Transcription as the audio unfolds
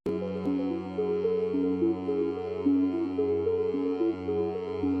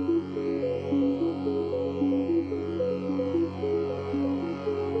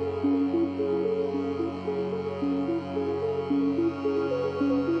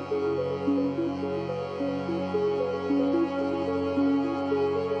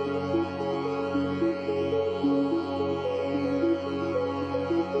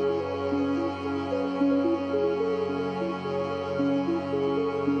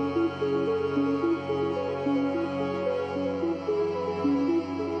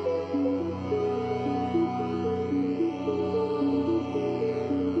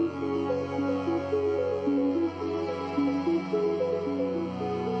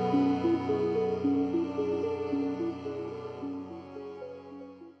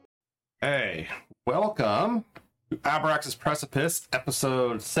Okay, welcome to Abrax's Precipice,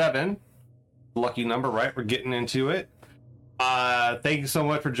 episode 7. Lucky number, right? We're getting into it. Thank you so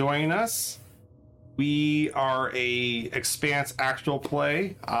much for joining us. We are a Expanse actual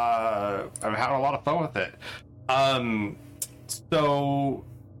play. I've had a lot of fun with it. So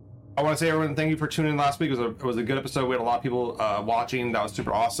I want to say, everyone, thank you for tuning in last week. It was a good episode. We had a lot of people watching. That was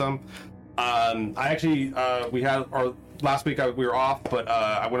super awesome. Last week we were off, but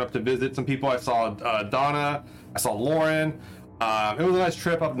I went up to visit some people. I saw Donna. I saw Lauren. It was a nice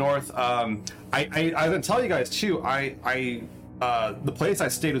trip up north. I didn't tell you guys too. The place I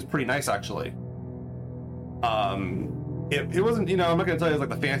stayed was pretty nice, actually. It wasn't, I'm not gonna tell you it was like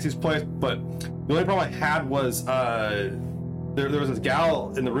the fanciest place, but the only problem I had was there was this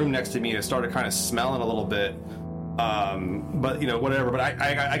gal in the room next to me that started kind of smelling a little bit. But whatever. But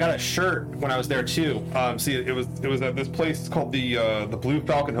I got a shirt when I was there too. See, it was at this place called the Blue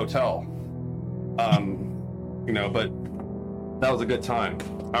Falcon Hotel. But that was a good time.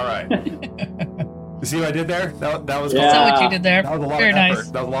 All right. You see what I did there? That was That's what you did there. That was a lot Very of effort.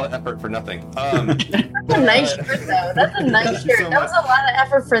 nice. That was a lot of effort for nothing. That's a nice shirt, though. That's a nice shirt. That was a lot of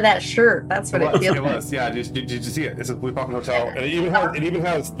effort for that shirt. That's what it feels like. It was. Yeah. Did you see it? It's a Blue Falcon Hotel, and it even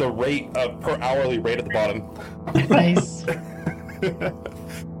has the rate per hourly rate at the bottom. Nice.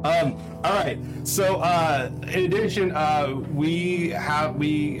 All right. So, in addition, we have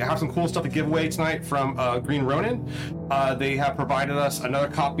some cool stuff to give away tonight from Green Ronin. They have provided us another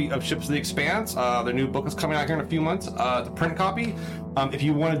copy of Ships of the Expanse. Their new book is coming out here in a few months. The print copy. If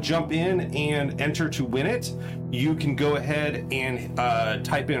you want to jump in and enter to win it, you can go ahead and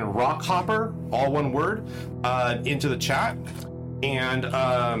type in Rockhopper, all one word, into the chat. And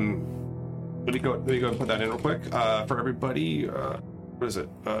let me go and put that in real quick for everybody. What is it?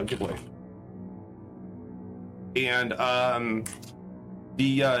 Giveaway. And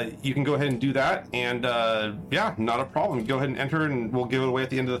you can go ahead and do that, and not a problem. Go ahead and enter, and we'll give it away at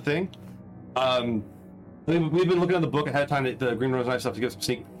the end of the thing. We've been looking at the book ahead of time, the Green Rose Knife stuff, to get some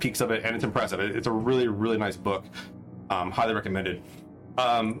sneak peeks of it, and it's impressive. It's a really, really nice book. Highly recommended.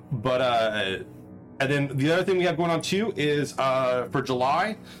 And then the other thing we have going on too is for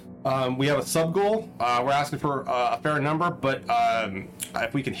July. We have a sub goal. We're asking for a fair number, but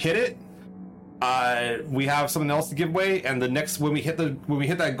if we can hit it, we have something else to give away. And when we hit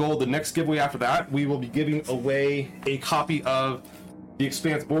that goal, the next giveaway after that, we will be giving away a copy of the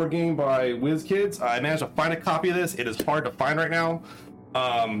Expanse board game by WizKids. I managed to find a copy of this. It is hard to find right now, but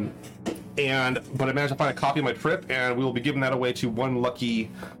I managed to find a copy of my trip, and we will be giving that away to one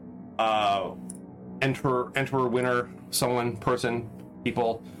lucky enter winner,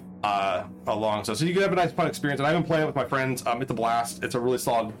 people. Along, so you can have a nice fun experience. And I've been playing it with my friends. It's a blast. It's a really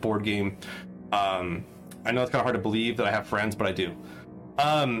solid board game. I know it's kind of hard to believe that I have friends, but I do.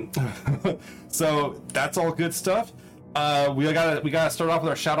 So that's all good stuff. We gotta start off with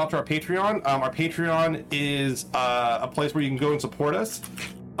our shout out to our Patreon. Our Patreon is a place where you can go and support us.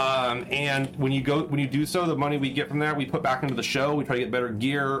 And when you do so, the money we get from there, we put back into the show. We try to get better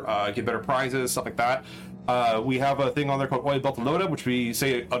gear, get better prizes, stuff like that. We have a thing on there called Oil Beltalota, which we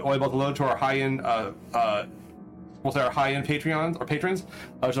say an Oil Beltalota to our high-end, we'll say our high-end patrons,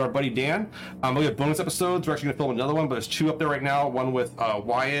 which is our buddy Dan. We have bonus episodes. We're actually going to film another one, but there's 2 up there right now, one with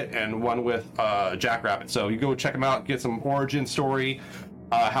Wyatt and one with Jackrabbit. So you go check them out, get some origin story,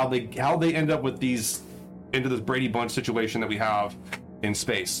 how they end up with into this Brady Bunch situation that we have in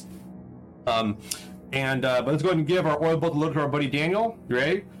space. But let's go ahead and give our Oil Beltalota to our buddy Daniel. You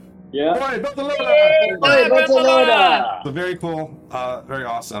ready? Yeah. All right, Beltalota! Hey, Beltalota! So very cool, very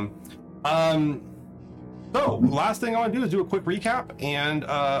awesome. So last thing I want to do is do a quick recap, and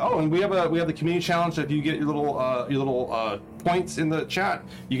and we have the community challenge. If you get your little points in the chat,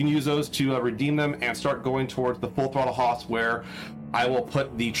 you can use those to redeem them and start going towards the Full Throttle Hoss, where I will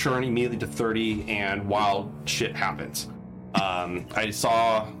put the churn immediately to 30 and wild shit happens. I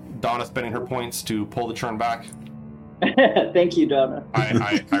saw Donna spending her points to pull the churn back. Thank you, Donna.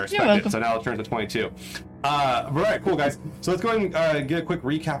 I respect it. So now it turns to 22. All right, cool, guys. So let's go ahead and get a quick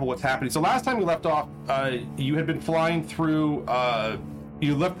recap of what's happening. So last time we left off, you had been flying through.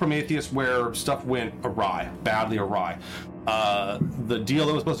 You left Prometheus where stuff went badly awry. The deal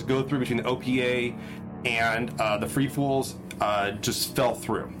that was supposed to go through between the OPA and the Free Fools just fell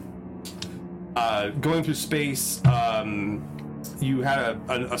through. Going through space, you had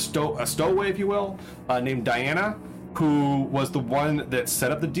a stowaway, if you will, named Diana, who was the one that set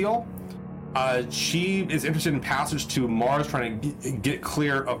up the deal. She is interested in passage to Mars, trying to get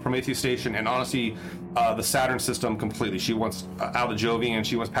clear of Prometheus Station, and honestly, the Saturn system completely. She wants out of the Jovian, and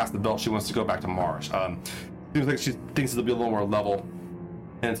she wants past the belt. She wants to go back to Mars. Seems like she thinks it'll be a little more level.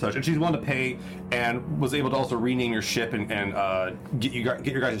 and such. And she's willing to pay, and was able to also rename your ship and get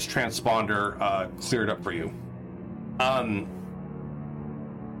your guys' transponder cleared up for you.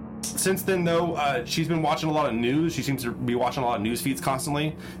 Since then, though, she's been watching a lot of news. She seems to be watching a lot of news feeds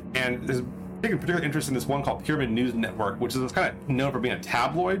constantly, and is taking particular interest in this one called Pyramid News Network, which is kind of known for being a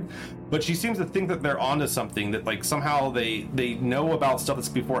tabloid. But she seems to think that they're onto something, that like somehow they know about stuff that's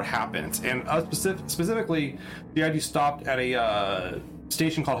before it happens. And specifically, the ID stopped at a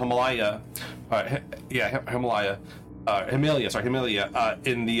station called Himalaya, Himalaya in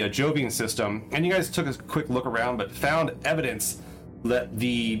the Jovian system. And you guys took a quick look around, but found evidence that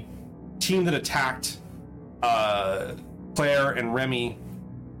the team that attacked Claire and Remy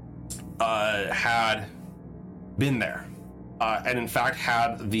had been there, and in fact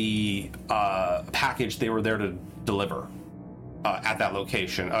had the package they were there to deliver at that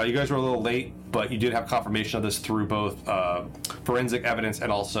location. You guys were a little late, but you did have confirmation of this through both forensic evidence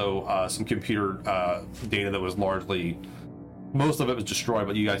and also some computer data that was largely, most of it was destroyed,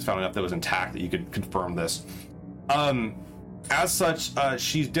 but you guys found enough that was intact that you could confirm this. As such,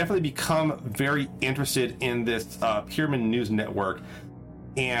 she's definitely become very interested in this Pyramid News Network.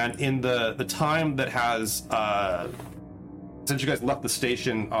 And in the time that has since you guys left the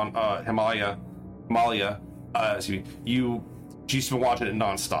station on Himalaya, she's been watching it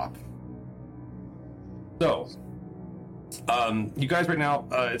nonstop. So, you guys right now,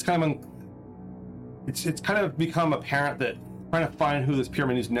 it's kind of become apparent that trying to find who this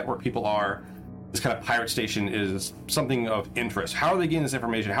Pyramid News Network people are, this kind of pirate station, is something of interest. How are they getting this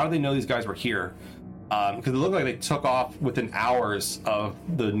information? How do they know these guys were here? Because it looked like they took off within hours of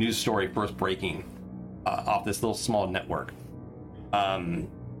the news story first breaking off this little small network.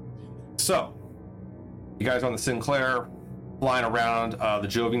 So, you guys on the Sinclair, flying around the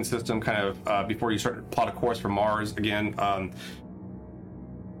Jovian system, kind of before you start to plot a course for Mars again.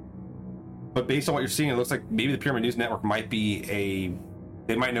 But based on what you're seeing, it looks like maybe the Pyramid News Network might be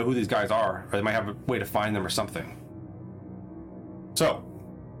they might know who these guys are, or they might have a way to find them or something. So,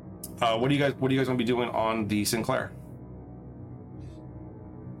 what are you guys going to be doing on the Sinclair?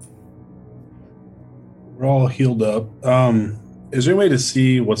 We're all healed up. Is there a way to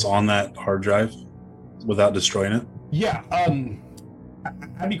see what's on that hard drive without destroying it? Yeah,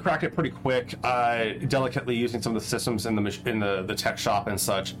 Abby cracked it pretty quick, delicately using some of the systems in the tech shop and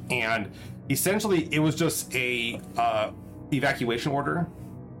such. And essentially, it was just a evacuation order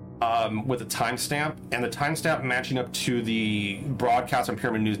with a timestamp, and the timestamp matching up to the broadcast on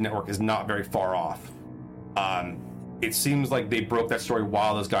Pyramid News Network is not very far off. It seems like they broke that story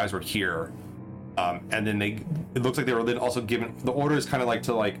while those guys were here. And then it looks like they were then also given, the order is kind of like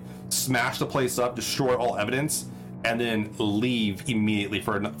to smash the place up, destroy all evidence, and then leave immediately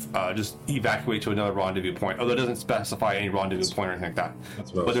for just evacuate to another rendezvous point. Although it doesn't specify any rendezvous point or anything like that.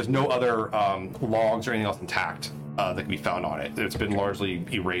 But there's no other logs or anything else intact that can be found on it. It's been largely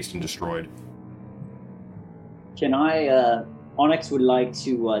erased and destroyed. Can I, Onyx would like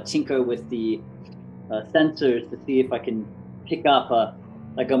to tinker with the sensors to see if I can pick up a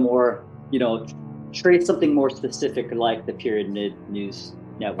more, trace something more specific like the Pyramid News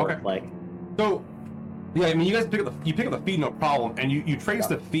Network. Okay. So, yeah, I mean, you guys pick up the feed, no problem, and you trace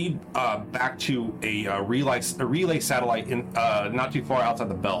the feed back to a relay satellite in not too far outside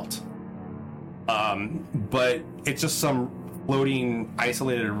the belt. But it's just some floating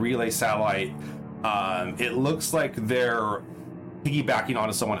isolated relay satellite. It looks like they're piggybacking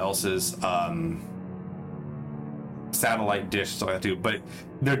onto someone else's satellite dish, so I do, but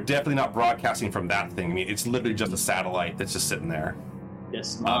they're definitely not broadcasting from that thing. I mean, it's literally just a satellite that's just sitting there.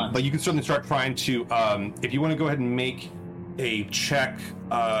 Yes, but you can certainly start trying to, if you want to go ahead and make a check,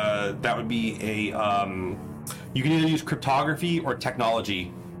 that would be you can either use cryptography or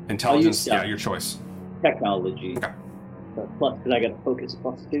technology, intelligence, your choice. Technology. Okay. Plus, because I got a focus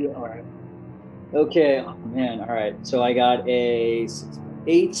plus 2. All right. Okay, oh, man. All right. So I got a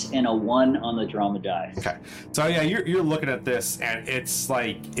 8 and a 1 on the drama die. Okay. So yeah, you're looking at this, and it's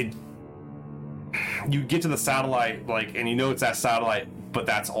like you get to the satellite, and you know it's that satellite, but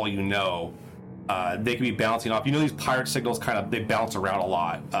that's all you know. They can be bouncing off. These pirate signals they bounce around a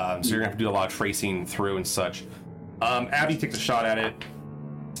lot. So you're gonna have to do a lot of tracing through and such. Abby takes a shot at it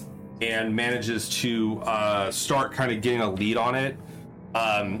and manages to start kind of getting a lead on it,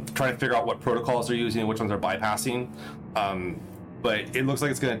 trying to figure out what protocols they're using and which ones they're bypassing. But it looks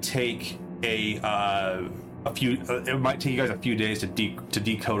like it's going to take a few. It might take you guys a few days to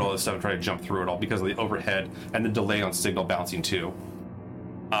decode all this stuff and try to jump through it all because of the overhead and the delay on signal bouncing too.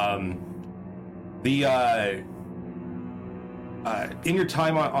 In your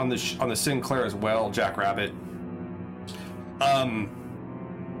time on the Sinclair as well, Jackrabbit,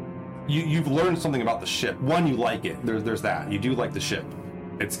 you've learned something about the ship. One, you like it. There's that. You do like the ship.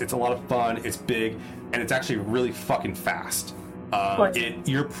 It's a lot of fun. It's big, and it's actually really fucking fast.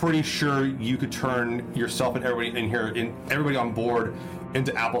 You're pretty sure you could turn yourself and everybody in here, everybody on board,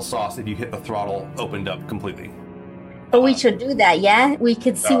 into applesauce if you hit the throttle opened up completely. But we should do that, yeah? We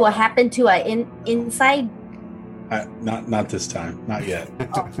could see what happened to our inside. Not this time. Not yet.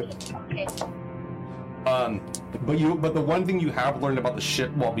 Okay. But the one thing you have learned about the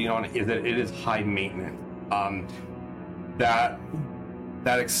ship while being on it is that it is high maintenance. That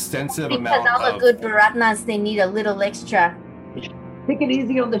extensive amount because all the good Baratnas, they need a little extra. Take it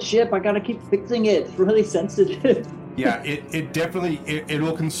easy on the ship. I gotta keep fixing it. It's really sensitive. Yeah, it definitely it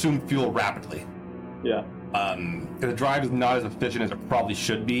will consume fuel rapidly. Yeah. The drive is not as efficient as it probably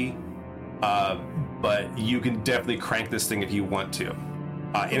should be, but you can definitely crank this thing if you want to.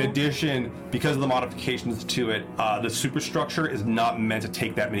 In addition, because of the modifications to it, the superstructure is not meant to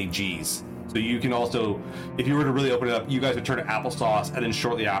take that many Gs. So you can also, if you were to really open it up, you guys would turn to applesauce, and then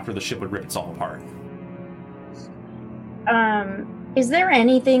shortly after, the ship would rip itself apart. Is there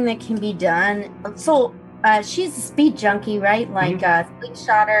anything that can be done? So, she's a speed junkie, right? Like,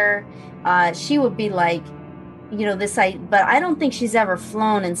 slingshotter. She would be like, but I don't think she's ever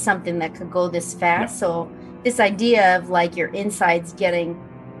flown in something that could go this fast. No. So this idea of like your insides getting,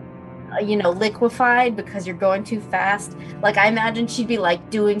 liquefied because you're going too fast. Like, I imagine she'd be like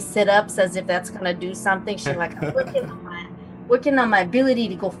doing sit-ups as if that's going to do something. She's like, I'm working on my ability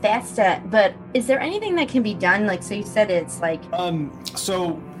to go faster. But is there anything that can be done? Like, so you said it's like...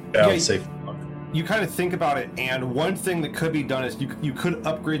 You kind of think about it, and one thing that could be done is you could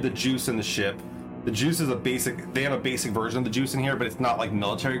upgrade the juice in the ship. The juice is they have a basic version of the juice in here, but it's not like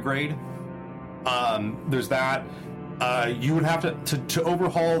military grade. There's that. You would have to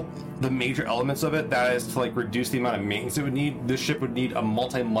overhaul the major elements of it. That is to like reduce the amount of maintenance it would need. This ship would need a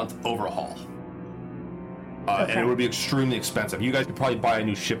multi-month overhaul. And it would be extremely expensive. You guys could probably buy a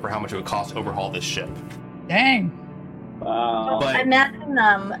new ship for how much it would cost to overhaul this ship. Dang. Wow. But I imagine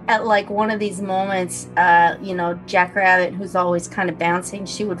at like one of these moments, Jackrabbit, who's always kind of bouncing,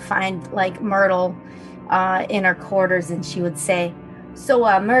 she would find like Myrtle in her quarters, and she would say, "So,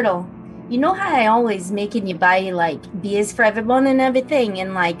 Myrtle, you know how I always making you buy like beers for everyone and everything,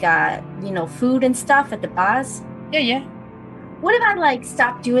 and like food and stuff at the bars? Yeah. What if I like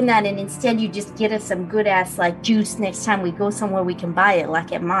stop doing that, and instead you just get us some good ass like juice next time we go somewhere we can buy it,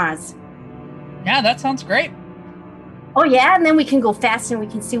 like at Mars?" Yeah, that sounds great. Oh yeah, and then we can go faster and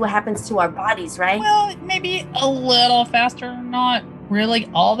we can see what happens to our bodies, right? Well, maybe a little faster, not really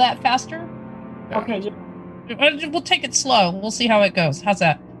all that faster. Yeah. Okay, yeah. We'll take it slow. We'll see how it goes. How's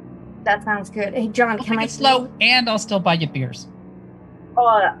that? That sounds good. Hey, John, We'll can take I it slow, and I'll still buy you beers.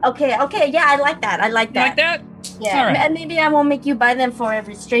 Oh, okay, yeah, I like that. You like that? Yeah, All right. And maybe I won't make you buy them for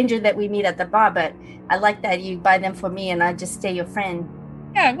every stranger that we meet at the bar, but I like that you buy them for me, and I just stay your friend.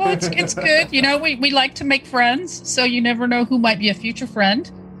 Yeah, well, it's good. We like to make friends, so you never know who might be a future friend.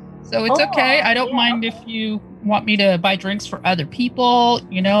 So it's okay. I don't mind if you want me to buy drinks for other people.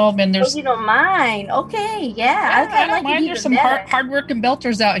 And there's. Oh, you don't mind? Okay, yeah. I don't mind. There's some hardworking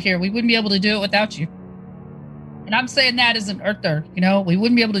belters out here. We wouldn't be able to do it without you. And I'm saying that as an Earther. We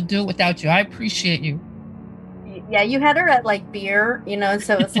wouldn't be able to do it without you. I appreciate you. Yeah, you had her at like beer,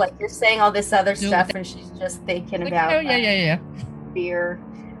 so it's like you're saying all this other stuff, and she's just thinking about. Oh yeah. Beer.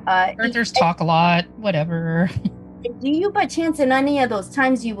 Earthers talk a lot, whatever. Do you by chance in any of those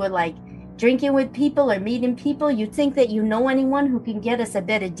times you were like drinking with people or meeting people, you think that you know anyone who can get us a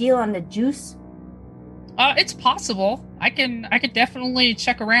better deal on the juice? It's possible. I could definitely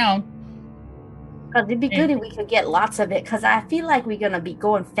check around. It'd be good if we could get lots of it, because I feel like we're gonna be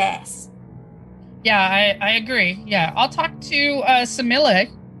going fast. Yeah, I agree. Yeah, I'll talk to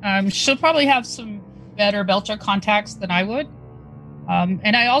Samile. She'll probably have some better Belcher contacts than I would.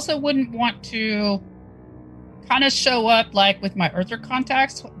 And I also wouldn't want to kind of show up like with my Earther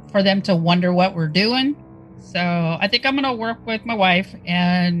contacts for them to wonder what we're doing. So I think I'm going to work with my wife,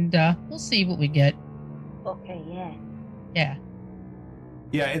 and we'll see what we get. Okay, yeah. Yeah.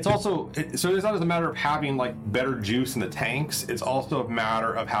 Yeah, it's also, so it's not as a matter of having like better juice in the tanks, it's also a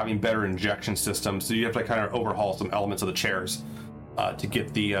matter of having better injection systems. So you have to kind of overhaul some elements of the chairs to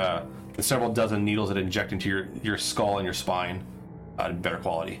get the several dozen needles that inject into your skull and your spine. Better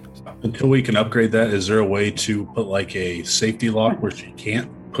quality. So. Until we can upgrade that, is there a way to put like a safety lock where she can't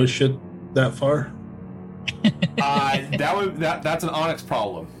push it that far? That's an Onyx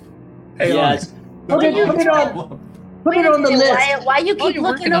problem. Hey, yes. Onyx. Put it on the list. Why you keep you're looking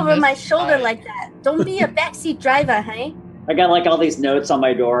working on over this. my shoulder like that? Don't be a backseat driver, hey? I got like all these notes on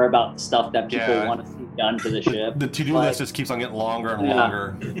my door about stuff that people Yeah. want to see done to the ship. The to-do Like, list just keeps on getting longer and Yeah.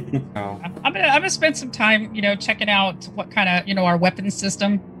 longer. I'm gonna spend some time, checking out what kind of, our weapons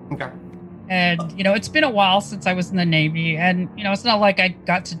system. Okay. And it's been a while since I was in the Navy, and it's not like I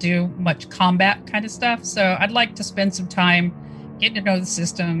got to do much combat kind of stuff. So I'd like to spend some time getting to know the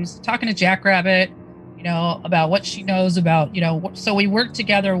systems, talking to Jackrabbit, about what she knows about, so we work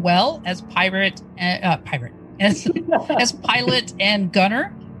together well as as pilot and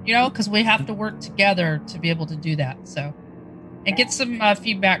gunner, because we have to work together to be able to do that. So, and get some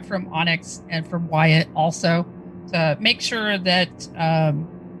feedback from Onyx and from Wyatt also to make sure that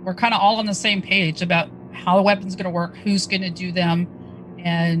we're kind of all on the same page about how the weapon's going to work, who's going to do them,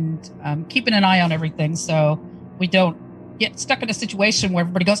 and keeping an eye on everything so we don't get stuck in a situation where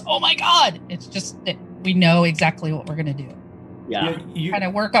everybody goes, "Oh my God!" It's just that we know exactly what we're going to do. Yeah. Kind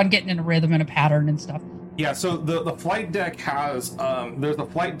of work on getting in a rhythm and a pattern and stuff. Yeah, so the flight deck has there's the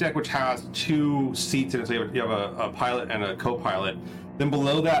flight deck which has 2 seats in it. So you have a pilot and a co-pilot. Then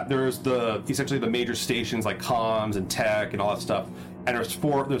below that there's essentially the major stations like comms and tech and all that stuff. And there's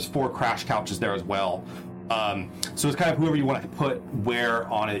four crash couches there as well. So it's kind of whoever you want to put where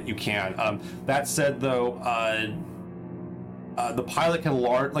on it you can. That said though, the pilot can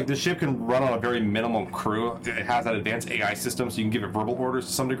the ship can run on a very minimum crew. It has that advanced AI system, so you can give it verbal orders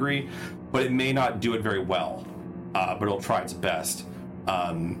to some degree, but it may not do it very well. But it'll try its best.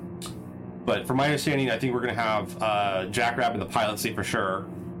 But from my understanding, I think we're going to have Jackrabbit in the pilot seat for sure.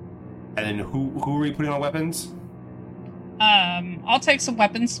 And then who are we putting on weapons? I'll take some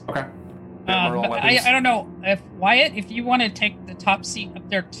weapons. Okay. But I don't know if Wyatt, if you want to take the top seat up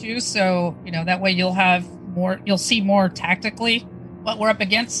there too, so that way you'll see more tactically what we're up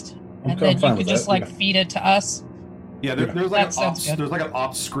against, and then you could just feed it to us. Yeah, there's like an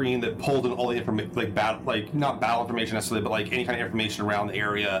ops screen that pulls in all the information, not battle information necessarily, but like any kind of information around the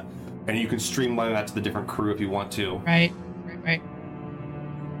area, and you can streamline that to the different crew if you want to. Right. And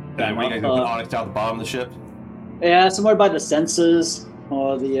then what are you guys gonna put Onyx down at the bottom of the ship? Yeah, somewhere by the sensors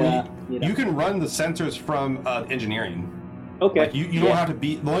or the. You can run the sensors from engineering. Okay. Like you don't have to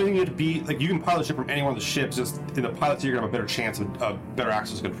be. The only thing you have to be you can pilot the ship from any one of the ships. Just in the pilot seat, you're gonna have a better chance of better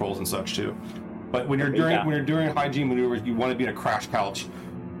access controls and such too. But when you're doing hygiene maneuvers, you want to be in a crash couch,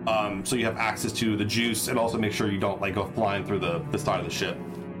 so you have access to the juice, and also make sure you don't go flying through the side of the ship.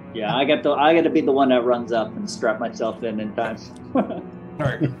 Yeah, I got to be the one that runs up and strap myself in time. All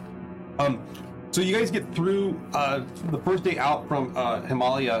right. So you guys get through the first day out from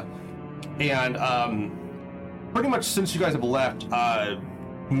Himalaya, and pretty much since you guys have left,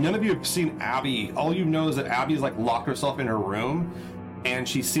 none of you have seen Abby. All you know is that Abby's locked herself in her room, and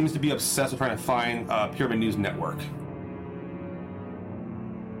she seems to be obsessed with trying to find Pyramid News Network.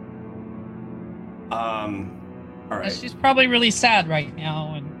 All right. She's probably really sad right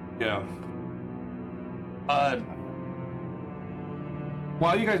now, and yeah.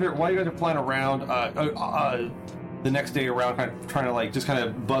 While you guys are flying around, the next day around, kind of trying to just kind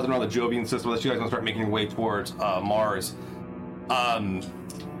of buzzing around the Jovian system, unless you guys want to start making your way towards Mars.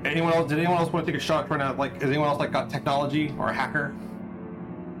 Anyone else? Did anyone else want to take a shot trying to has anyone else got technology or a hacker?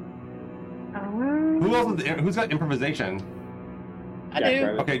 Who's got improvisation? I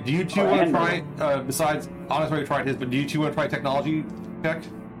do. Okay, do you two want to try, besides Honest already tried his, but do you two want to try technology check?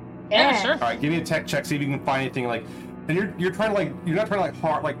 Yeah, sure. All right, give me a tech check, see if you can find anything and you're trying to you're not trying to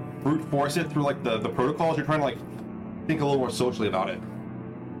hard brute force it through the protocols, you're trying to think a little more socially about it.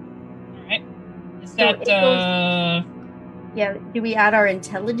 Alright. Is that Yeah, do we add our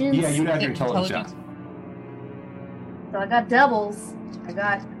intelligence? Yeah, you add your intelligence. So I got doubles. I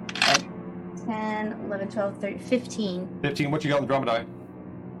got 10, 11, 12, 13, 15. 15, what you got on the drama die?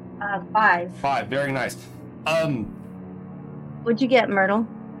 5. 5, very nice. What'd you get, Myrtle?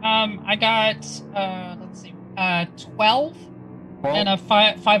 I got let's see, 12 and a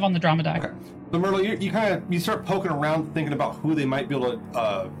 5 on the drama die. Okay. So Myrtle, you start poking around thinking about who they might be able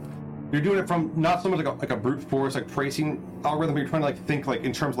to you're doing it from not so much like a brute force tracing algorithm, but you're trying to think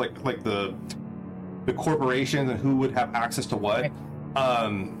in terms of the corporations and who would have access to what.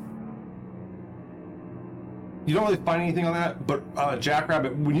 Right. You don't really find anything on that, but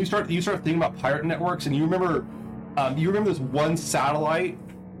Jackrabbit, when you start thinking about pirate networks, and you remember this one satellite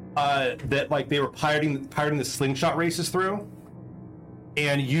that they were pirating the slingshot races through,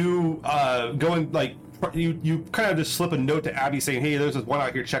 and you go and you kind of just slip a note to Abby saying, "Hey, there's this one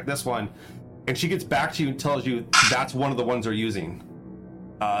out here. Check this one," and she gets back to you and tells you that's one of the ones they're using.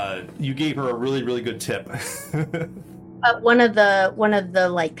 You gave her a really, really good tip. One of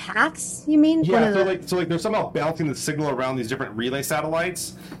the paths, you mean? Yeah, so they're somehow bouncing the signal around these different relay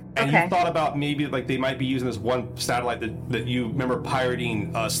satellites, and you thought about maybe they might be using this one satellite that you remember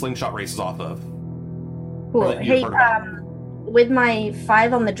pirating slingshot races off of. Cool. Or that you've Hey, heard about. with my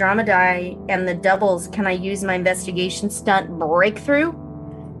 5 on the drama die and the doubles, can I use my investigation stunt breakthrough?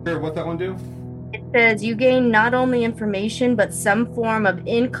 Sure, what's that one do? It says you gain not only information but some form of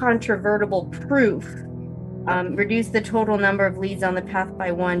incontrovertible proof. Reduce the total number of leads on the path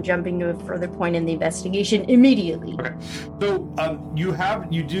by 1, jumping to a further point in the investigation immediately. Okay, so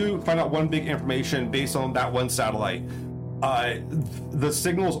you do find out one big information based on that one satellite. The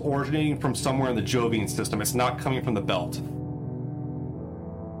signal's originating from somewhere in the Jovian system. It's not coming from the belt.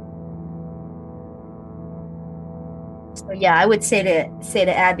 So yeah, I would say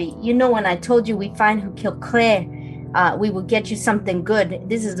to Abby, you know, when I told you we find who killed Claire, we will get you something good.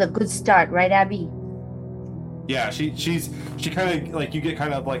 This is a good start, right, Abby? Yeah, she kind of like, you get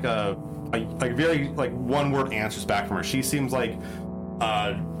kind of like a very like one word answers back from her. She seems like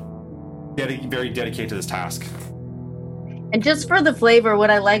very dedicated to this task. And just for the flavor,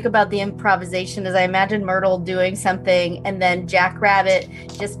 what I like about the improvisation is I imagine Myrtle doing something and then Jackrabbit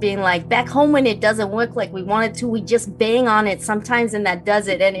just being like, back home when it doesn't work like we want it to, we just bang on it sometimes and that does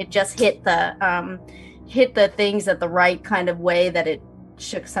it, and it just hit the things at the right kind of way that it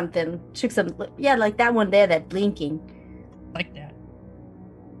shook some, yeah, like that one there, that blinking. Like that.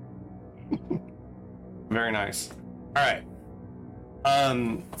 Very nice. All right.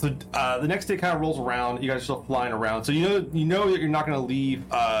 So the next day kind of rolls around. You guys are still flying around, so you know that you're not going to leave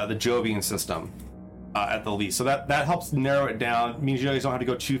the Jovian system at the least. So that helps narrow it down. It means you guys don't have to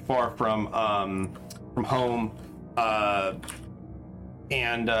go too far from home,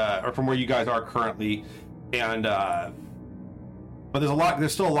 and or from where you guys are currently, and but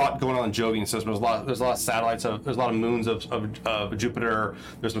there's still a lot going on in the Jovian system. There's a lot of satellites. There's a lot of moons of Jupiter.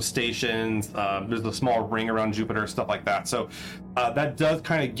 There's some stations. There's a small ring around Jupiter, stuff like that. So that does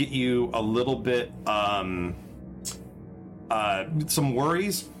kind of get you a little bit some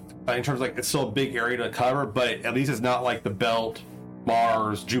worries in terms of like, it's still a big area to cover, but at least it's not like the belt,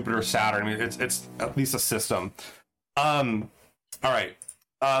 Mars, Jupiter, Saturn. I mean, it's at least a system. All right.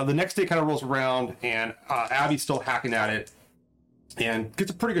 The next day kind of rolls around, and Abby's still hacking at it, and gets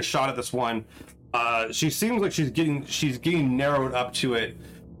a pretty good shot at this one. She seems like she's getting narrowed up to it,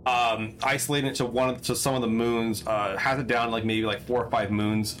 isolating it to some of the moons. Has it down like maybe like 4 or 5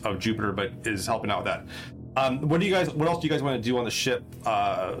 moons of Jupiter, but is helping out with that. What else do you guys want to do on the ship,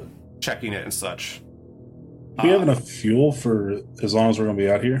 checking it and such? Do we have enough fuel for as long as we're going to be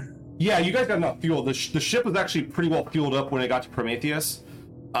out here? Yeah, you guys got enough fuel. The ship was actually pretty well fueled up when it got to Prometheus.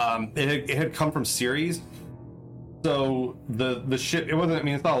 It had come from Ceres. So the ship, it wasn't, I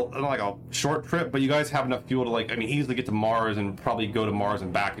mean, it's not like a short trip, but you guys have enough fuel to like, I mean, easily get to Mars and probably go to Mars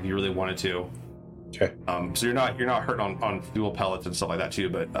and back if you really wanted to. Okay. So you're not hurting on fuel pellets and stuff like that too,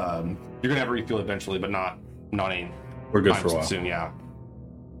 but you're gonna have to refuel eventually, but not any. We're good for a while. Soon, yeah.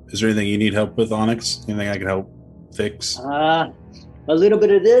 Is there anything you need help with, Onyx? Anything I can help fix? A little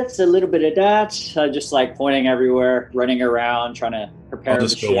bit of this, a little bit of that. Just like pointing everywhere, running around, trying to prepare. I'll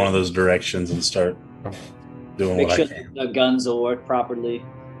just go one of those directions and start doing Make what sure I can. the guns will work properly.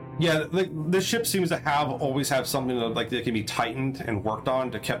 Yeah, the ship seems to always have something that can be tightened and worked on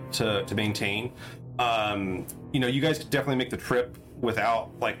to maintain. You know, you guys could definitely make the trip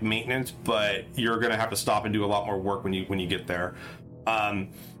without like maintenance, but you're gonna have to stop and do a lot more work when you get there.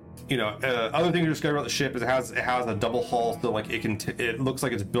 You know, other things to discover about the ship is it has a double hull, so like it looks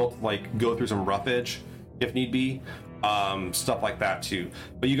like it's built to like go through some roughage if need be. Stuff like that too.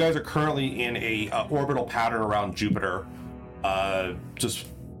 But you guys are currently in a orbital pattern around Jupiter, just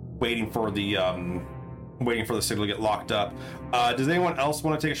waiting for the signal to get locked up. Does anyone else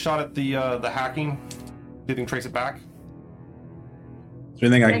want to take a shot at the hacking? Do you think trace it back? Is there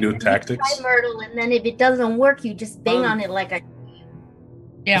anything I can do with tactics? Try Myrtle, and then if it doesn't work, you just bang on it like a.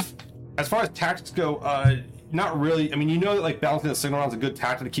 Yeah. As far as tactics go, not really. I mean, you know that like balancing the signal around is a good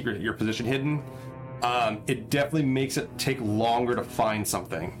tactic to keep your position hidden. It definitely makes it take longer to find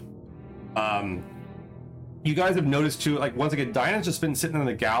something. You guys have noticed too, like once again, Diana's just been sitting in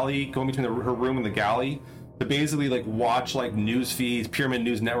the galley, going between her room and the galley to basically like watch like news feeds, Pyramid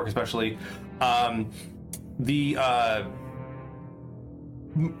News Network especially. Wyatt,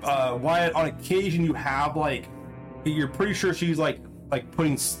 on occasion you have like, you're pretty sure she's like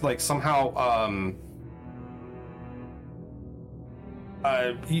putting like somehow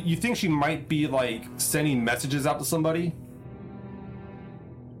you think she might be like sending messages out to somebody. Is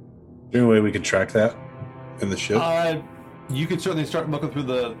there any way we could track that in the ship? You could certainly start looking through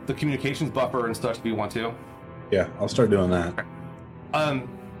the communications buffer and stuff if you want to. Yeah, I'll start doing that.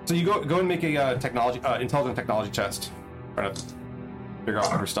 So you go and make a intelligent technology test, trying to figure out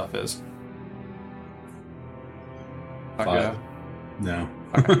what her stuff is. Not 5. good. No.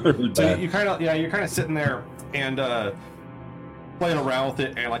 Really So bad. you're kind of sitting there and playing around with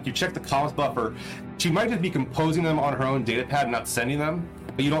it, and like you check the comms buffer. She might just be composing them on her own data pad and not sending them,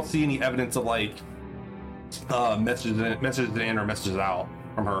 but you don't see any evidence of like messages in or messages out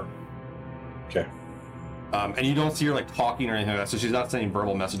from her. Okay. And you don't see her like talking or anything like that, so she's not sending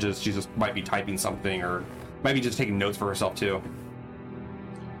verbal messages. She just might be typing something, or might be just taking notes for herself too.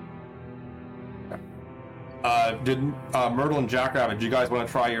 Did Myrtle and Jackrabbit, do you guys want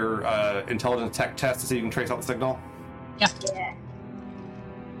to try your intelligence tech test to see if you can trace out the signal? Yeah. Yeah.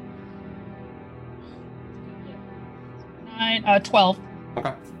 12.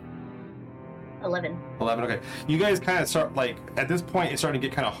 Okay. 11. 11. Okay. You guys kind of start like at this point, it's starting to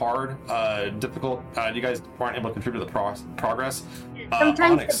get kind of hard, difficult. You guys aren't able to contribute to the progress.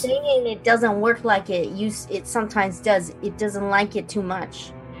 Sometimes Onyx. the banging, it doesn't work like it sometimes does. It doesn't like it too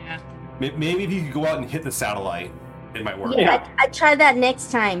much. Yeah. Maybe if you could go out and hit the satellite, it might work. Yeah, I try that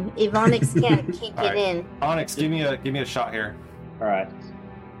next time if Onyx can kick All it right. in. Onyx, give me a shot here. All right.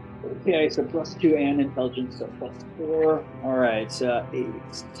 Okay, so +2 and intelligence, so +4. All right, 8,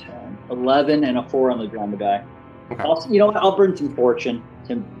 10, 11, and a 4 on the drama die. Okay. You know what? I'll burn some fortune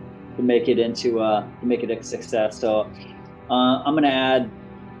to make it into to make it a success. So I'm gonna add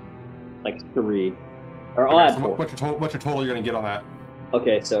like 3, or I'll Okay, add so 4. what's your total you're gonna get on that?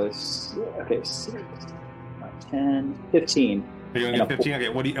 Okay, so 6, 10, 15. Are you gonna And get a 15? Okay.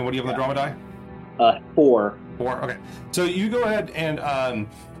 What do you have on the drama die? 4. 4. Okay. So you go ahead and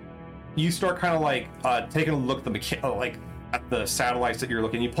you start kind of like taking a look at at the satellites that you're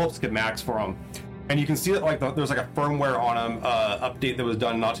looking. You pull up schematics for them, and you can see that like there's like a firmware on them update that was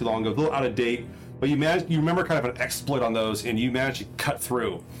done not too long ago, a little out of date. But you remember kind of an exploit on those, and you managed to cut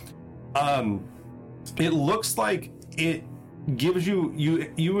through. It looks like it gives you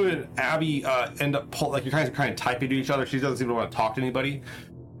and Abby end up you're kind of typing to each other. She doesn't seem to want to talk to anybody,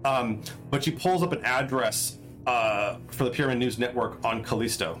 but she pulls up an address for the Pyramid News Network on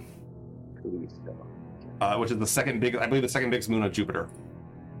Callisto, which is the second biggest moon of Jupiter.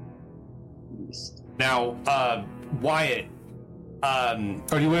 Now, Wyatt, or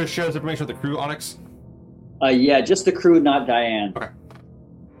do you want to share this information with the crew, Onyx? Yeah, just the crew, not Diane. Okay.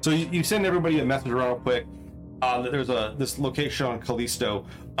 So you send everybody a message real quick that there's this location on Callisto,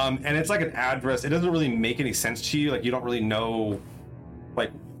 and it's like an address. It doesn't really make any sense to you. Like you don't really know, like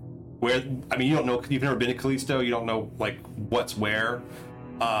where. I mean, you don't know. You've never been to Callisto. You don't know like what's where.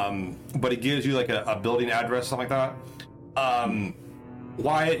 But it gives you like a building address, something like that.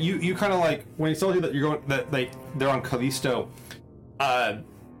 Wyatt, you kind of like when he told you that you're going that like they're on Callisto.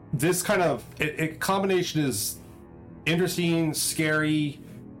 This kind of combination is interesting, scary,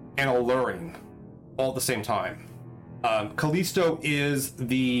 and alluring all at the same time. Callisto is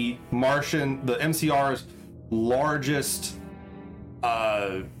the MCR's largest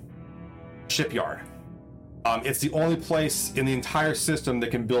shipyard. It's the only place in the entire system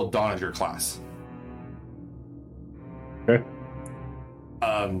that can build Doniger class. Okay.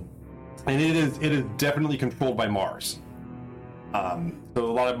 And it is definitely controlled by Mars. So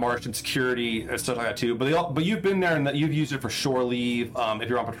a lot of Martian security and stuff like that too. But you've been there and you've used it for shore leave. If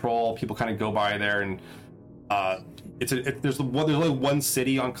you're on patrol, people kind of go by there, and there's only one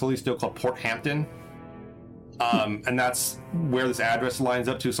city on Callisto called Port Hampton, and that's where this address lines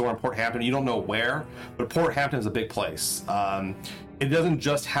up to. Somewhere in Port Hampton, you don't know where, but Port Hampton is a big place. It doesn't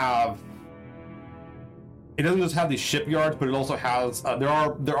just have these shipyards, but it also has there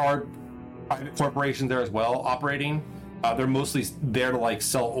are private corporations there as well operating. They're mostly there to like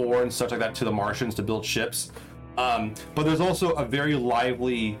sell ore and stuff like that to the Martians to build ships. But there's also a very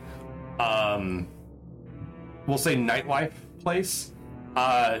lively, we'll say nightlife place.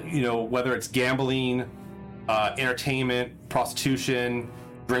 Whether it's gambling, entertainment, prostitution,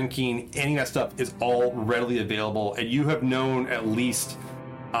 drinking, any of that stuff is all readily available. And you have known at least,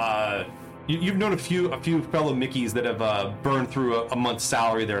 you've known a few fellow Mickeys that have burned through a month's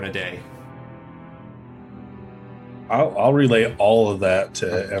salary there in a day. I'll relay all of that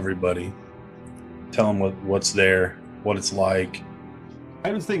to everybody. Tell them what's there, what it's like.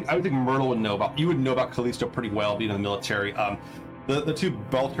 I would think Myrtle would know about Callisto pretty well, being in the military. The two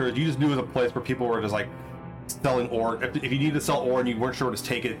Belters, you just knew it was a place where people were just like selling ore. If you needed to sell ore and you weren't sure where to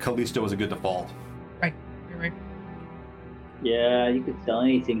take it, Callisto was a good default. Right. You're right. Yeah, you could sell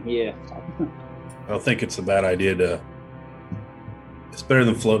anything here. I don't think it's a bad idea to. It's better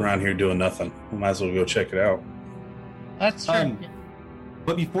than floating around here doing nothing. We might as well go check it out. That's true.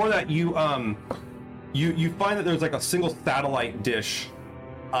 But before that, you find that there's like a single satellite dish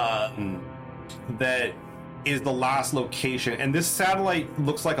that is the last location, and this satellite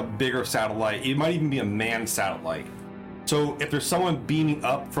looks like a bigger satellite. It might even be a manned satellite. So if there's someone beaming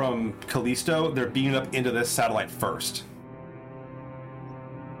up from Callisto, they're beaming up into this satellite first.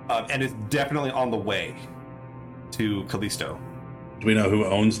 And it's definitely on the way to Callisto. Do we know who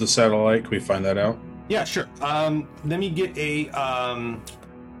owns the satellite? Can we find that out? Yeah, sure. Let me get a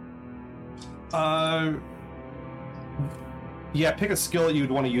pick a skill that you'd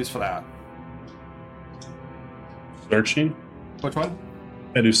want to use for that. Searching? Which one?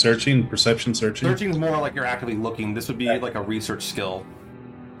 I do searching, perception searching. Searching is more like you're actively looking. This would be like a research skill,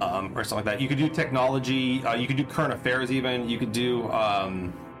 or something like that. You could do technology. You could do current affairs. Even you could do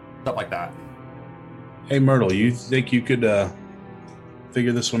stuff like that. Hey Myrtle, you think you could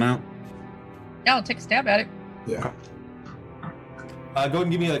figure this one out? Yeah, I'll take a stab at it. Yeah. Go ahead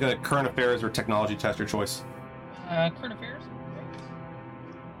and give me like a current affairs or technology test, your choice. Current affairs.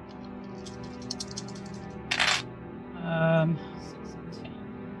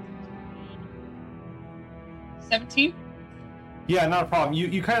 17. Yeah, not a problem.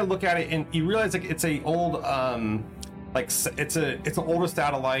 You kind of look at it and you realize like it's a old it's an older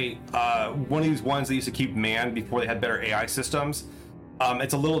satellite, one of these ones they used to keep manned before they had better AI systems.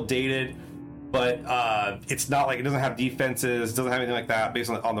 It's a little dated, but it's not like it doesn't have defenses, doesn't have anything like that. Based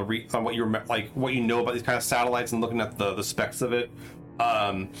on what you what you know about these kind of satellites and looking at the specs of it.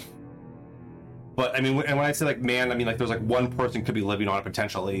 But I mean, and when I say like man, I mean like there's like one person could be living on it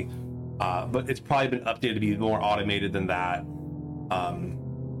potentially, but it's probably been updated to be more automated than that.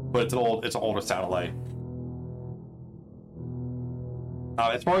 But it's an older satellite.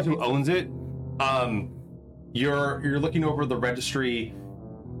 As far as who owns it, you're looking over the registry.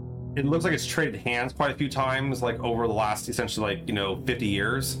 It looks like it's traded hands quite a few times, like over the last essentially 50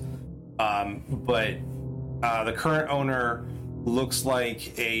 years. But the current owner looks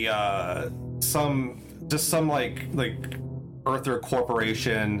like some like Earther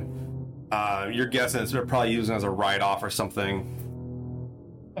corporation. You're guessing they're probably using it as a write-off or something.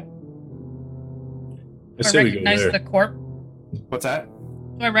 I Do I say we go recognize there. the corp? What's that?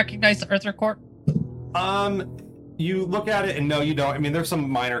 Do I recognize the Earther corp? You look at it and no, you don't. I mean, there's some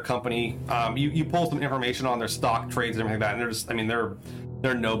minor company. You pull some information on their stock trades and everything like that, and they're just, I mean, they're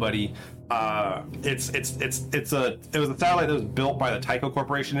nobody. It was a satellite that was built by the Tycho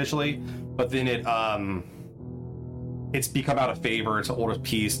Corporation initially, but then it's become out of favor. It's an older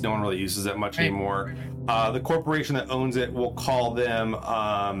piece. No one really uses it much anymore. The corporation that owns it, we'll call them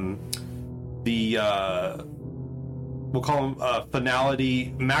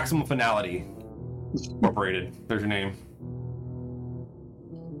Finality, Maximum Finality Incorporated. There's your name.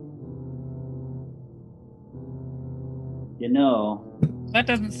 You know, That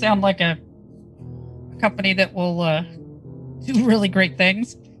doesn't sound like a company that will do really great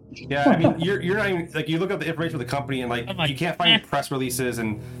things. Yeah, I mean, you're not even like you look up the information for the company and like I'm like, you can't find press releases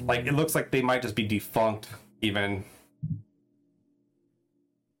and like it looks like they might just be defunct even.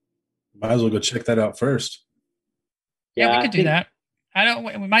 Might as well go check that out first. Yeah, I we could do think- that.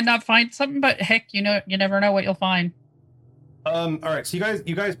 We might not find something, but heck, you never know what you'll find. All right, so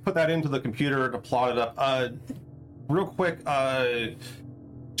you guys put that into the computer to plot it up. Real quick,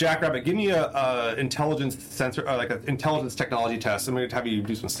 Jackrabbit, give me a intelligence sensor, like an intelligence technology test. I'm going to have you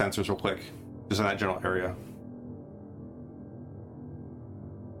do some sensors real quick, just in that general area.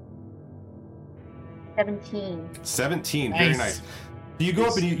 17, very nice. You go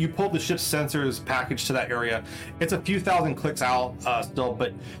up and you pull the ship's sensors package to that area. It's a few thousand clicks out still,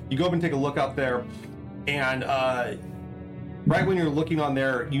 but you go up and take a look out there, and right when you're looking on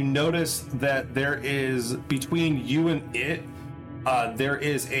there, you notice that there is, between you and it, there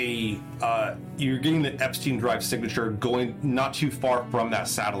is you're getting the Epstein drive signature going not too far from that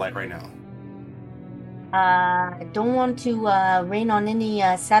satellite right now. I don't want to rain on any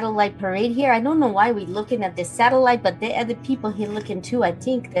satellite parade here. I don't know why we're looking at this satellite, but there are other people here looking too. I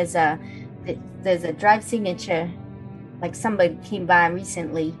think there's a drive signature, like somebody came by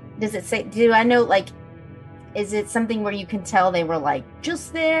recently. Does it say? Do I know? Like, is it something where you can tell they were like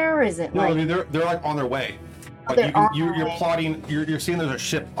just there? Or is it No, like? I mean they're like on their way. Oh, Like they're you're on plotting. You're seeing there's a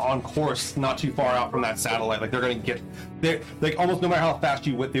ship on course, not too far out from that satellite. Like they're going to get there. Like almost no matter how fast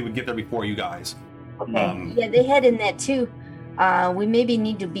they would get there before you guys. Okay. Yeah, they head in there too. We maybe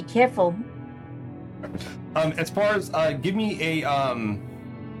need to be careful. As far as give me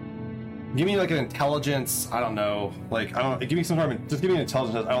like an intelligence. I don't know. Like I don't. Give me some sort of. Just give me an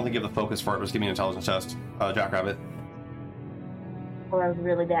intelligence test. I don't think you have the focus for it. Just give me an intelligence test, Jackrabbit. Oh, that was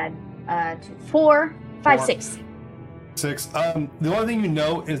really bad. 4, 5, 4. 6. 6. The only thing you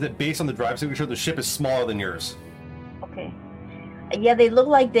know is that based on the drive signature, the ship is smaller than yours. Okay. Yeah, they look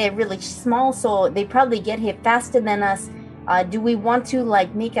like they're really small, so they probably get here faster than us. Do we want to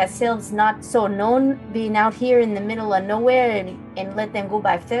like make ourselves not so known, being out here in the middle of nowhere, and let them go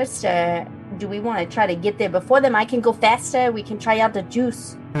by first? Do we want to try to get there before them? I can go faster. We can try out the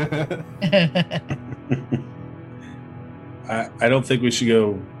juice. I don't think we should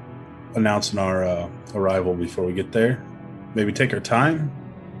go announcing our arrival before we get there. Maybe take our time.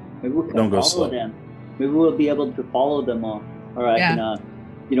 Maybe we can Don't go follow slow. them. Maybe we'll be able to follow them, or I Yeah.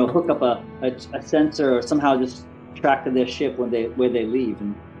 can, hook up a sensor or somehow just track their ship where they leave.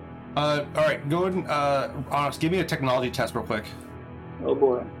 And All right, go ahead and Onyx, give me a technology test real quick oh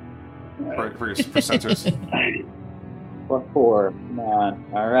boy, for sensors. what for? Man.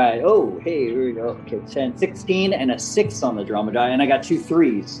 All right. Oh, hey, here we go. Okay, 10, 16, and a 6 on the Dromedary, and I got 2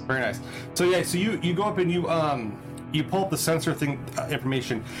 3s. Very nice. So yeah, so you go up and you pull up the sensor thing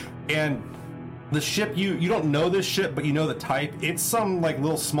information, and the ship you don't know this ship, but you know the type. It's some like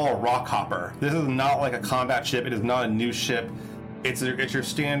little small rock hopper. This is not like a combat ship. It is not a new ship. It's your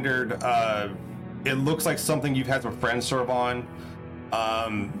standard. It looks like something you've had some friends serve on.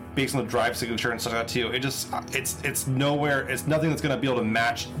 Based on the drive signature and stuff like that too. It's nowhere. It's nothing that's going to be able to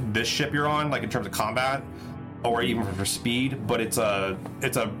match this ship you're on, like in terms of combat or even for speed. But it's a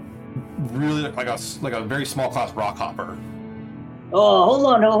really like a very small class rock hopper. Oh, hold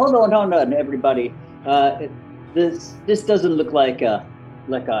on, everybody. This doesn't look like a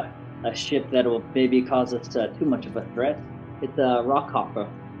ship that will maybe cause us too much of a threat. It's a rock hopper,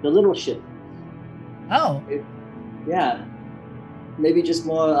 the little ship. Oh, Yeah, maybe just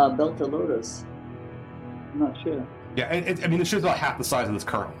more Belta Lotus. I'm not sure. Yeah, I mean the ship's about half the size of this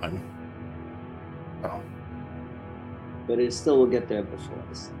current one. Oh. But it still will get there before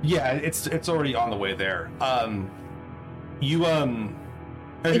us. Yeah, it's already on the way there. You as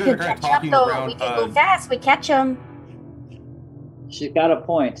We you guys can are kind of catch up talking though. around. We can go fast. We catch them. She's got a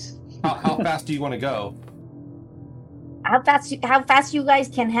point. How fast do you want to go? How fast you guys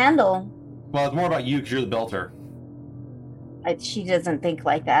can handle? Well, it's more about you because you're the belter. She doesn't think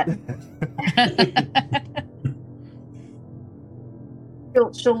like that.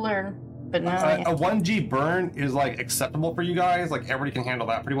 She'll learn, but no. A 1G burn is like acceptable for you guys. Like everybody can handle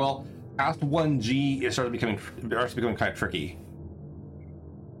that pretty well. Past 1G, it starts becoming kind of tricky.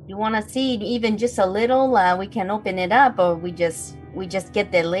 You want to see even just a little? We can open it up, or we just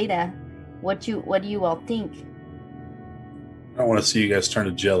get there later. What do you all think? I don't want to see you guys turn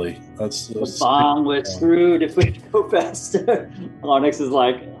to jelly. That's Bong, we're screwed if we go faster. Onyx is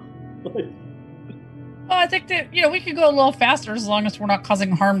like, well, I think that we could go a little faster as long as we're not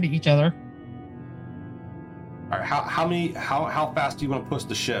causing harm to each other. All right, how fast do you want to push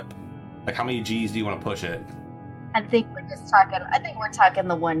the ship? Like how many G's do you want to push it? I think we're talking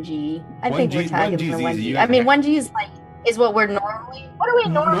the 1G. I think we're 1G talking 1G is the 1G. easy. You I guys mean, can- 1G is what we're normally. What are we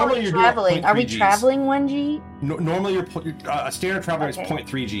Normally normally you're doing traveling? Are we 0.3 Gs. traveling 1G? Normally, a standard traveler is Okay.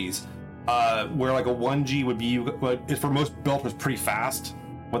 0.3 Gs, where like a 1G would be is for most belters pretty fast,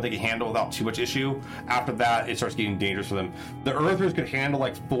 what they can handle without too much issue. After that, it starts getting dangerous for them. The Earthers could handle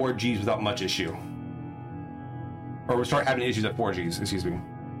like 4 Gs without much issue, or we start having issues at 4 Gs. Excuse me,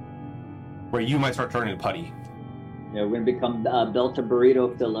 where you might start turning to putty. yeah, we're gonna become Belta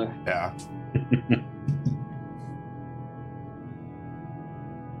burrito filler. Yeah.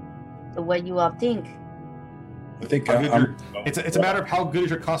 So what you all think? I think How good I'm, It's a matter of how good is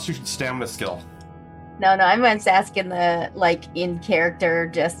your Constitution stamina skill. No, I'm just asking the like in character.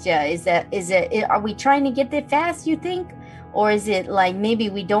 Just is it? Are we trying to get there fast? You think, or is it like maybe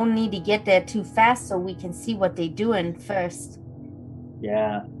we don't need to get there too fast so we can see what they're doing first?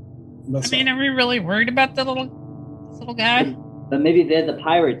 Yeah, I mean, are we really worried about this little guy? but maybe they're the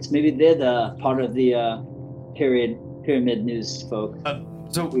pirates. Maybe they're the part of the pyramid news folk.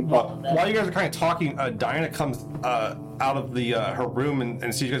 So We follow that. while you guys are kind of talking, Diana comes out of the her room and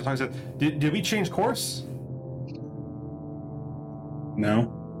sees you guys talking. Said, "Did we change course?"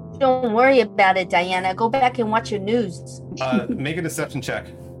 no. Don't worry about it, Diana. Go back and watch your news. Make a deception check,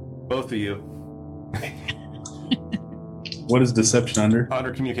 both of you, What is deception under?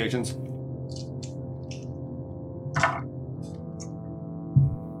 under communications.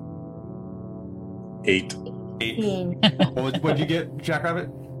 Eight. 8. 15. What'd you get, Jackrabbit?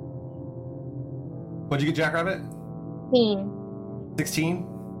 What'd you get, Jackrabbit? 16?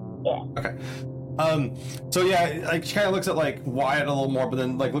 Yeah. Okay. So yeah, like she kind of looks at like Wyatt a little more, but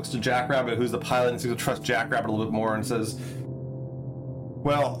then like looks to Jackrabbit, who's the pilot, and seems to trust Jackrabbit a little bit more, and says,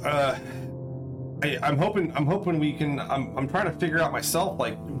 "Well, I'm hoping we can. I'm trying to figure out myself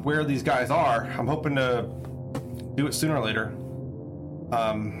like where these guys are. I'm hoping to do it sooner or later.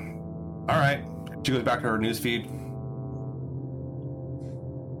 All right." She goes back to her news feed.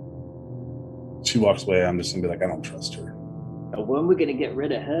 She walks away. I'm just gonna be like, I don't trust her. When are we gonna get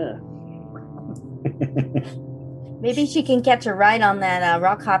rid of her? Maybe she can catch a ride on that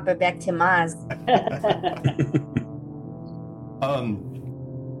rock hopper back to Maz. All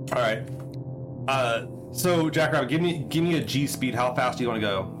right. So Jackrabbit, give me a G speed. How fast do you want to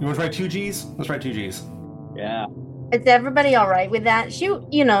go? You want to try 2 Gs? Let's try 2 Gs. Yeah. Is everybody all right with that? She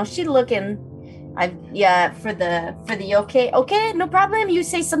looking. For the okay. Okay, no problem. You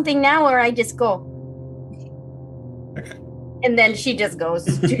say something now, or I just go. Okay. And then she just goes.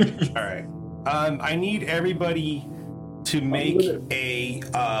 All right. I need everybody to make a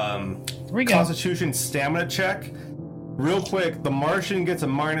Constitution stamina check. Real quick, the Martian gets a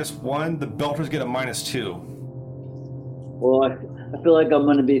 -1, the Belters get a -2. Well, I feel like I'm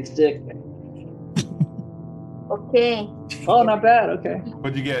gonna be sick. Okay. Oh, not bad. Okay.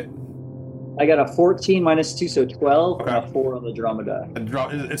 What'd you get? I got a 14 -2, so 12, Okay. and a 4 on the drama die.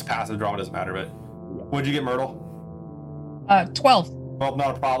 It's passive. Drama doesn't matter, but what'd you get, Myrtle? 12. Well,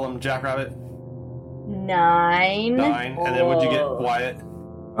 not a problem. Jackrabbit? 9. 9. And then what'd you get, Wyatt?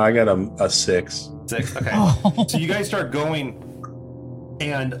 I got a 6. 6. Okay. So you guys start going,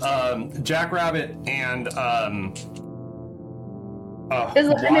 and Jackrabbit and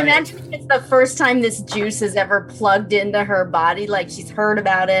Imagine it's the first time this juice has ever plugged into her body. Like she's heard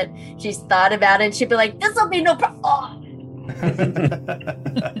about it, she's thought about it. She'd be like, "This will be no problem."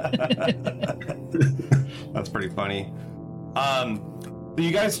 That's pretty funny.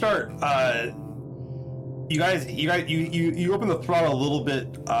 You guys start. You open the throttle a little bit,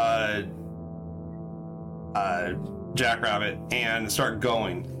 Jackrabbit, and start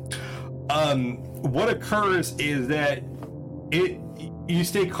going. What occurs is that you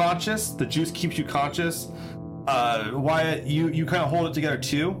stay conscious. The juice keeps you conscious. Wyatt, you kind of hold it together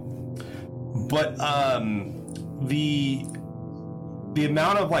too, but the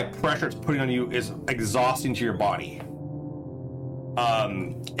amount of like pressure it's putting on you is exhausting to your body.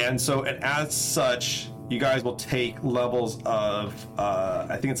 And as such, you guys will take levels of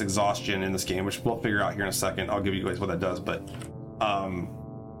I think it's exhaustion in this game, which we'll figure out here in a second. I'll give you guys what that does, but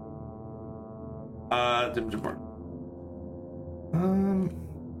I think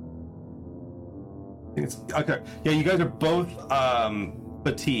it's okay. Yeah, you guys are both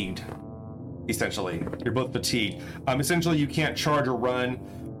fatigued. Essentially, you're both fatigued. Essentially, you can't charge or run.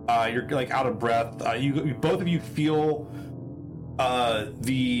 You're like out of breath. You both of you feel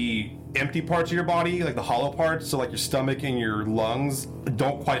the empty parts of your body, like the hollow parts. So like your stomach and your lungs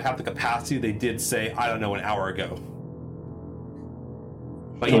don't quite have the capacity they did say, I don't know, an hour ago.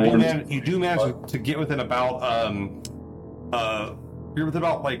 But you do manage to get within about you're within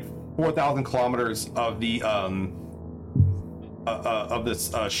about like 4,000 kilometers of the of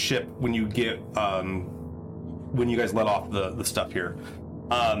this ship when you get when you guys let off the stuff here.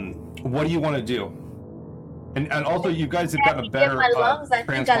 What do you want to do? And also, you guys have gotten a better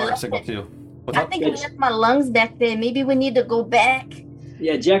transponder signal too. I think I left my lungs back there. Maybe we need to go back.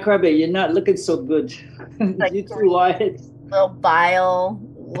 Yeah, Jackrabbit, you're not looking so good. Like you too, Wyatt. Little bile,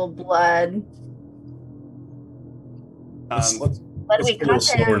 little blood. Let's What do we go a little cut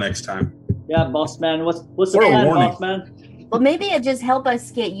slower there? next time. Yeah, boss man. What's the What a plan, warning. boss man? Well, maybe it just help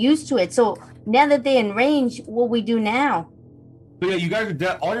us get used to it. So now that they're in range, what we do now? So yeah, you guys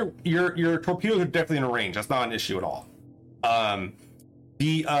are all your torpedoes are definitely in range. That's not an issue at all. As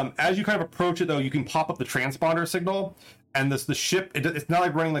you kind of approach it though, you can pop up the transponder signal, and the ship it's not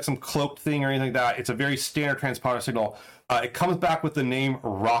like running like some cloaked thing or anything like that. It's a very standard transponder signal. It comes back with the name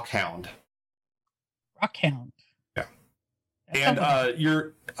Rockhound. Rockhound. Yeah. And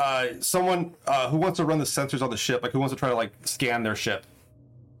you're someone who wants to run the sensors on the ship, like who wants to try to like scan their ship.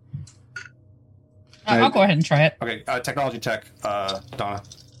 I'll go ahead and try it. Okay, technology tech, Donna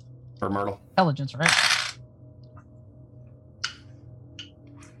or Myrtle. Intelligence, right?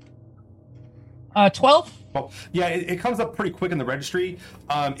 12. Well, yeah, it comes up pretty quick in the registry.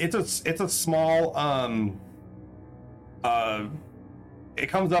 It's a small it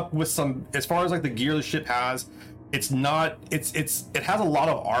comes up with some, as far as like the gear the ship has, it has a lot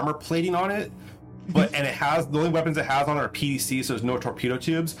of armor plating on it, but and it has the only weapons it has on it are PDC, so there's no torpedo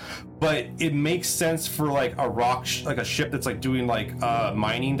tubes. But it makes sense for like like a ship that's like doing like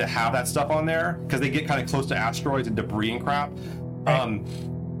mining to have that stuff on there, because they get kind of close to asteroids and debris and crap. Right.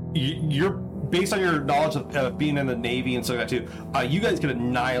 You're based on your knowledge of being in the Navy and stuff like that too, you guys can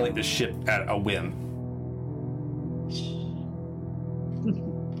annihilate the ship at a whim.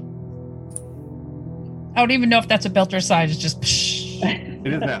 I don't even know if that's a belter size. It's just. Psh.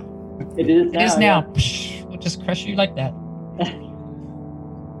 It is now. It is now. It is now. Psh. We'll just crush you like that.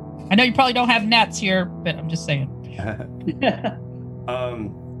 I know you probably don't have gnats here, but I'm just saying.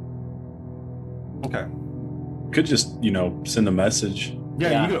 Okay. Could just, send a message.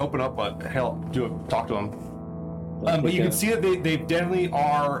 Yeah, you could open up talk to them. But you can see that they definitely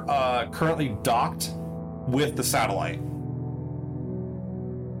are currently docked with the satellite.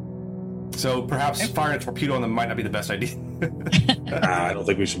 So perhaps firing a torpedo on them might not be the best idea. I don't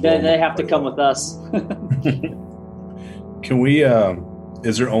think we should. They have to come with us. Can we?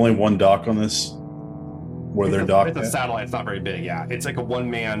 Is there only one dock on this? Where they're docked? It's a satellite. It's not very big. Yeah, it's like a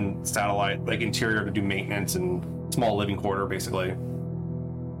one-man satellite, like interior to do maintenance and small living quarter, basically.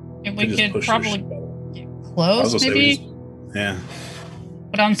 And we could probably get close, maybe. Yeah.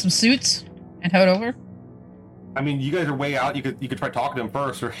 Put on some suits and head over. I mean, you guys are way out. You could try talking to him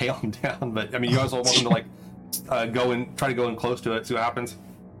first or hail him down, but I mean, you guys all want him to like try to go in close to it, see what happens.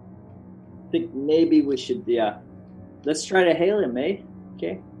 I think maybe we should. Yeah, let's try to hail him, eh?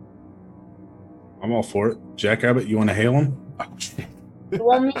 Okay. I'm all for it. Jackrabbit, you want to hail him? Oh shit. You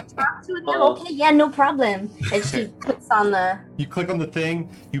want me to talk to them? Okay, yeah, no problem. And she clicks on the. You click on the thing.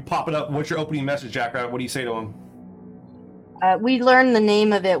 You pop it up. What's your opening message, Jackrabbit? What do you say to him? We learned the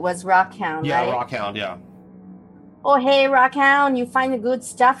name of it was Rockhound, Yeah, right? Rockhound. Yeah. Oh, hey, Rockhound, you find the good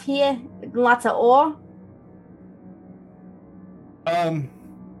stuff here? Lots of ore?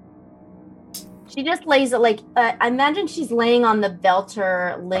 She just lays it like, I imagine she's laying on the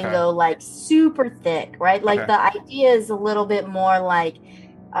Belter lingo, like super thick, right? Like the idea is a little bit more like,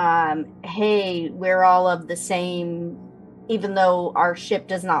 hey, we're all of the same, even though our ship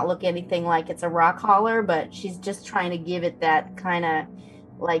does not look anything like it's a rock hauler, but she's just trying to give it that kind of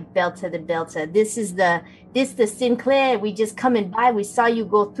like Belter to Belter. This the Sinclair. We just coming by. We saw you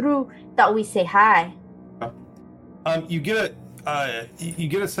go through. Thought we say hi. You get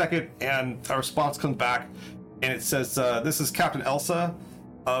a second, and a response comes back, and it says, "This is Captain Elsa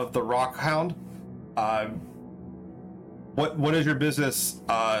of the Rockhound. What is your business,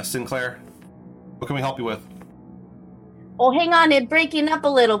 Sinclair? What can we help you with?" Oh, hang on, it's breaking up a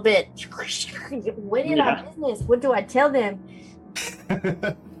little bit. What in our business? What do I tell them?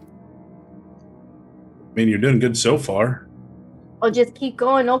 I mean, you're doing good so far. Oh, just keep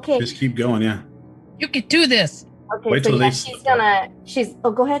going. Okay. Just keep going, yeah. You can do this. Okay, Wait so till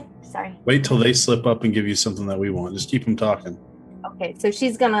go ahead. Sorry. Wait till they slip up and give you something that we want. Just keep them talking. Okay, so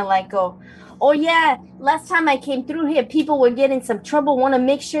she's gonna like go, oh yeah, last time I came through here, people were getting some trouble. Want to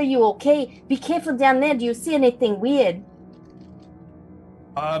make sure you're okay. Be careful down there. Do you see anything weird?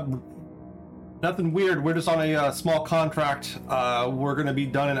 Nothing weird. We're just on a small contract. We're going to be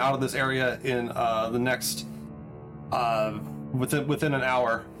done and out of this area in the next within an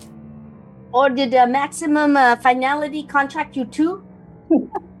hour. Or did Maximum Finality contract you too?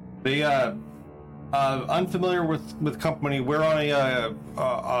 They unfamiliar with company. We're on a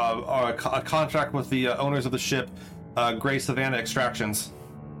contract with the owners of the ship, Gray Savannah Extractions.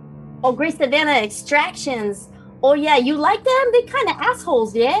 Oh, Gray Savannah Extractions. Oh yeah, you like them? They kind of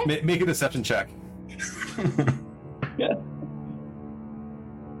assholes, yeah. Make a deception check. Yeah.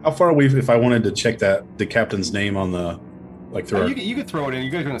 How far are we? If I wanted to check the captain's name on the you could throw it in. You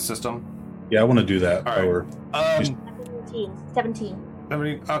guys are in the system. Yeah, I want to do that. All right. 17.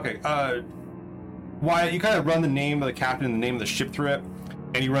 Okay. Wyatt, you kind of run the name of the captain and the name of the ship through it,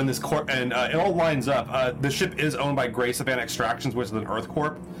 and you run this corp, and it all lines up. The ship is owned by Gray Savannah Extractions, which is an Earth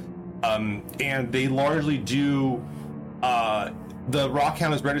Corp, and they largely do. The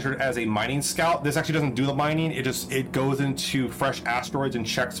Rockhound is registered as a mining scout. This actually doesn't do the mining. It goes into fresh asteroids and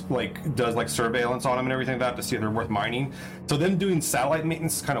checks does surveillance on them and everything like that to see if they're worth mining. So them doing satellite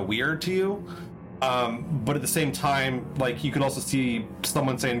maintenance is kind of weird to you. But at the same time, you could also see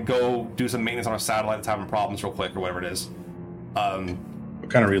someone saying, go do some maintenance on a satellite that's having problems real quick or whatever it is. I'll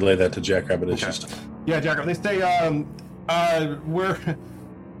kind of relay that to Jackrabbit. It's Okay. just Yeah, Jackrabbit. They say,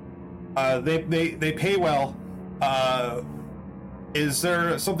 they pay well. Is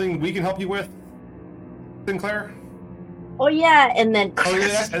there something we can help you with, Sinclair? Oh yeah, and then. Oh,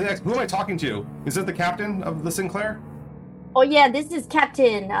 yeah, who am I talking to? Is it the captain of the Sinclair? Oh yeah, this is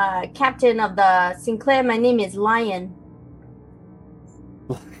Captain of the Sinclair. My name is Lion.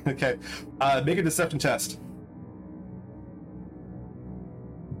 Okay. Make a deception test.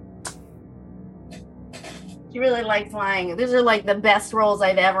 She really likes lying. These are the best roles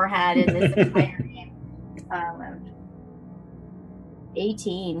I've ever had in this entire game.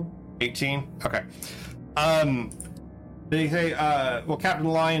 18. 18? Okay. They say, well, Captain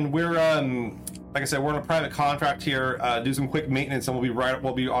Lion, we're, like I said, we're on a private contract here. Do some quick maintenance and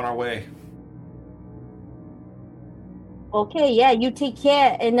we'll be on our way. Okay, yeah, you take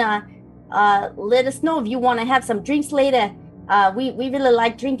care and let us know if you want to have some drinks later. we really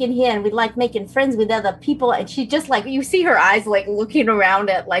like drinking here, and we like making friends with other people. And she just like, you see her eyes like looking around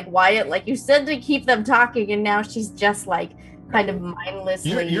at like Wyatt, like you said to keep them talking, and now she's just like kind of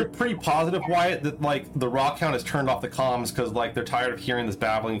mindlessly. You're pretty positive, Wyatt, that like the Rock Hound has turned off the comms because like they're tired of hearing this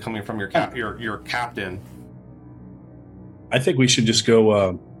babbling coming from your captain. I think we should just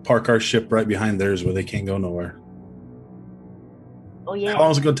go park our ship right behind theirs where they can't go nowhere. Oh yeah. How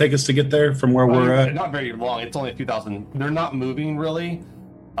long is it going to take us to get there from where we're at? Not very long. It's only a few thousand. They're not moving really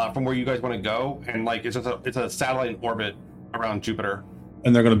from where you guys want to go, and like it's a satellite in orbit around Jupiter.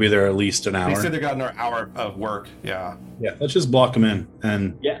 And they're going to be there at least an hour. They said they got another hour of work. Yeah. Yeah, let's just block them in.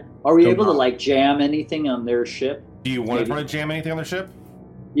 And Yeah. Are we Go able to on. like jam anything on their ship? Do you want to Maybe. try to jam anything on their ship?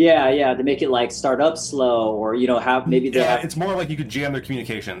 Yeah, to make it like start up slow, or have maybe they Yeah, have. it's more like you could jam their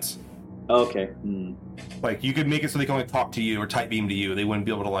communications. Okay. Like you could make it so they can only talk to you or type beam to you. They wouldn't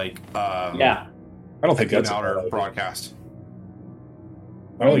be able to like Yeah. I don't think beam that's a out bad or idea. broadcast.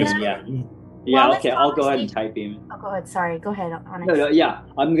 I don't think it's a Yeah. bad idea. Yeah. Well, Okay. let's I'll go ahead and obviously- type beam. Oh, go ahead. Sorry. Go ahead, Onyx. No, yeah.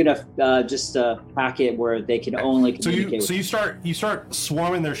 I'm gonna just hack it where they can only So communicate. you start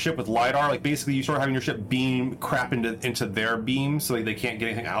swarming their ship with lidar. Like basically, you start having your ship beam crap into their beam, so like they can't get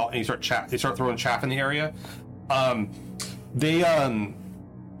anything out, and you start throwing chaff in the area. They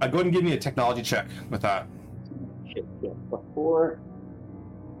go ahead and give me a technology check with that. Shit, yeah, before.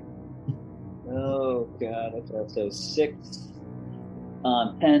 Oh god. Okay. So 6,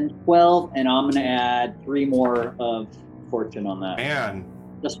 10, 12, and I'm gonna add 3 more of fortune on that, Man,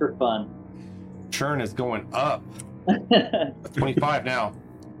 just for fun. churn is going up. 25 now.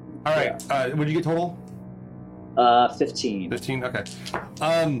 All right. What did you get total? 15. 15. Okay.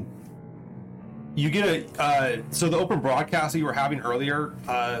 You get so the open broadcast that you were having earlier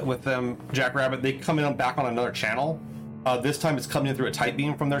with them, Jackrabbit. They come in back on another channel. This time it's coming in through a tight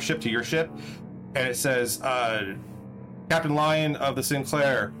beam from their ship to your ship, and it says, "Captain Lion of the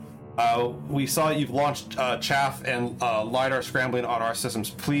Sinclair, we saw that you've launched chaff and lidar scrambling on our systems.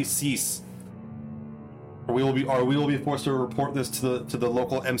 Please cease, or we will be forced to report this to the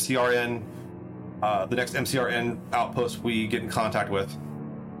local MCRN, the next MCRN outpost we get in contact with."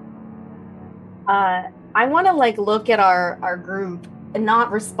 I want to like look at our group and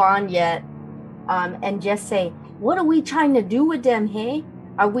not respond yet, and just say, what are we trying to do with them? Hey,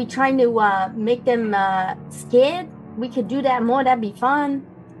 are we trying to make them scared? We could do that more. That'd be fun.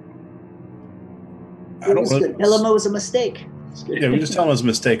 I don't know. Tell them it was a mistake. Yeah, we just tell them it was a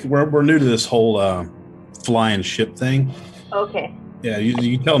mistake. We're new to this whole flying ship thing. Okay. Yeah,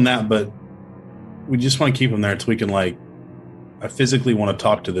 you tell them that, but we just want to keep them there so we can like. I physically want to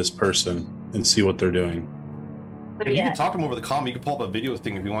talk to this person and see what they're doing. But And you yeah, can talk to them over the comm. You can pull up a video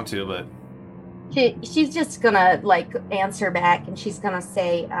thing if you want to, but she's just gonna like answer back, and she's gonna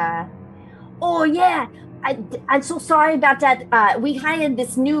say, "Oh yeah, I'm so sorry about that. We hired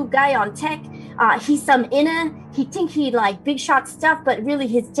this new guy on tech. He's some inner. He think he like big shot stuff, but really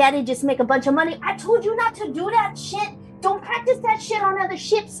his daddy just make a bunch of money. I told you not to do that shit. Don't practice that shit on other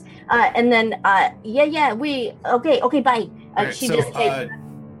ships." And then we okay, bye. Alright, She so, just takes.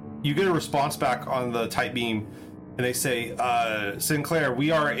 you get a response back on the tight beam, and they say, "Sinclair,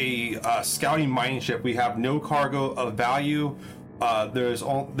 we are a scouting mining ship. We have no cargo of value.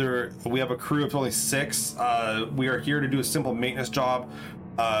 We have a crew of only 6. We are here to do a simple maintenance job.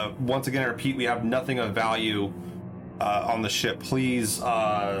 Once again, I repeat, we have nothing of value on the ship. Please,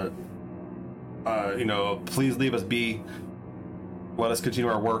 please leave us be. Let us continue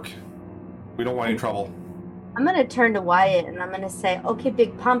our work. We don't want any trouble." I'm gonna turn to Wyatt and I'm gonna say, "Okay,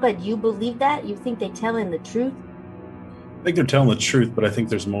 Big Pampa, do you believe that? You think they telling the truth?" I think they're telling the truth, but I think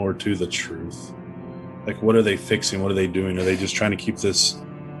there's more to the truth. Like, what are they fixing? What are they doing? Are they just trying to keep this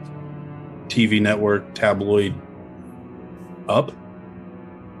TV network tabloid up?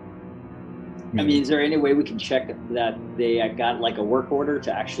 I mean, is there any way we can check that they got like a work order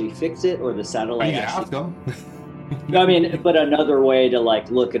to actually fix it, or the satellite? Yeah, actually... ask them. No, I mean, but another way to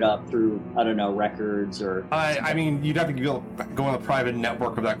like look it up through, I don't know, records or. I mean, you'd have to go on the private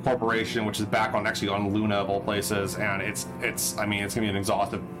network of that corporation, which is back on Luna of all places, and it's gonna be an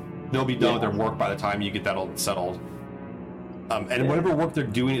exhaustive. They'll be done with their work by the time you get that all settled. And whatever work they're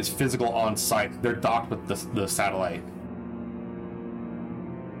doing is physical on site. They're docked with the satellite.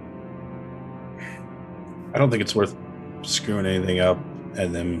 I don't think it's worth screwing anything up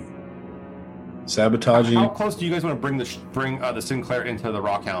and then sabotaging. How close do you guys want to bring the Sinclair into the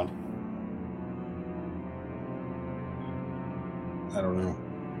Rockhound? I don't know.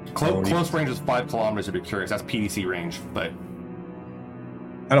 Close range is 5 kilometers. If you're curious, that's PDC range. But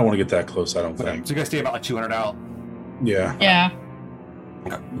I don't want to get that close. I don't okay, think. so you guys stay about like 200 out. Yeah. Yeah.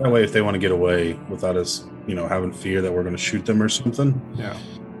 That way, if they want to get away without us having fear that we're going to shoot them or something. Yeah.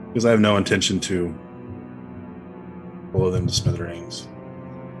 Because I have no intention to blow them to smithereens.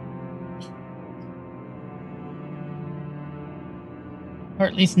 Or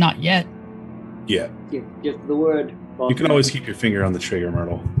at least not yet. Yeah. Give the word. You can always keep your finger on the trigger,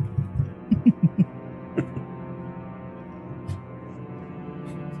 Myrtle.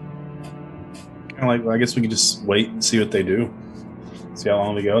 I guess we can just wait and see what they do. See how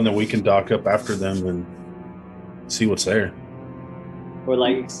long we go, and then we can dock up after them and see what's there. Or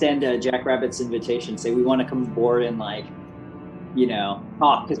extend Jackrabbit's invitation. Say we want to come aboard and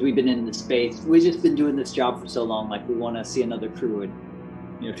talk because we've been in the space. We've just been doing this job for so long. We want to see another crew and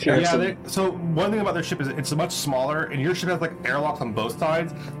share some. So one thing about their ship is it's much smaller, and your ship has airlocks on both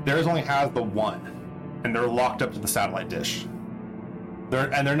sides. Theirs only has the one, and they're locked up to the satellite dish.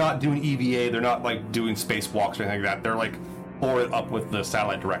 They're not doing EVA. They're not doing spacewalks or anything like that. They're forward up with the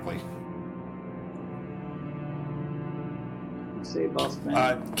satellite directly. Say, boss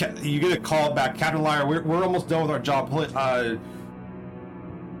man. You get a call back, Captain Liar. We're almost done with our job.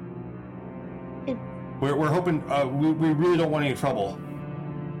 We're hoping. We really don't want any trouble.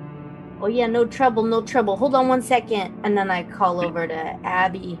 Oh yeah, no trouble. Hold on 1 second. And then I call over to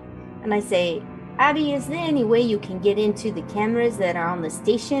Abby and I say, Abby, is there any way you can get into the cameras that are on the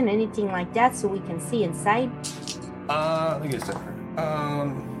station, anything like that, so we can see inside? Let me get a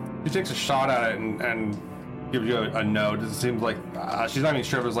second. She takes a shot at it and gives you a no. It seems like she's not even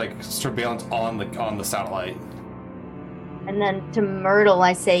sure if there's surveillance on the satellite. And then to Myrtle,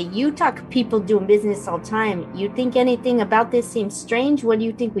 I say, you talk to people doing business all the time. You think anything about this seems strange? What do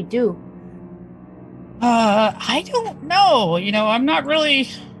you think we do? I don't know. I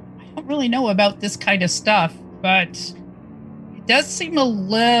don't really know about this kind of stuff, but it does seem a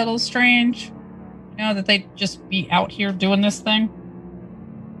little strange, that they'd just be out here doing this thing.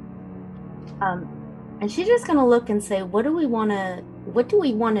 And she's just gonna look and say, what do we want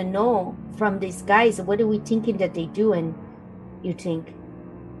to know from these guys? What are we thinking that they doing, you think?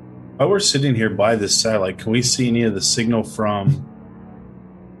 While we're sitting here by this satellite, can we see any of the signal from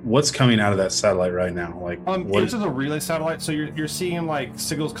what's coming out of that satellite right now? This is a relay satellite, so you're seeing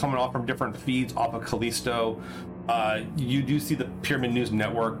signals coming off from different feeds off of Callisto. You do see the Pyramid News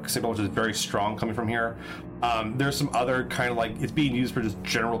Network signal, which is very strong coming from here. There's some other kind of it's being used for just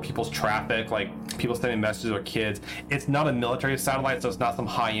general people's traffic, people sending messages or kids. It's not a military satellite, so it's not some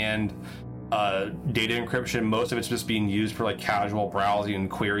high-end data encryption. Most of it's just being used for casual browsing and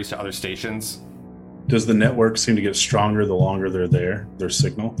queries to other stations. Does the network seem to get stronger the longer they're there, their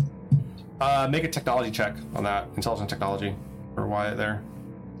signal? Make a technology check on that, intelligence technology, for Wyatt there.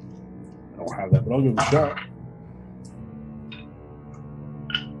 I don't have that, but I'll give it a shot.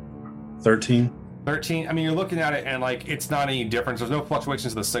 13. I mean, you're looking at it and it's not any difference. There's no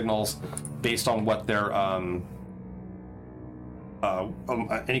fluctuations of the signals based on what their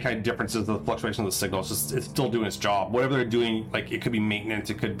any kind of differences of the fluctuation of the signals. It's still doing its job. Whatever they're doing, it could be maintenance,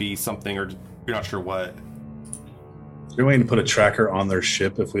 it could be something, or you're not sure what. Is there a way to put a tracker on their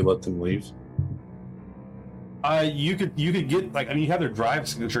ship if we let them leave? You could get you have their drive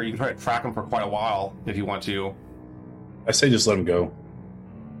signature. You can try to track them for quite a while if you want to. I say just let them go.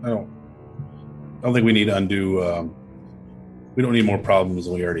 I don't think we need to undo. We don't need more problems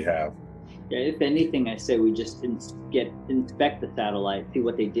than we already have. Yeah, if anything, I say we just inspect the satellite, see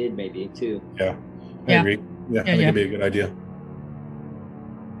what they did, maybe too. Yeah, I agree. Yeah, I think it'd be a good idea.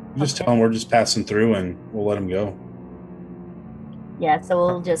 Just tell them we're just passing through, and we'll let them go. Yeah, so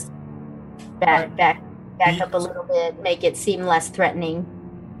we'll just back up a little bit, make it seem less threatening.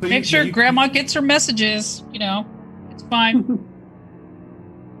 Make sure Grandma gets her messages. It's fine.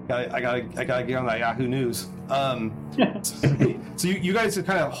 I gotta get on that Yahoo News. So you guys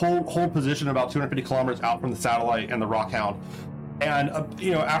kind of hold position about 250 kilometers out from the satellite and the Rockhound, and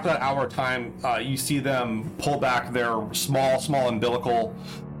after that hour of time, you see them pull back their small umbilical,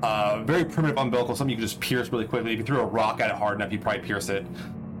 very primitive umbilical, something you can just pierce really quickly. If you threw a rock at it hard enough, you'd probably pierce it.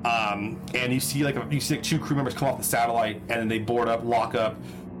 And you see two crew members come off the satellite, and then they board up, lock up.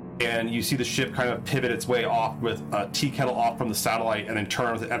 And you see the ship kind of pivot its way off with a tea kettle off from the satellite and then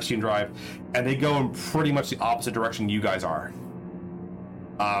turn with an Epstein drive. And they go in pretty much the opposite direction you guys are.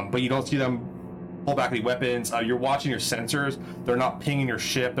 But you don't see them pull back any weapons. You're watching your sensors. They're not pinging your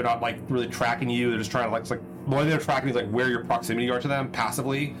ship. They're not really tracking you. They're just trying to the only thing they're tracking is where your proximity are to them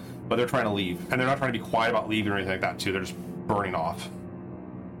passively, but they're trying to leave. And they're not trying to be quiet about leaving or anything like that too. They're just burning off.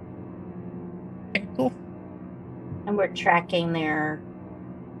 Okay, cool. And we're tracking their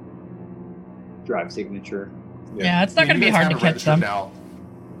drive signature. Yeah, it's not going to be hard to catch them. Now,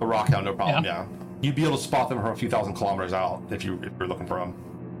 the Rockhound, no problem. Yeah, you'd be able to spot them from a few thousand kilometers out if you're looking for them.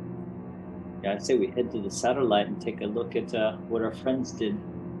 Yeah, I'd say we head to the satellite and take a look at what our friends did.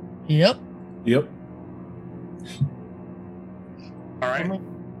 Yep. Yep. All right.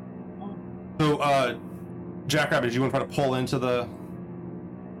 So, Jackrabbit, do you want to try to pull into the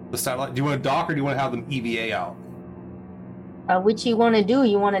satellite? Do you want to dock or do you want to have them EVA out? Which you want to do?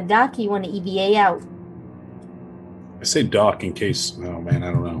 You want to dock? You want to EVA out? I say dock in case. Oh man,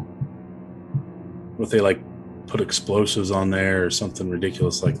 I don't know. What if they like put explosives on there or something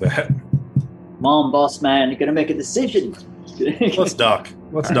ridiculous like that? Come on, boss man, you're gonna make a decision. Let's dock.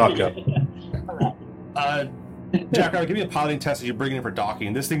 Let's dock up. Jackrabbit, give me a piloting test as you bring it in for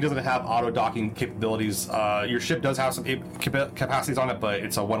docking. This thing doesn't have auto docking capabilities. Your ship does have some capacities on it, but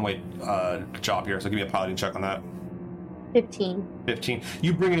it's a one-way job here. So give me a piloting check on that. 15. 15.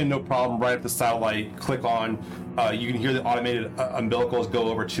 You bring it in, no problem. Right at the satellite, click on. You can hear the automated umbilicals go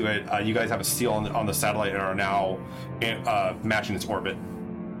over to it. You guys have a seal on the satellite and are now matching its orbit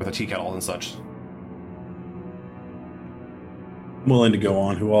with a tea kettle and such. I'm willing to go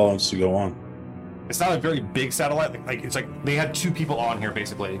on. Who all wants to go on? It's not a very big satellite. Like it's like they had 2 people on here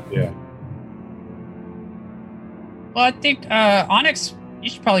basically. Yeah. Well, I think Onyx,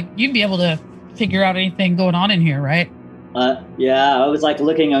 you'd be able to figure out anything going on in here, right? Yeah, I was like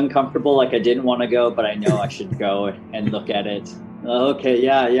looking uncomfortable, like I didn't want to go, but I know I should go and look at it. Okay,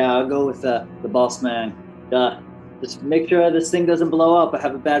 yeah, I'll go with the boss man. Just make sure this thing doesn't blow up. I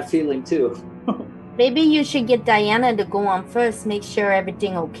have a bad feeling too. Maybe you should get Diana to go on first, make sure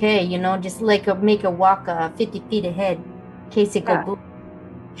everything okay, just like make her walk 50 feet ahead in case it go boom.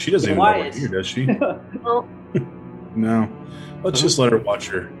 She doesn't even know we're here, does she? Well, No. Let's just let her watch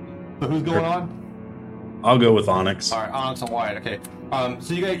her. So who's going on? I'll go with Onyx. All right, Onyx and Wyatt. Okay.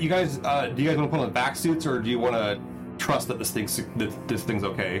 So you guys, do you guys want to put on the back suits, or do you want to trust that this thing's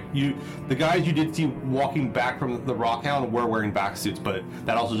okay? The guys you did see walking back from the Rockhound were wearing back suits, but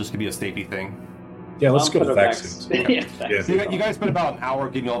that also just could be a safety thing. Yeah, let's go with back suits. Yeah. So you guys spent about an hour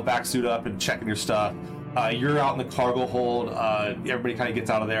getting all back suit up and checking your stuff. You're out in the cargo hold. Everybody kind of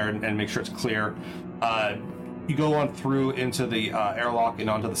gets out of there and make sure it's clear. You go on through into the airlock and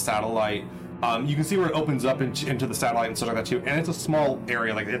onto the satellite. You can see where it opens up into the satellite and stuff like that too. And it's a small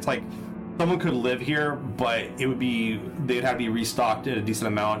area. Like it's like someone could live here, but they'd have to be restocked at a decent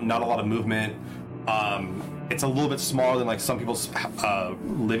amount. Not a lot of movement. It's a little bit smaller than like some people's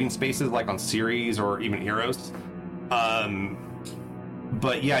living spaces, like on Ceres or even Eros.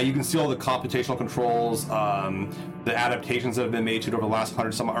 But yeah, you can see all the computational controls, the adaptations that have been made to it over the last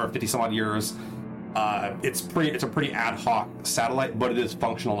 50 some odd years. It's a pretty ad hoc satellite, but it is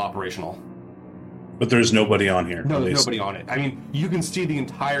functional and operational. But there's nobody on here. No, there's nobody on it. I mean, you can see the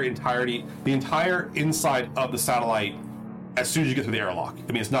entire inside of the satellite as soon as you get through the airlock.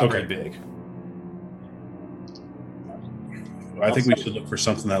 I mean, it's not very big. I think we should look for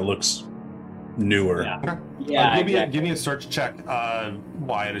something that looks newer. Yeah. Okay. Yeah, Give me a search check,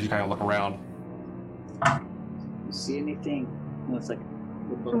 Wyatt, as you kind of look around. You see anything? It's like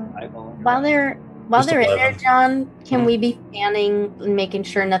a little eyeball. while they're Just in there, 11. John, can we be scanning and making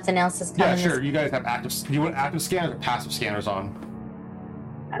sure nothing else is Yeah, coming? sure. You guys have active. Do you want active scanners or passive scanners on?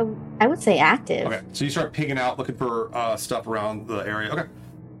 I would say active. Okay, so you start pigging out, looking for stuff around the area. Okay.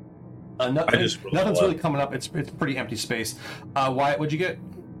 Nothing's really coming up. It's pretty empty space. Wyatt, what'd you get?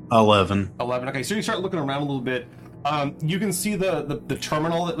 11. 11. Okay, so you start looking around a little bit. You can see the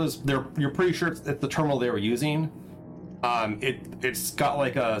terminal that was there. You're pretty sure it's the terminal they were using. It's got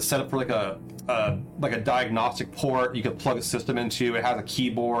like a setup for like a diagnostic port you could plug a system into. It has a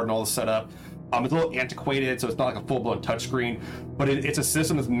keyboard and all the setup. It's a little antiquated, so it's not like a full-blown touchscreen, but it's a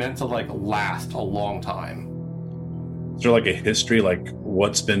system that's meant to like last a long time. Is there like a history, like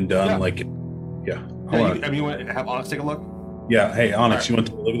what's been done? Yeah. Like, yeah. You want to have Onyx take a look? Yeah. Hey, Onyx, All right. you want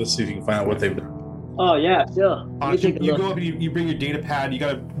to look at this, see if you can find out what they've done? Oh yeah, sure. Onyx, you go up and you bring your data pad. You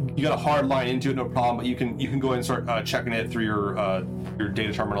got a hard line into it, no problem. But you can go ahead and start checking it through your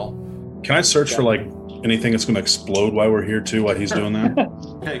data terminal. Can I search for like anything that's going to explode while we're here too? While he's doing that?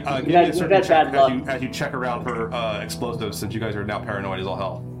 Okay, give You me a got certain check bad luck. as you check around for explosives, since you guys are now paranoid as all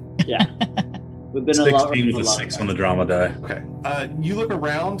hell. Yeah. We've been a lot. 16 with a 6 on the drama die. Okay. You look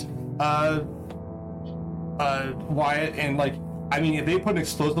around, Wyatt, and like, I mean, if they put an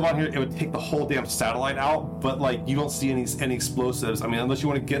explosive on here, it would take the whole damn satellite out. But like, you don't see any explosives. I mean, unless you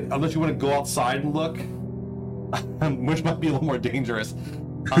want to go outside and look, which might be a little more dangerous.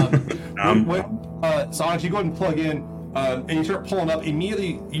 So Onyx, you go ahead and plug in, and you start pulling up.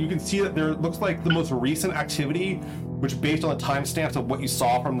 Immediately, you can see that there looks like the most recent activity, which based on the timestamps of what you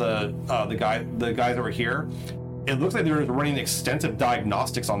saw from the guys that were here, it looks like they're running extensive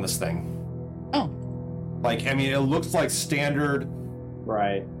diagnostics on this thing. Oh. Like, I mean, it looks like standard.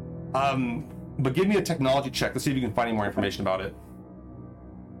 Right. But give me a technology check. Let's see if you can find any more information about it.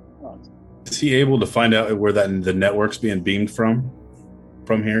 Is he able to find out where the network's being beamed from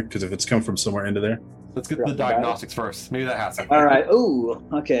here? Because if it's come from somewhere into there. Let's get the diagnostics first. Maybe that has something. All right. Ooh.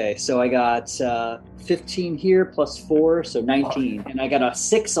 Okay. So I got 15 here plus 4, so 19, and I got a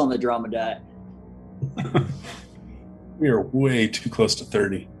 6 on the drama die. We are way too close to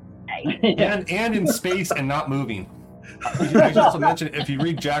 30. And in space and not moving. I should also mention, if you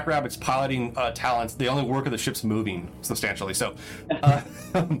read Jackrabbit's piloting talents, the only work of the ship's moving substantially. So,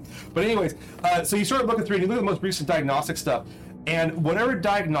 but anyways, so you start looking through and you look at the most recent diagnostic stuff, and whatever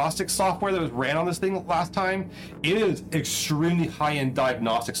diagnostic software that was ran on this thing last time, it is extremely high-end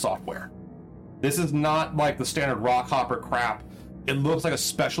diagnostic software. This is not like the standard Rockhopper crap. It looks like a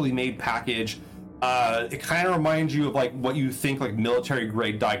specially made package. It kind of reminds you of like what you think like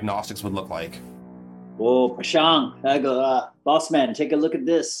military-grade diagnostics would look like. Whoa, Pashang, I go, boss man, take a look at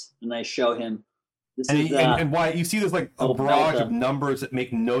this. And I show him. This is and why you see there's like a barrage Delta. of numbers that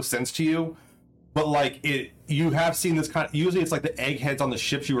make no sense to you, but like you have seen this kind of, usually it's like the eggheads on the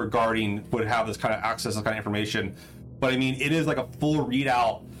ships you were guarding would have this kind of access to this kind of information. But I mean, it is like a full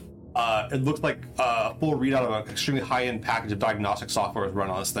readout. It looks like a full readout of an extremely high-end package of diagnostic software is run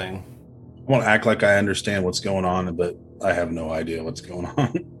on this thing. I want to act like I understand what's going on, but I have no idea what's going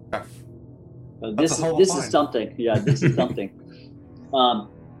on. This is something. Yeah, this is something.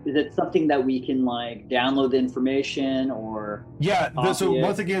 Is it something that we can like download the information or? Yeah. So it?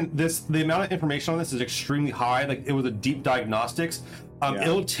 once again, the amount of information on this is extremely high. Like it was a deep diagnostics.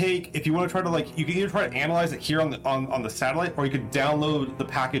 It'll take, if you want to try to like, you can either try to analyze it here on the satellite, or you could download the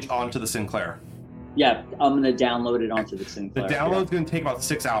package onto the Sinclair. Yeah, I'm gonna download it onto the Sinclair. The download's going to take about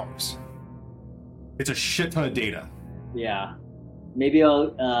 6 hours. It's a shit ton of data. Yeah, maybe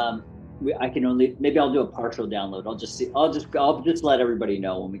I'll do a partial download. I'll just let everybody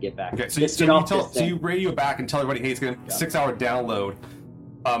know when we get back. Okay, so Just you radio back and tell everybody, hey, it's going to 6 hour download.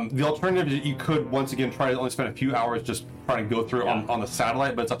 The alternative is you could once again try to only spend a few hours just trying to go through on the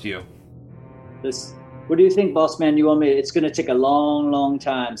satellite, but it's up to you. What do you think, boss man? You want me? It's going to take a long, long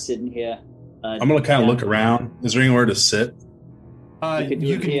time sitting here. I'm gonna kind of look around. Is there anywhere to sit?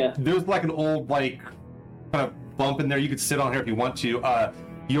 You can. There's like an old like kind of bump in there. You could sit on here if you want to.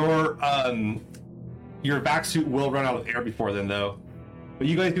 Your vac suit will run out of air before then, though. But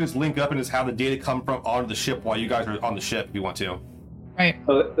you guys can just link up and just have the data come from onto the ship while you guys are on the ship if you want to. Right.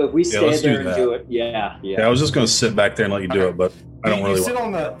 If we stay let's there do and do it, yeah. I was just gonna sit back there and let you do it, but I don't really. You sit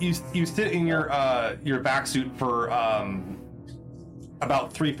on you sit in your vac suit for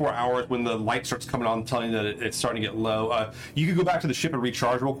about 3-4 hours. When the light starts coming on, telling you that it's starting to get low. You could go back to the ship and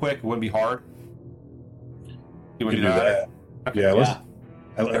recharge real quick. It wouldn't be hard. You want to do that? Okay. Yeah. Let's.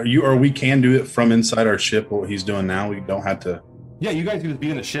 We can do it from inside our ship. What he's doing now, we don't have to. Yeah, you guys can just be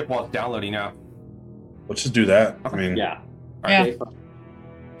in the ship while it's downloading now. Let's just do that. I mean, yeah. Yeah. Okay. So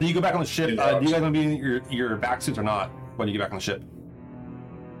you go back on the ship. Do you guys want to be in your vac suits or not when you get back on the ship?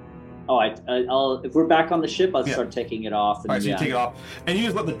 Oh, I'll if we're back on the ship, I'll start taking it off. All right, so you take it off, and you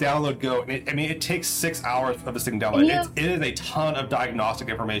just let the download go. And it takes 6 hours of this thing to download. It is a ton of diagnostic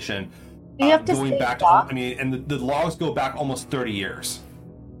information. You have to going stay back. docked? And the logs go back almost 30 years.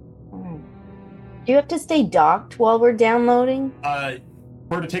 Do you have to stay docked while we're downloading?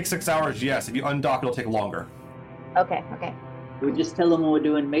 For it to take 6 hours, yes. If you undock, it'll take longer. Okay. We just tell them we're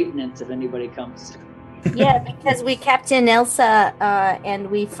doing maintenance if anybody comes. Yeah, because we Captain Elsa and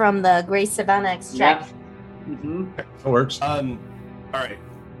we from the Grey Savannah extract. Yeah. Mm-hmm. that works. All right.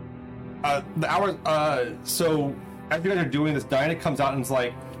 The hours. So as you guys are doing this, Diana comes out and is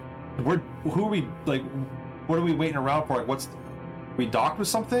like, "Who are we? Like, what are we waiting around for? Like, we docked with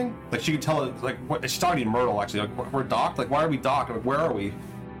something? Like, she could tell it. Like, what? She's talking to Myrtle actually. Like, we're docked. Like, why are we docked? Like, where are we?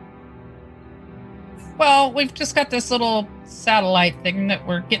 Well, we've just got this little satellite thing that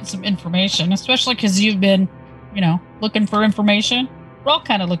we're getting some information, especially because you've been, looking for information. We're all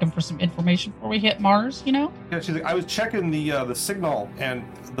kind of looking for some information before we hit Mars, Yeah, she's like, I was checking the signal, and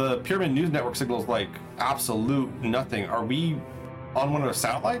the Pyramid News Network signal is like absolute nothing. Are we on one of the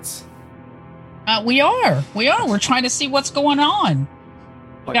satellites? We are. We're trying to see what's going on.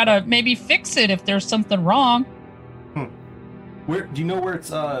 Like, Gotta maybe fix it if there's something wrong. Where do you know where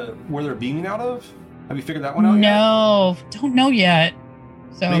it's where they're beaming out of? Have you figured that one out yet? No, don't know yet.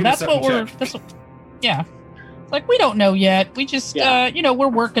 So Make a that's what deception check. yeah. It's like we don't know yet. We just, we're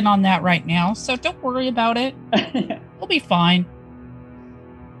working on that right now. So don't worry about it. We'll be fine.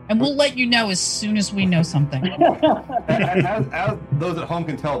 And we'll let you know as soon as we know something. As those at home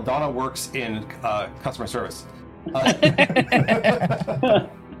can tell, Donna works in customer service.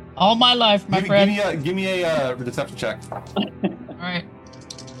 All my life, my friend. Give me a deception check. All right.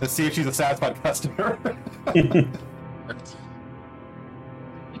 Let's see if she's a satisfied customer.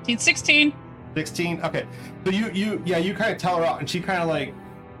 15, 16. 16. Okay. So you kind of tell her out, and she kind of like,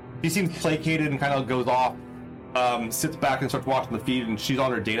 she seems placated and kind of goes off, sits back and starts watching the feed, and she's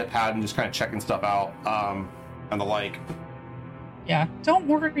on her data pad and just kind of checking stuff out, and the like. Yeah, don't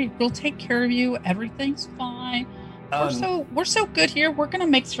worry. We'll take care of you. Everything's fine. We're so good here. We're gonna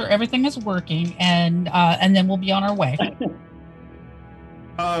make sure everything is working, and then we'll be on our way.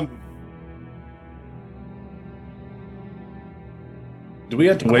 Do we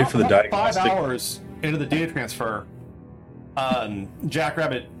have to wait for the about diagnostic? 5 hours into the data transfer,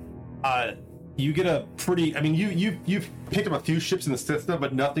 Jackrabbit, you get a pretty. I mean, you've picked up a few ships in the system,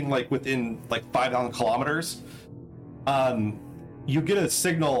 but nothing like within like 5,000 kilometers. You get a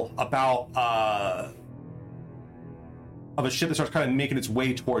signal about of a ship that starts kind of making its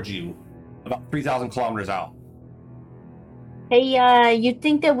way towards you, about 3,000 kilometers out. Hey, you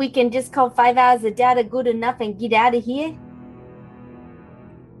think that we can just call 5 hours of data good enough and get out of here?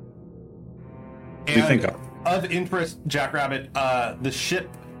 Do you think? Of interest, Jackrabbit, the ship,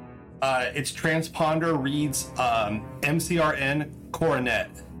 its transponder reads MCRN Coronet.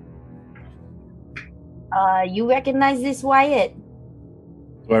 You recognize this, Wyatt?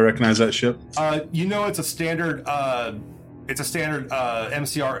 Do I recognize that ship? You know, it's a standard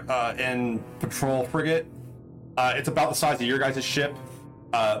MCRN patrol frigate. It's about the size of your guys' ship,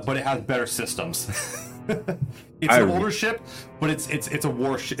 but it has better systems. It's an older ship, but it's a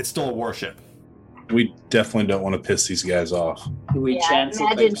warship. It's still a warship. We definitely don't want to piss these guys off. Do we chance it?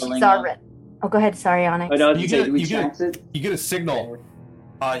 Imagine she's already. Oh, go ahead. Sorry, Onyx. Oh, no, You do get, we you, chance get, it? you get a signal.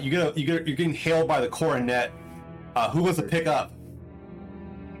 You're getting hailed by the coronet. Who wants to pick up?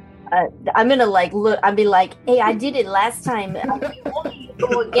 I'm gonna like look. I'll be like, "Hey, I did it last time. If you want me to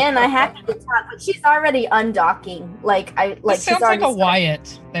go again, I have to talk." But she's already undocking. This sounds like a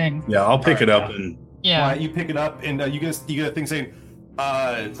Wyatt thing. Yeah, I'll pick it up and Yeah. You pick it up, and you get a thing saying,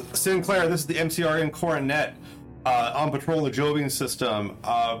 "Sinclair, this is the MCRN Coronet on patrol in the Jovian system.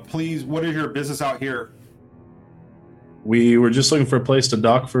 Please, what is your business out here?" we were just looking for a place to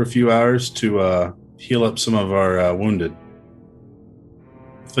dock for a few hours to heal up some of our wounded.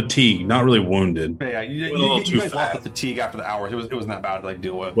 Fatigue, not really wounded. Yeah, A little you too guys lost fat. the fatigue after the hours. It wasn't that bad to like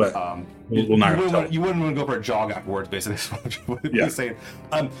deal with. What? We're not gonna tell you wouldn't want to go for a jog afterwards, basically. What Yeah. they say.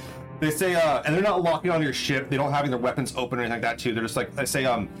 They say, and they're not locking on your ship. They don't have their weapons open or anything like that too. They're just like they say,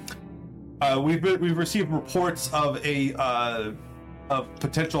 we've received reports of of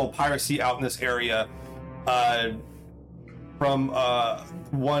potential piracy out in this area, from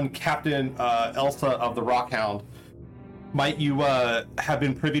one Captain Elsa of the Rockhound. Might you have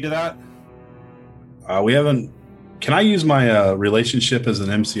been privy to that? We haven't. Can I use my relationship as an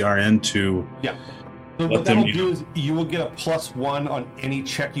MCRN to? Yeah. So Let what them that'll do- do is you will get a +1 on any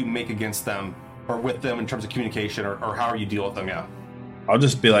check you make against them or with them in terms of communication or however you deal with them. Yeah. I'll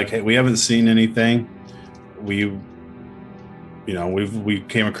just be like, hey, we haven't seen anything. We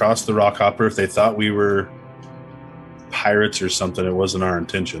came across the Rockhopper. If they thought we were pirates or something, it wasn't our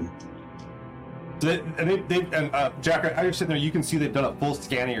intention. Jack, as you're sitting there, you can see they've done a full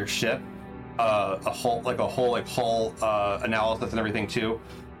scan of your ship, a whole analysis and everything too.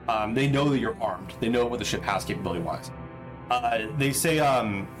 They know that you're armed. They know what the ship has capability wise. They say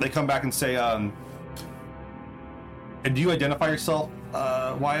they come back and say, and do you identify yourself,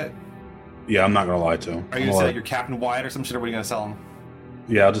 Wyatt? Yeah, I'm not gonna lie to him. Are you gonna say that you're Captain Wyatt or some shit, or what are you gonna sell him?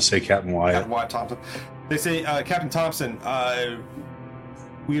 Yeah, I'll just say Captain Wyatt. Captain Wyatt Thompson. They say, Captain Thompson,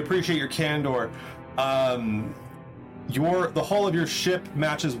 we appreciate your candor. The hull of your ship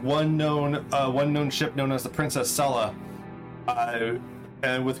matches one known ship known as the Princess Sella, and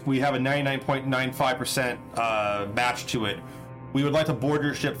we have a 99.95% match to it. We would like to board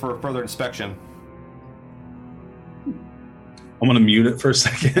your ship for further inspection. I'm gonna mute it for a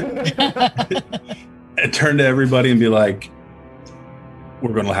second and turn to everybody and be like,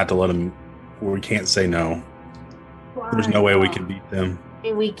 "We're gonna have to let them. We can't say no. There's no way we can beat them."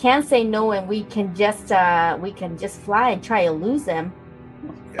 We can't say no, and we can just fly and try to lose them.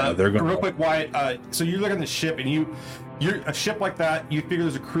 Yeah, they're gonna. Real quick, Wyatt. So you look at the ship, and you're a ship like that. You figure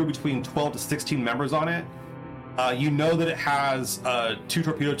there's a crew between 12 to 16 members on it. You know that it has 2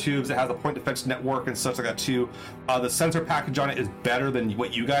 torpedo tubes. It has a point defense network and stuff like that too. The sensor package on it is better than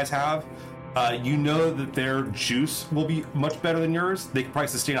what you guys have. You know that their juice will be much better than yours. They can probably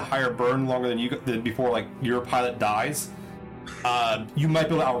sustain a higher burn longer than before, like your pilot dies. You might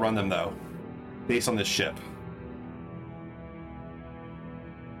be able to outrun them though, based on this ship.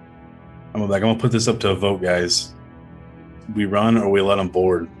 I'm gonna put this up to a vote, guys. We run or we let them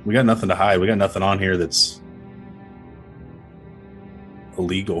board. We got nothing to hide. We got nothing on here that's.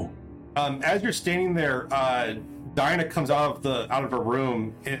 illegal. As you're standing there, Diana comes out of her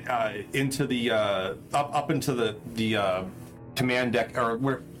room into the up into the command deck, or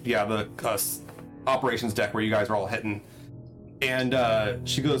where the operations deck where you guys are all hitting, and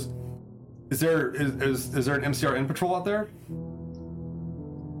she goes, "Is there an MCRN patrol out there?"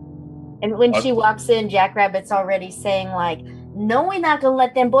 And when she walks in, Jackrabbit's already saying like, "No, we're not gonna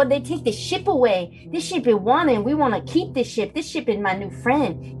let them board. They take the ship away. This ship is wanted. We want to keep this ship. This ship is my new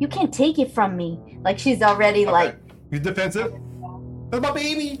friend. You can't take it from me." Like she's already like, "You're defensive. That's my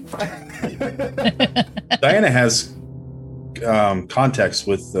baby." Diana has contacts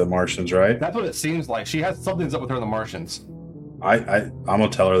with the Martians, right? That's what it seems like. She has something's up with her and the Martians. I'm gonna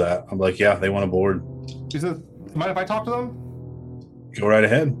tell her that. I'm like, yeah, they want to board. She says, "Mind if I talk to them?" Go right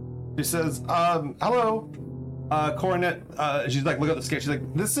ahead. She says, "Hello, Coronet." She's like, look at the scale. She's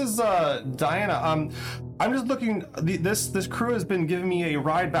like, "This is Diana. I'm just looking. This crew has been giving me a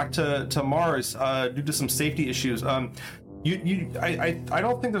ride back to Mars due to some safety issues. I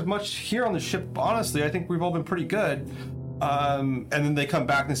don't think there's much here on the ship. Honestly, I think we've all been pretty good." And then they come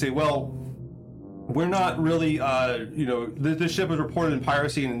back and say, "Well, we're not really. This ship was reported in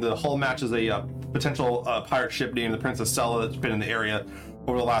piracy, and the hull matches a potential pirate ship named the Princess Sella that's been in the area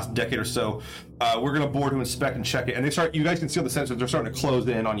over the last decade or so. We're going to board to inspect and check it." And you guys can see on the sensors, they're starting to close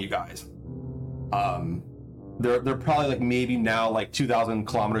in on you guys. They're probably like maybe now like 2,000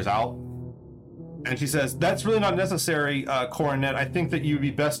 kilometers out. And she says, "That's really not necessary, Coronet. I think that you would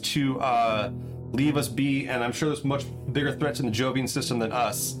be best to leave us be, and I'm sure there's much bigger threats in the Jovian system than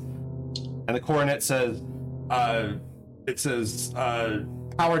us." And the Coronet says,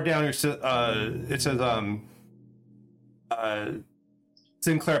 "Power down your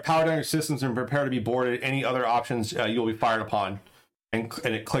Sinclair, power down your systems and prepare to be boarded. Any other options, you'll be fired upon." And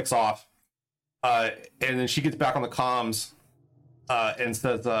it clicks off. And then she gets back on the comms and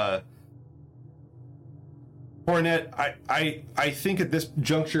says, "Coronet, I think at this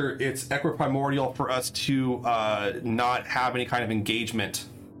juncture it's equiprimordial for us to not have any kind of engagement."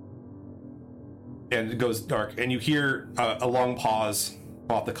 And it goes dark, and you hear a long pause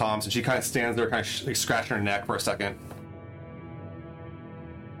off the comms, and she kind of stands there, kind of scratching her neck for a second.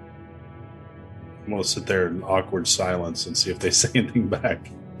 I'm gonna sit there in awkward silence and see if they say anything back.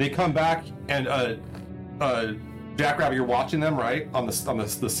 They come back, and Jackrabbit, you're watching them, right, on the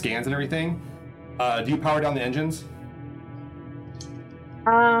scans and everything. Do you power down the engines?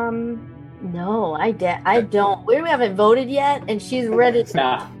 No, I don't. We haven't voted yet, and she's ready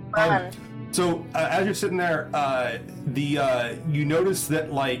to run. So as you're sitting there, you notice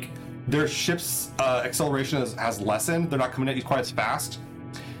that like their ship's acceleration has lessened. They're not coming at you quite as fast,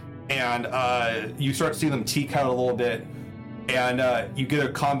 and you start seeing them teak out a little bit. And you get a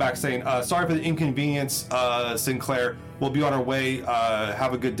comm back saying, "Sorry for the inconvenience, Sinclair. We'll be on our way.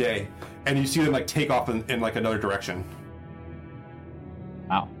 Have a good day." And you see them like take off in like another direction.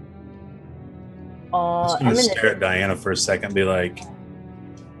 Wow. I'm gonna stare at Diana for a second and be like,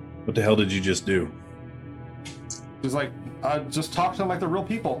 "What the hell did you just do?" She's like, "Just talk to them like they're real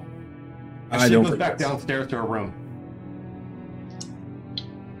people." And I she don't goes think back that's- downstairs to her room.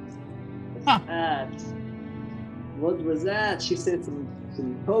 What was that? She said some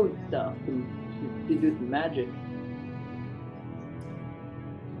code stuff. She did some magic.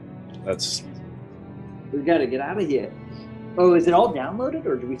 We gotta get out of here. Oh, is it all downloaded,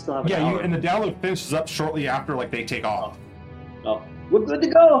 or do we still have? And the download finishes up shortly after like they take off. Oh, we're good to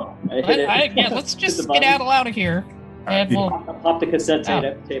go. Let's just skedaddle out of here, and we'll pop the cassette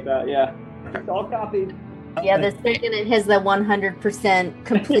tape out. Yeah, it's all copied. Yeah, the second it has the 100%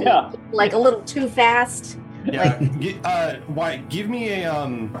 complete, like a little too fast. Yeah. Why? Give me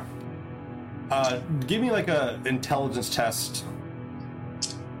like a intelligence test.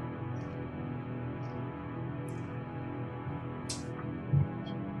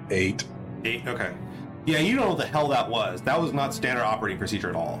 8. 8. Okay. Yeah, you don't know what the hell that was. That was not standard operating procedure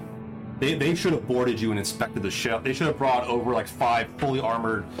at all. They should have boarded you and inspected the ship. They should have brought over like 5 fully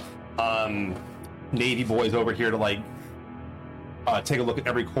armored Navy boys over here to like take a look at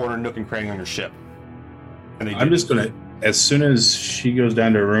every corner, nook, and cranny on your ship. And I'm just gonna, as soon as she goes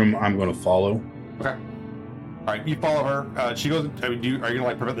down to her room, I'm gonna follow. Okay. All right, you follow her. She goes. Are you gonna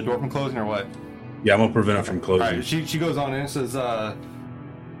like prevent the door from closing or what? Yeah, I'm gonna prevent it from closing. All right. She goes on in and says,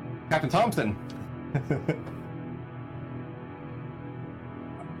 "Captain Thompson."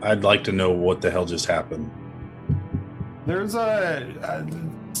 I'd like to know what the hell just happened. There's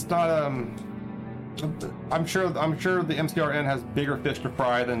it's not I'm sure the MCRN has bigger fish to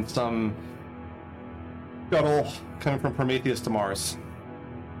fry than some shuttle coming from Prometheus to Mars.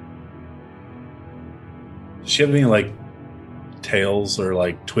 Does she have any like tails or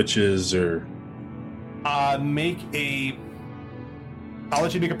like twitches or? I'll let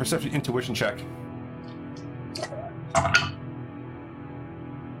you make a perception intuition check.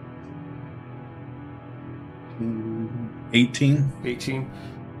 18. 18.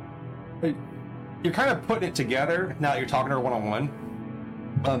 You're kind of putting it together now that you're talking to her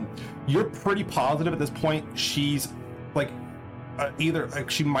one-on-one. You're pretty positive at this point she's like either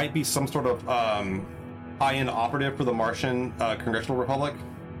she might be some sort of high-end operative for the Martian Congressional Republic,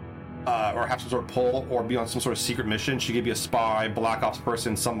 or have some sort of pull, or be on some sort of secret mission. She could be a spy, black ops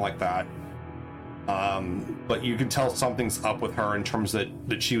person, something like that. But you can tell something's up with her in terms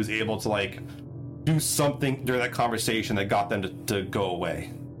that she was able to like do something during that conversation that got them to go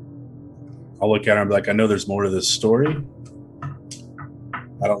away. I'll look at her and be like, I know there's more to this story.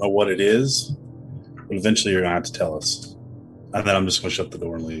 I don't know what it is, but eventually you're going to have to tell us. And then I'm just going to shut the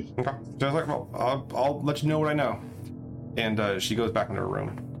door and leave. Okay. So I was like, well, I'll let you know what I know. And she goes back into her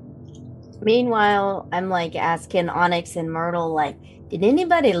room. Meanwhile, I'm like asking Onyx and Myrtle, like, did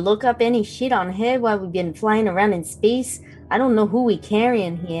anybody look up any shit on her while we've been flying around in space? I don't know who we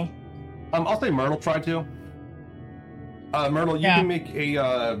carrying here. I'll say Myrtle tried to. Myrtle, you can make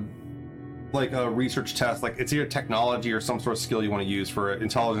a research test. Like, it's either technology or some sort of skill you want to use for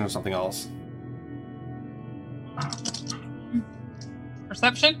intelligence or something else.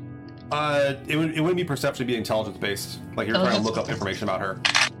 Perception? It wouldn't be perception, it'd be intelligence based. Like you're trying to look up information about her.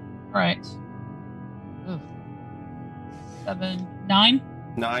 Right. Ooh. 7, 9?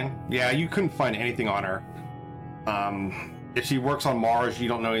 9? Yeah, you couldn't find anything on her. If she works on Mars, you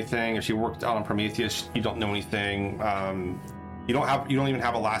don't know anything. If she worked out on Prometheus, you don't know anything. You don't even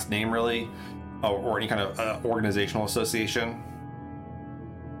have a last name really, or any kind of organizational association.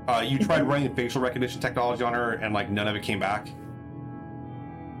 You tried running facial recognition technology on her, and like none of it came back.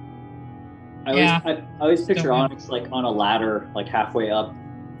 I always picture Onyx like on a ladder, like halfway up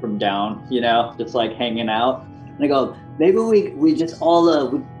from down, just like hanging out. And I go, maybe we just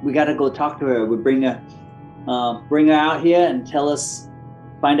all we gotta go talk to her. We bring her out here and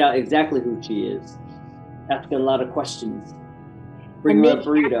find out exactly who she is. Ask her a lot of questions. Bring her a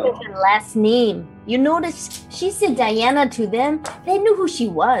burrito. Her last name. You notice she said Diana to them. They knew who she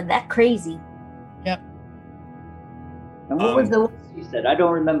was. That crazy. Yep. And what was the words she said? I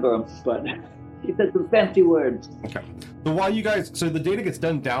don't remember them, but she said some fancy words. Okay. So while so the data gets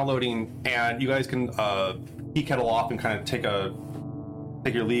done downloading, and you guys can key kettle off and kind of take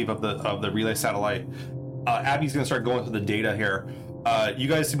your leave of the relay satellite. Abby's gonna start going through the data here. You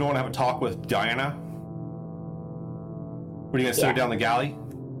guys seem to want to have a talk with Diana. What are you gonna sit down the galley?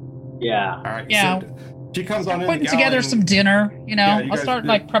 Yeah. All right. Yeah. So she comes on in. Putting together some dinner, I'll start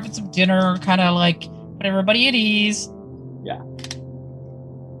like prepping some dinner, kind of like put everybody at ease. Yeah.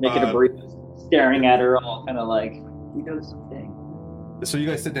 Making a burrito, staring at her, all kind of like, he knows something. So you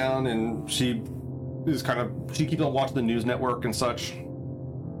guys sit down, and she keeps on watching the news network and such.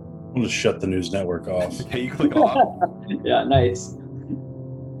 I'm going to shut the news network off. Okay, you click off. Yeah, nice.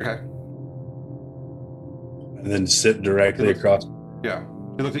 Okay. And then sit directly across. Yeah.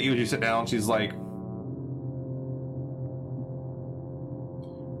 She looks at you as you sit down. She's like,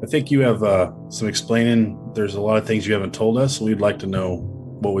 I think you have some explaining. There's a lot of things you haven't told us. We'd like to know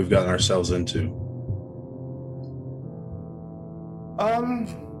what we've gotten ourselves into.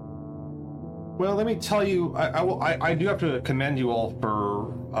 Well, let me tell you, I do have to commend you all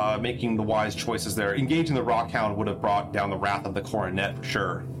for making the wise choices there. Engaging the Rockhound would have brought down the wrath of the Coronet for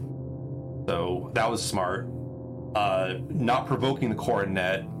sure. So that was smart. Not provoking the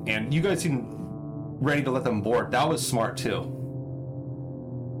Coronet, and you guys seem ready to let them board. That was smart too.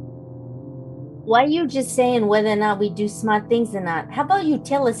 Why are you just saying whether or not we do smart things or not? How about you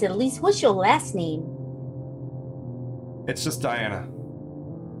tell us at least what's your last name? It's just Diana.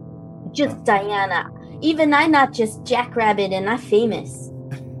 Just Diana. Even I not just Jackrabbit and I famous.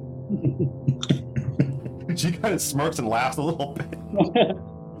 She kind of smirks and laughs a little bit.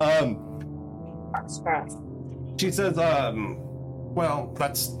 She says, well,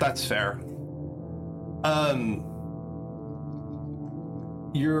 that's fair.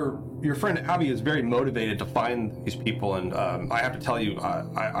 Your friend Abby is very motivated to find these people, and I have to tell you,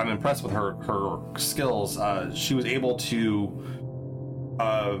 I'm impressed with her skills. She was able to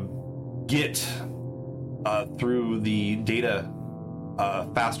get through the data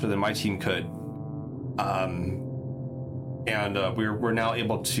faster than my team could, and we're now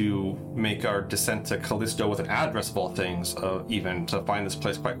able to make our descent to Callisto with an address of all things, even to find this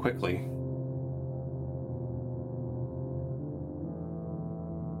place quite quickly.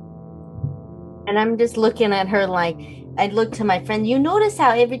 And I'm just looking at her like, I look to my friend. You notice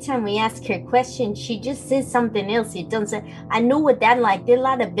how every time we ask her a question, she just says something else. It doesn't. I know what that like. There are a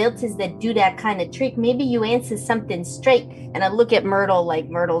lot of belters that do that kind of trick. Maybe you answer something straight, and I look at Myrtle like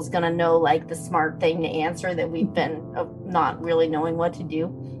Myrtle's gonna know like the smart thing to answer that we've been not really knowing what to do.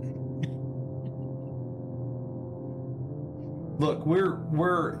 Look,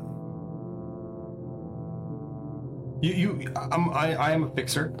 I am a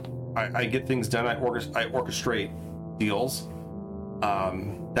fixer. I get things done. I orchestrate deals.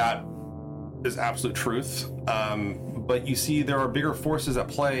 That is absolute truth. But you see, there are bigger forces at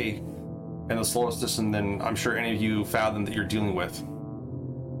play in the solar system than I'm sure any of you fathom that you're dealing with.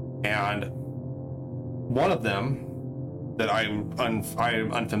 And one of them that I'm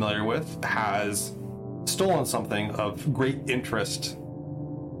unfamiliar with has stolen something of great interest,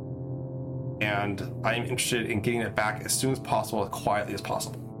 and I'm interested in getting it back as soon as possible, as quietly as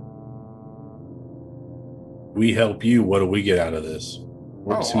possible. We help you. What do we get out of this?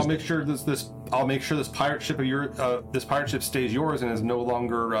 I'll make sure this pirate ship of this pirate ship stays yours and is no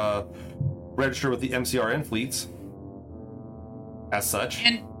longer registered with the MCRN fleets as such.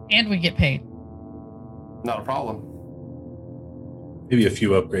 And we get paid. Not a problem. Maybe a few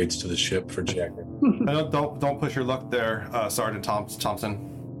upgrades to the ship for Jack. Don't push your luck there, Sergeant Thompson.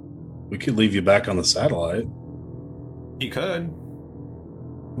 We could leave you back on the satellite. You could,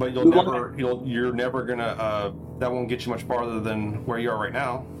 but you're never gonna. That won't get you much farther than where you are right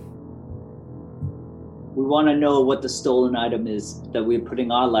now. We want to know what the stolen item is that we're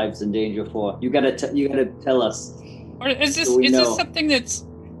putting our lives in danger for. You gotta tell us. Or is this something that's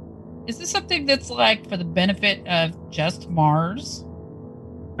like for the benefit of just Mars?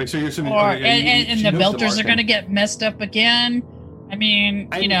 So you're assuming, and the belters are going to get messed up again. I mean,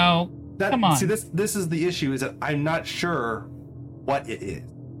 come on. See, this is the issue: is that I'm not sure what it is.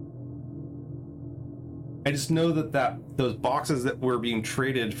 I just know that those boxes that were being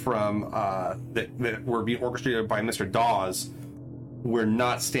traded from that were being orchestrated by Mr. Dawes were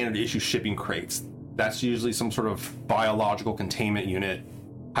not standard issue shipping crates. That's usually some sort of biological containment unit,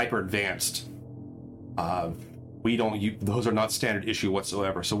 hyper advanced. Those are not standard issue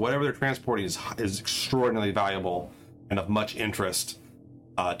whatsoever. So whatever they're transporting is extraordinarily valuable and of much interest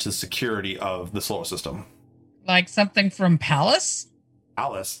to the security of the solar system. Like something from Palace?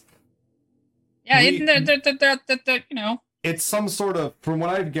 Palace? Yeah, It's some sort of, from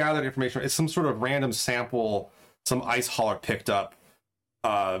what I've gathered information, it's some sort of random sample some ice hauler picked up.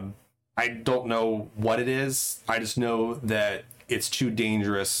 I don't know what it is. I just know that it's too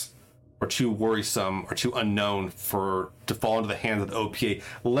dangerous or too worrisome or too unknown to fall into the hands of the OPA,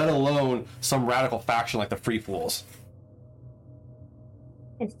 let alone some radical faction like the Free Fools.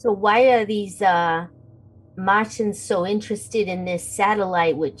 And so why are these Martians so interested in this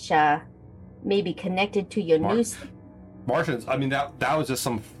satellite, which may be connected to your news? Martians, I mean, that was just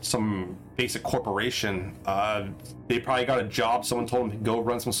some basic corporation. They probably got a job. Someone told them to go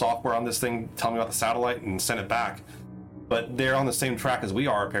run some software on this thing, tell me about the satellite, and send it back. But they're on the same track as we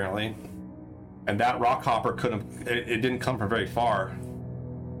are, apparently. And that rock hopper it didn't come from very far.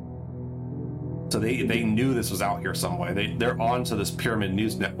 So they knew this was out here some way. They're onto this Pyramid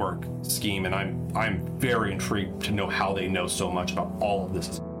News Network scheme, and I'm very intrigued to know how they know so much about all of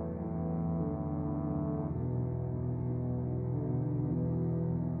this.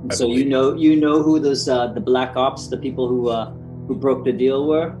 So you know who those the Black Ops, the people who broke the deal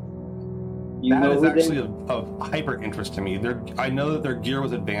were? That is actually of hyper interest to me. I know that their gear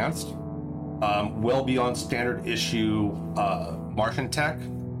was advanced, well beyond standard issue Martian tech,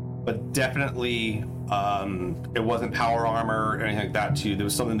 but definitely it wasn't power armor or anything like that too. There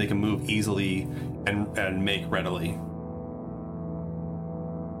was something they can move easily and make readily.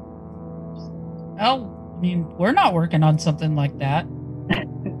 Oh, I mean, we're not working on something like that.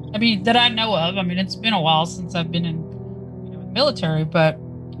 I mean, that I know of. I mean, it's been a while since I've been in the military, but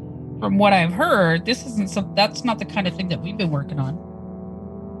from what I've heard, that's not the kind of thing that we've been working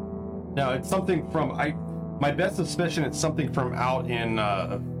on. No, it's something from my best suspicion. It's something from out in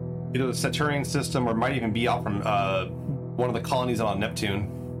either the Saturnian system or might even be out from one of the colonies on Neptune.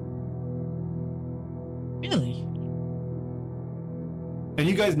 Really? And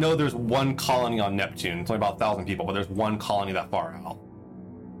you guys know there's one colony on Neptune. It's only about 1,000 people, but there's one colony that far out.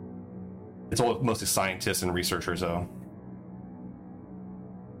 It's all mostly scientists and researchers, though.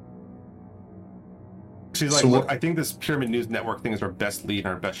 She's like, look, I think this Pyramid News Network thing is our best lead and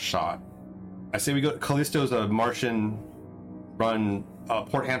our best shot. I say we go. Callisto's a Martian run.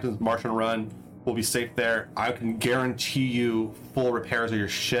 Port Hampton's Martian run. We'll be safe there. I can guarantee you full repairs of your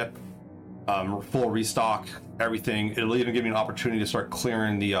ship, full restock, everything. It'll even give me an opportunity to start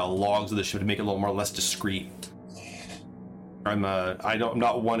clearing the logs of the ship to make it a little more less discreet. I'm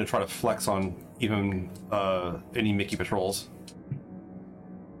not one to try to flex on even any Mickey patrols.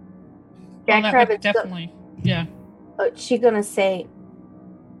 Well, that would Jackrabbit's definitely, yeah. she gonna say,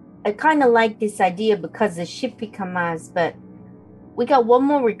 I kind of like this idea because the ship become ours, but we got one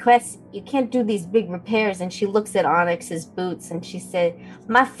more request. You can't do these big repairs. And she looks at Onyx's boots and she said,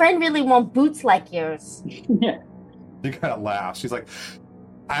 my friend really want boots like yours. Yeah. She kind of laughs. She's like,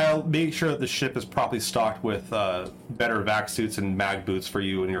 I'll make sure that the ship is properly stocked with better vac suits and mag boots for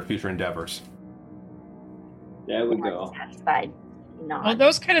you in your future endeavors. There we go. Satisfied. Well,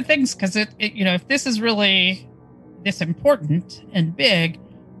 those kind of things, because it, if this is really this important and big,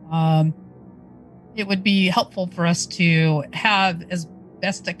 it would be helpful for us to have as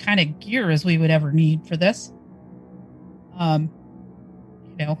best a kind of gear as we would ever need for this. I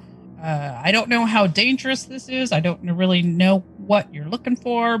don't know how dangerous this is. I don't really know what you're looking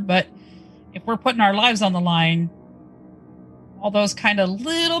for, but if we're putting our lives on the line, all those kind of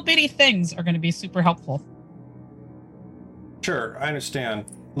little bitty things are going to be super helpful. Sure, I understand.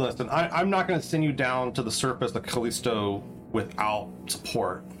 Listen, I'm not going to send you down to the surface of Callisto without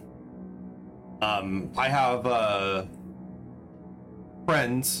support. I have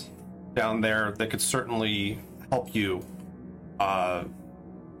friends down there that could certainly help you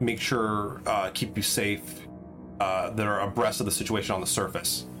make sure, keep you safe, that are abreast of the situation on the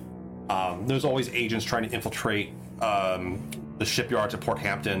surface. There's always agents trying to infiltrate the shipyards at Port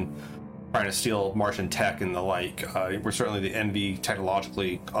Hampton, trying to steal Martian tech and the like. We're certainly the envy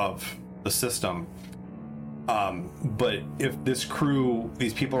technologically of the system. But if this crew,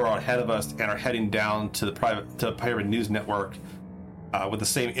 these people are ahead of us and are heading down to the private news network with the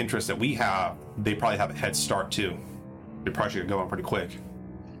same interests that we have, they probably have a head start too. They probably should go on pretty quick.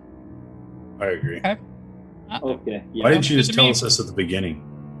 I agree. Okay. Okay. Yeah. Why didn't you Good just to tell me. us this at the beginning?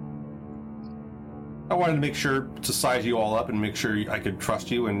 I wanted to make sure to size you all up and make sure I could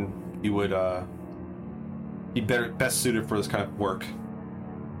trust you and you would be best suited for this kind of work.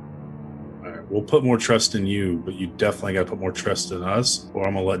 All right, we'll put more trust in you, but you definitely got to put more trust in us, or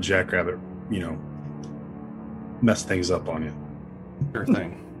I'm gonna let Jackrabbit, mess things up on you. Sure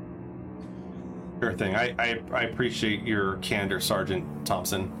thing. Sure thing. I appreciate your candor, Sergeant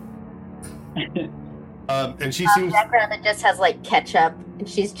Thompson. And she seems. Jackrabbit just has like ketchup and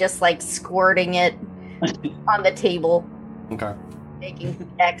she's just like squirting it on the table, Okay. making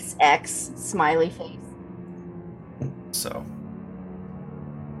XX smiley face. So.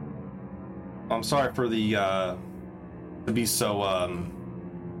 I'm sorry for the to be so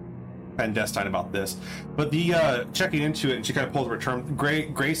clandestine about this, but the checking into it, and she kind of pulls her term.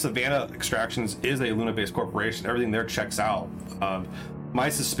 Gray Savannah Extractions is a Luna-based corporation. Everything there checks out. My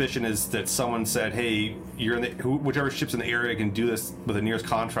suspicion is that someone said, "Hey, you're in whichever ship's in the area can do this with the nearest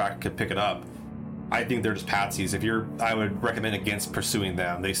contract could pick it up." I think they're just patsies. I would recommend against pursuing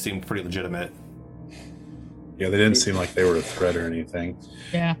them. They seem pretty legitimate. Yeah, they didn't seem like they were a threat or anything.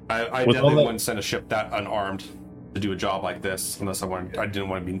 Yeah. I With all definitely that- wouldn't send a ship that unarmed to do a job like this unless I didn't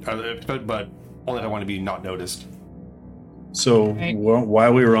want to be, but only if I want to be not noticed. So Right.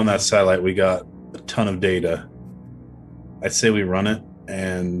 while we were on that satellite, we got a ton of data. I'd say we run it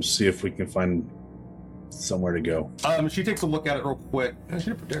and see if we can find somewhere to go. She takes a look at it real quick.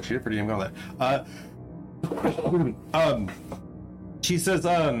 She did pretty damn good on that. She says,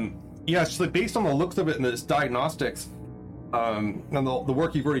 yeah, she's like, based on the looks of it and this diagnostics, and the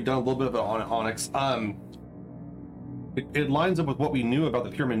work you've already done a little bit of it on Onyx, it lines up with what we knew about the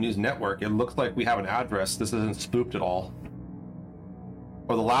Pyramid News Network. It looks like we have an address. This isn't spoofed at all.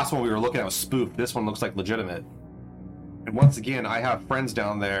 Or the last one we were looking at was spoofed. This one looks like legitimate. And once again, I have friends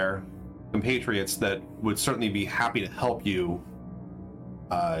down there, compatriots, that would certainly be happy to help you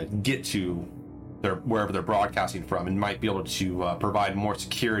get to wherever they're broadcasting from, and might be able to provide more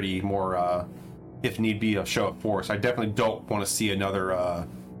security, more, if need be, a show of force. I definitely don't want to see another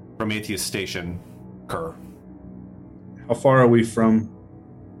Prometheus station occur. How far are we from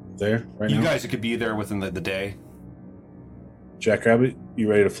there right You now? guys could be there within the day. Jackrabbit, you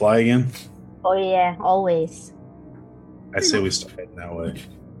ready to fly again? Oh yeah, always. I say we start heading that way.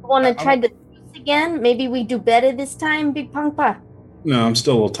 Want to try the truth again? Maybe we do better this time, Big Pangpa. No, I'm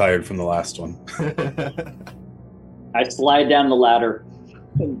still a little tired from the last one. I slide down the ladder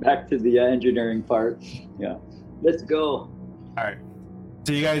back to the engineering part. Yeah. Let's go. All right.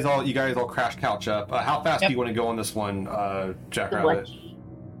 So you guys all crash couch up. How fast Yep. do you want to go on this one, The Jackrabbit? 1G.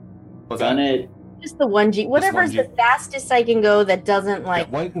 What's Done that? it. Just the 1G. Whatever's 1G. the fastest I can go that doesn't like.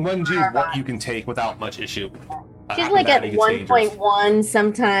 Yeah, 1G is what you can take without much issue. She's After like that, at it gets dangerous. 1.1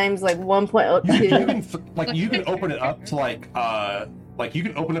 sometimes, like You 1.02. you can open it up to like you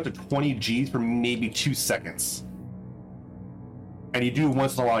can open up to 20 Gs for maybe 2 seconds. and you do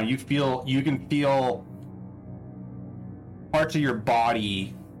once in a while. You can feel parts of your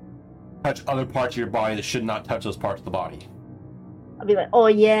body touch other parts of your body that should not touch those parts of the body. I'll be like, oh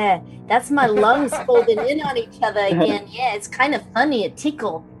yeah, that's my lungs folding in on each other again. Yeah, it's kind of funny. It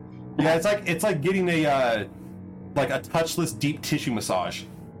tickle. Yeah, it's like getting a touchless deep tissue massage.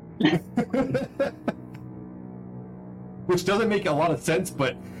 Which doesn't make a lot of sense,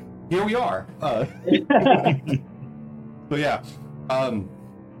 but here we are. So yeah.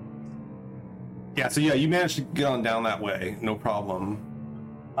 So you managed to get on down that way, no problem.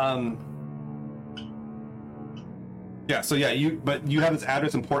 You have this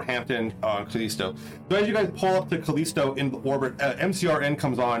address in Port Hampton, Callisto. So as you guys pull up to Callisto in the orbit, MCRN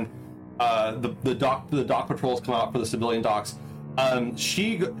comes on. The dock patrols come out for the civilian docks.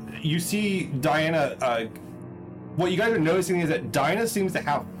 You see Diana. What you guys are noticing is that Diana seems to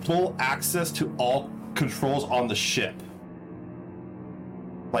have full access to all controls on the ship.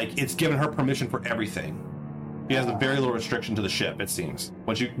 Like, it's given her permission for everything. She has a very little restriction to the ship, it seems.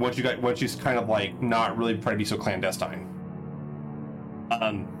 Once she's kind of like not really trying to be so clandestine.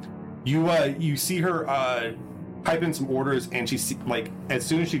 You see her type in some orders, and as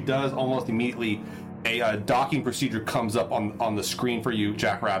soon as she does, almost immediately a docking procedure comes up on the screen for you,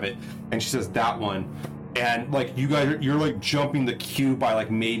 Jackrabbit, and she says that one, and like you're like jumping the queue by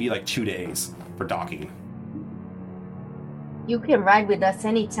like maybe like 2 days for docking. You can ride with us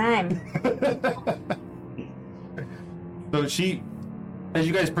anytime. So as you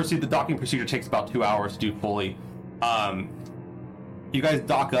guys proceed, the docking procedure takes about 2 hours to do fully. You guys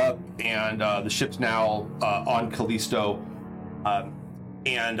dock up, and the ship's now on Callisto,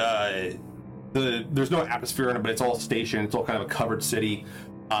 there's no atmosphere in it, but it's all stationed. It's all kind of a covered city.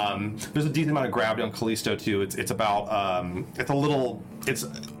 There's a decent amount of gravity on Callisto too. It's about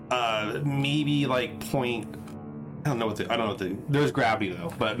maybe like point. I don't know there's gravity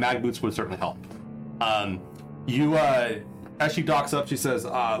though, but mag boots would certainly help. As she docks up, she says,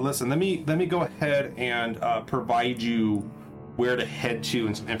 listen, let me go ahead and provide you where to head to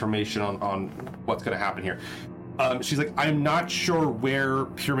and some information on what's going to happen here. She's like, I'm not sure where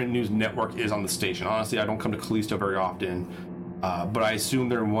Pyramid News Network is on the station. Honestly, I don't come to Callisto very often, but I assume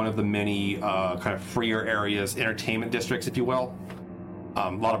they're in one of the many kind of freer areas, entertainment districts, if you will. A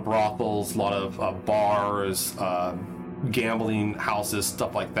lot of brothels, a lot of bars, gambling houses,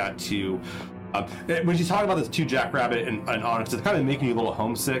 stuff like that too. When she's talking about this too, Jackrabbit and Onyx, it's kind of making you a little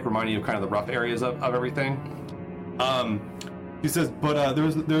homesick, reminding you of kind of the rough areas of everything. He says, but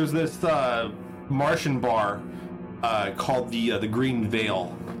there's this Martian bar called the Green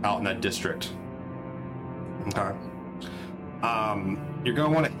Veil out in that district. Okay. You're gonna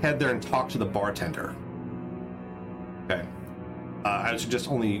want to head there and talk to the bartender. Okay. I would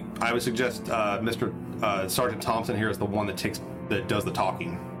suggest Mr. Sergeant Thompson here is the one that does the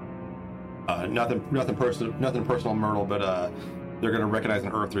talking. Nothing personal, Myrtle, but they're gonna recognize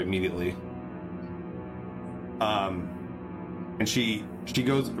an Earther immediately. And she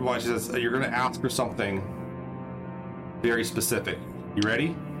goes. Well, she says you're gonna ask her something very specific. You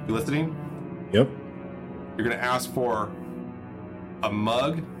ready? You listening? Yep. You're gonna ask for a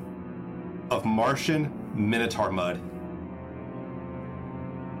mug of Martian Minotaur mud.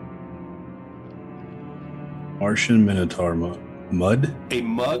 Martian Minotaur mud? A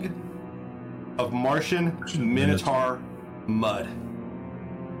mug of Martian Minotaur mud.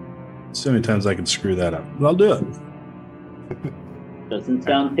 So many times I could screw that up, but I'll do it. Doesn't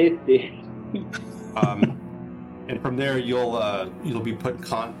sound tasty. And from there, you'll be put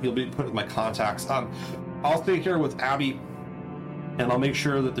with my contacts. I'll stay here with Abby, and I'll make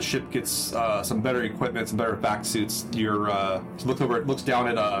sure that the ship gets some better equipment, some better vac suits. Looks down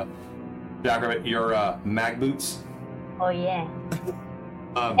at Jackrabbit, your mag boots. Oh yeah.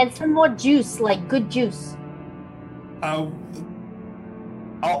 And some more juice, like good juice. I'll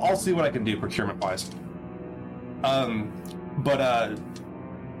see what I can do procurement wise.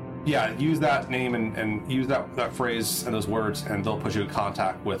 Yeah, use that name and use that phrase and those words, and they'll put you in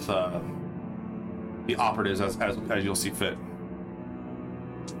contact with the operatives as you'll see fit.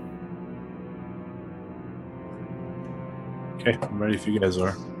 Okay, I'm ready if you guys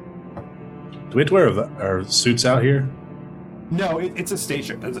are. Do we have to wear our suits out here? No, it's a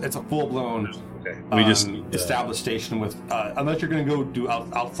station. It's a full-blown We just established station with unless you're going to go do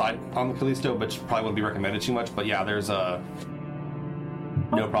outside on the Callisto, which probably wouldn't be recommended too much. But yeah, there's no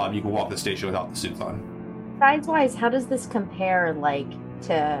problem. You can walk the station without the suits on. Size-wise, how does this compare, like,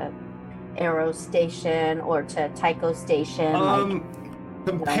 to Aero Station or to Tycho Station?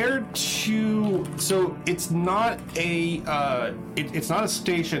 Compared to, so it's not a it's not a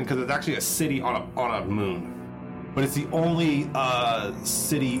station because it's actually a city on a moon. but it's the only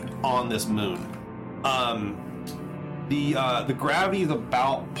city on this moon. The gravity is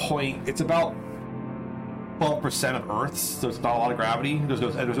about it's about 12% of Earth's, so it's not a lot of gravity. There's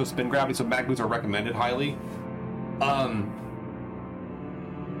no spin gravity, so mag boots are recommended highly.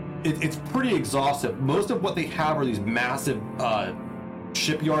 It's pretty exhaustive. Most of what they have are these massive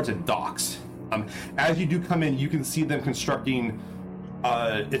shipyards and docks. As you do come in, you can see them constructing.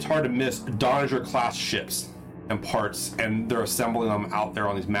 It's hard to miss Doniger class ships and parts, and they're assembling them out there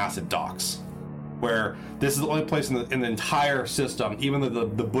on these massive docks. Where this is the only place in the entire system, even the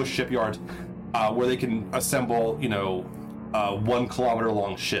Bush shipyards, where they can assemble, 1 kilometer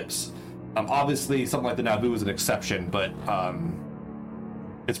long ships. Obviously, something like the Naboo is an exception, but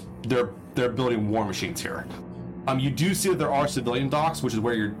they're building war machines here. You do see that there are civilian docks, which is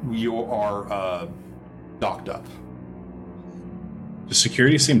where you are docked up. Does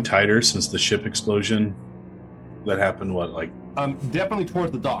security seem tighter since the ship explosion that happened? Definitely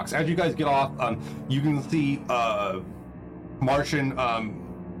towards the docks. As you guys get off, you can see Martian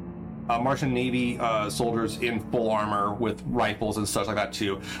Navy soldiers in full armor with rifles and such like that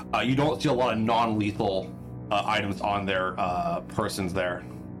too. You don't see a lot of non-lethal items on their persons there.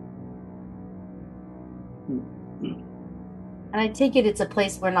 And I take it it's a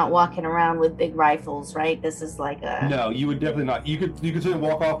place we're not walking around with big rifles, right? This is like a... No, you would definitely not. You could certainly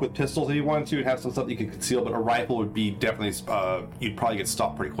walk off with pistols if you wanted to and have some stuff that you could conceal, but a rifle would be definitely, you'd probably get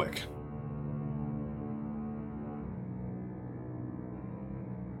stopped pretty quick.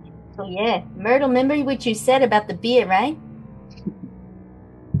 So yeah, Myrtle, remember what you said about the beer, right?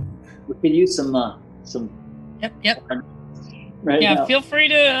 We could use some. Yep. Right. Yeah, now. feel free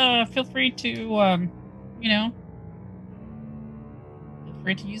to feel free to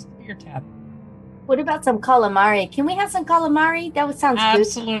use the beer tab. What about some calamari? Can we have some calamari? That would sound good.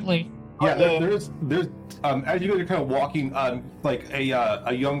 Absolutely. Yeah, yeah. there's as you guys are kind of walking, like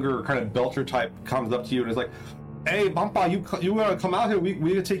a younger kind of belter type comes up to you and is like, "Hey, Bampa, you wanna come out here? We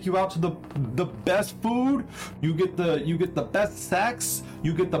gonna take you out to the best food. You get the best sex.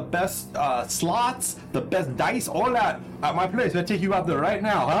 You get the best slots, the best dice, all that at my place. I'll take you out there right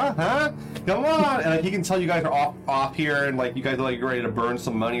now, huh? Come on!" And like he can tell you guys are off here, and like you guys are like ready to burn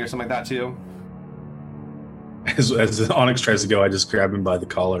some money or something like that too. As Onyx tries to go, I just grab him by the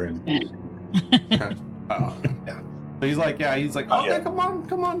collar and. Yeah. So he's like, okay, Yeah. come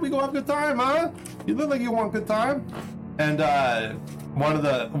on, we go have a good time, huh? You look like you want a good time. And one of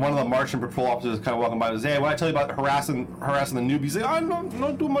the Martian patrol officers kind of walking by and says, "Hey, what I tell you about harassing the newbies?" He's like, "I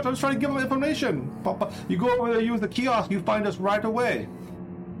don't do much. I was trying to give them information. Papa, you go over there, use the kiosk, you find us right away.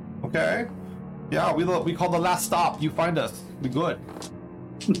 Okay? Yeah, we call the last stop. You find us. We good."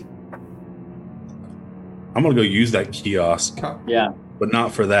 I'm gonna go use that kiosk, Yeah. but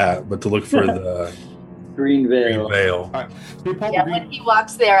not for that, but to look for the Green Veil. Green Veil. All right. So you pull Yeah, the when he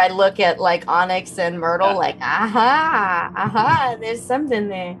walks there, I look at like Onyx and Myrtle, Yeah. like, aha, there's something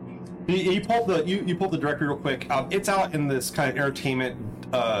there. You pulled the directory real quick. It's out in this kind of entertainment.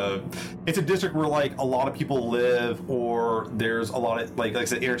 It's a district where like a lot of people live, or there's a lot of like I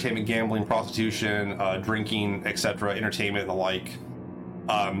said, entertainment, gambling, prostitution, drinking, etc., entertainment and the like.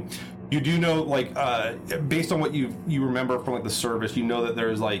 You do know, like, based on what you remember from like the service, you know that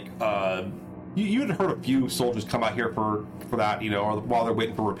there's like you had heard a few soldiers come out here for that, or while they're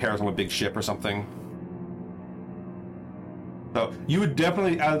waiting for repairs on a big ship or something. So you would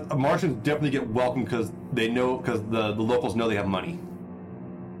definitely, as Martians, definitely get welcome because the locals know they have money.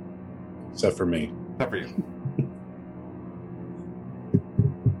 Except for me. Except for you.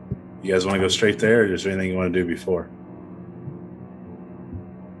 You guys want to go straight there, or is there anything you want to do before?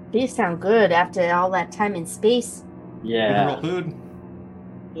 These sound good after all that time in space. Yeah. Real food.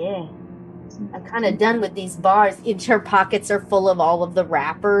 Yeah. I'm kind of done with these bars. Her pockets are full of all of the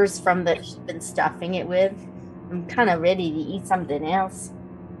wrappers from that she's been stuffing it with. I'm kind of ready to eat something else.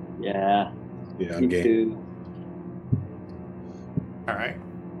 Yeah. Yeah, I'm Me game. too. All right.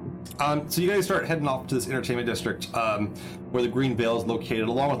 So you guys start heading off to this entertainment district where the Green Veil is located,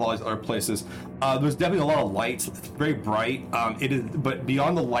 along with all these other places. There's definitely a lot of lights. It's very bright. It is, but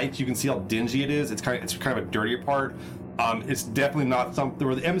beyond the lights, you can see how dingy it is. It's kind of a dirtier part. It's definitely not something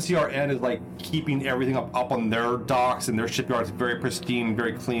where the MCRN is like keeping everything up on their docks and their shipyards very pristine,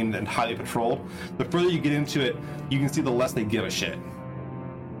 very clean, and highly patrolled. The further you get into it, you can see the less they give a shit.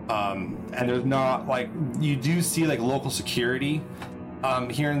 And there's not like, you do see like local security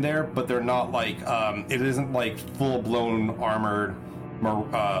here and there, but they're not like it isn't like full-blown armored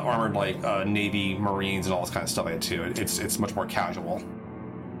like Navy, Marines, and all this kind of stuff like that too. It's much more casual.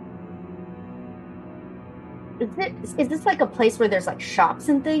 Is this like a place where there's like shops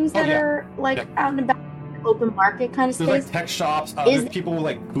and things that yeah. are like Yeah. out and about? open market kind of There's space? like tech shops. Is- There's people with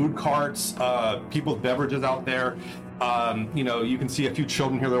like food carts. People with beverages out there. You know, you can see a few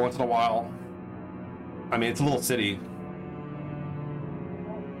children here there once in a while. I mean, it's a little city.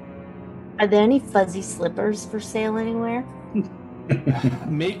 Are there any fuzzy slippers for sale anywhere?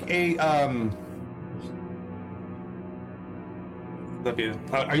 Make a are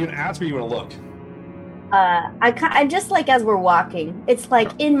you gonna ask or you gonna look? I just like as we're walking, it's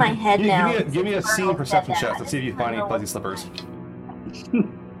like in my head now. Give me a scene Myrtle perception said check. that. Let's see if you find any fuzzy slippers.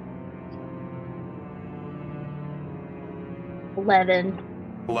 11.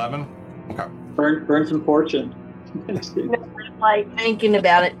 11. Okay. Burn some fortune. Like thinking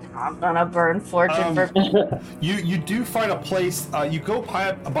about it, I'm gonna burn fortune for. You do find a place. You go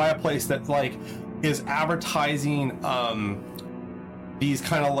buy a place that like is advertising these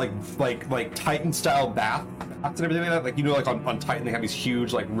kind of like Titan style baths and everything like that. Like, you know, like on Titan they have these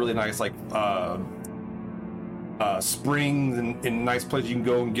huge like really nice like springs and in nice places you can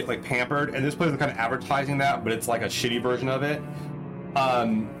go and get like pampered. And this place is kind of advertising that, but it's like a shitty version of it.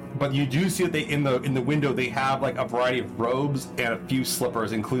 But you do see that they in the window they have like a variety of robes and a few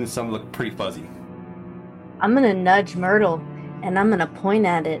slippers, including some that look pretty fuzzy. I'm gonna nudge Myrtle, and I'm gonna point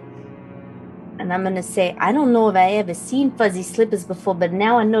at it, and I'm gonna say, I don't know if I ever seen fuzzy slippers before, but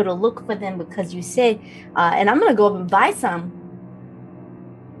now I know to look for them because you said, and I'm gonna go up and buy some.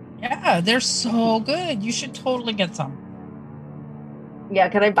 Yeah, they're so good. You should totally get some. Yeah,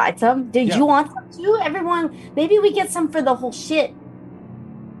 can I buy some? Did Yeah. you want some too? Everyone, maybe we get some for the whole shit.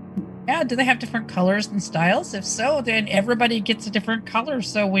 Yeah, do they have different colors and styles? If so, then everybody gets a different color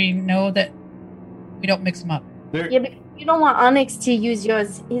so we know that we don't mix them up. There, Yeah, but you don't want Onyx to use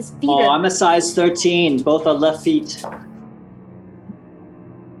yours. His feet Oh, are. I'm a size 13. Both are left feet.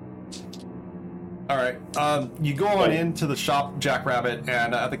 all right. You go on into the shop, Jackrabbit,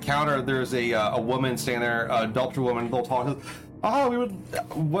 and at the counter there's a woman standing there, an adultery woman, a little tall. Says, "Oh, we would.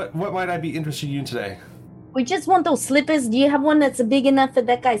 What might I be interested in today?" We just want those slippers. Do you have one that's big enough for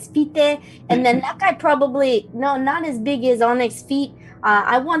that guy's feet there? And then that guy probably, no, not as big as Onyx's feet.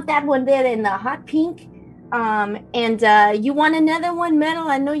 I want that one there in the hot pink. And you want another one, Metal?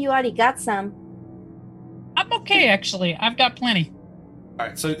 I know you already got some. I'm okay, actually. I've got plenty. All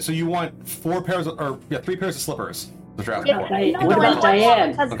right. So you want 3 pairs of slippers. The draft Yeah, for. Hey, no, what no, I about want more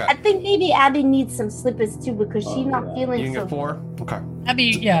Diane? because Okay. I think maybe Abby needs some slippers too because she's not feeling You can so get 4. Okay.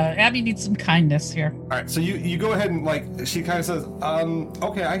 Abby needs some kindness here. All right, so you go ahead and like she kind of says,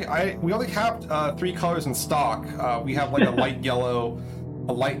 okay, we only have 3 colors in stock. We have like a light yellow,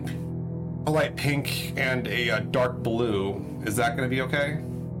 a light pink, and a dark blue. Is that going to be okay?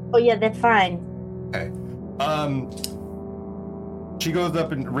 Oh yeah, they're fine. Okay. She goes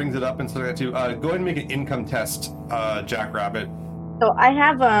up and rings it up and stuff like that too. Go ahead and make an income test, Jackrabbit. So I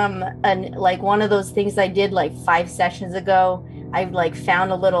have like one of those things I did like 5 sessions ago. I like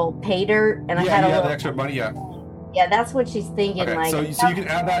found a little pay dirt and I Yeah, had you a have little. the extra money. Yeah. Yeah, that's what she's thinking. Okay, like, so you can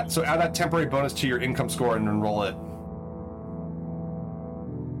add that. So add that temporary bonus to your income score and enroll it.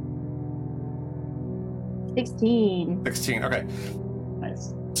 16. 16. Okay.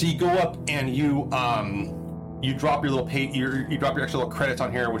 Nice. So you go up and you drop your little you drop your extra little credits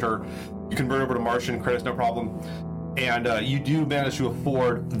on here, which are you convert over to Martian credits, no problem. And you do manage to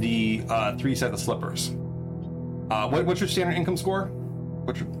afford the 3 sets of slippers. What's your standard income score?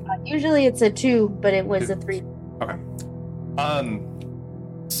 Usually it's a 2, but it was a 3. Okay.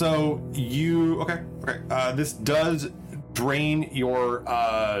 So you okay. This does drain your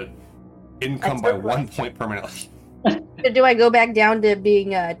income by That's 1 point permanently. Do I go back down to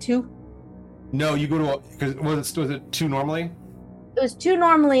being 2? No, you go to because was it 2 normally? It was 2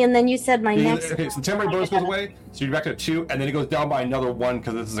 normally, and then you said my Yeah, next. okay, so the temporary bonus goes away, so you're back to 2, and then it goes down by another 1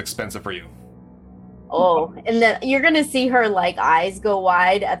 because this is expensive for you. Oh, and then you're gonna see her like eyes go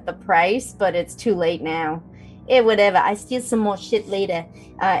wide at the price, but it's too late now. Whatever. I steal some more shit later.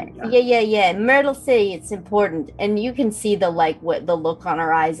 Yeah. Myrtle say it's important, and you can see the the look on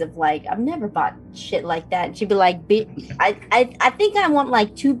her eyes of like, I've never bought shit like that. And she'd be like, I think I want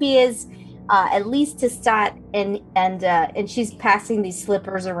like 2 beers, at least to start, and she's passing these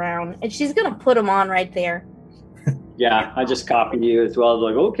slippers around, and she's gonna put them on right there. Yeah, I just copied you as well.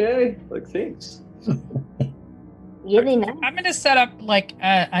 Like, okay, like thanks. Yeah, they know. I'm going to set up like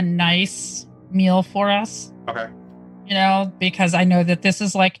a nice meal for us, Okay. you know, because I know that this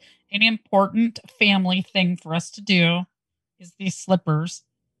is like an important family thing for us to do is these slippers.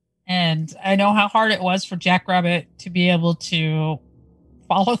 And I know how hard it was for Jackrabbit to be able to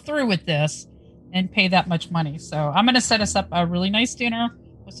follow through with this and pay that much money. So I'm going to set us up a really nice dinner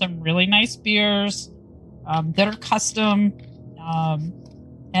with some really nice beers that are custom.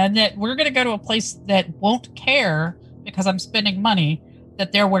 and that we're going to go to a place that won't care because I'm spending money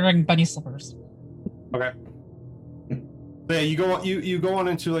that they're wearing bunny slippers. Okay. So yeah, you go on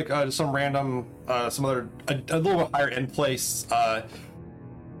into like just some random some other a little bit higher end place.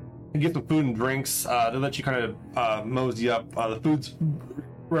 You get some food and drinks. They let you kind of mosey up. The food's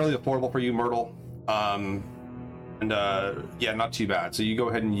really affordable for you, Myrtle. Yeah, not too bad. So you go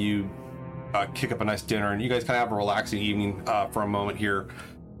ahead and you kick up a nice dinner, and you guys kind of have a relaxing evening for a moment here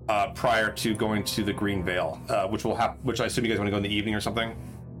prior to going to the Green Veil, which I assume you guys want to go in the evening or something.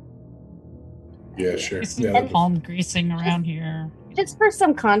 Yeah, sure. Some Yeah, palm greasing around here. Just for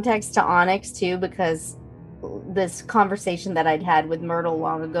some context to Onyx too, because this conversation that I'd had with Myrtle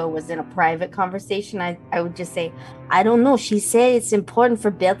long ago was in a private conversation. I would just say, I don't know. She said it's important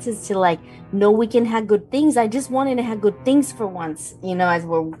for Belters to like know we can have good things. I just wanted to have good things for once, as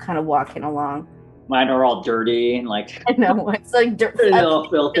we're kind of walking along. Mine are all dirty and like I know it's like dirt, all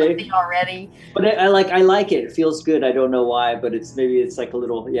filthy already. But I like it. It feels good. I don't know why, but it's like a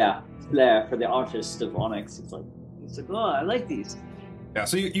little flair for the artist of Onyx. It's like oh, I like these. Yeah,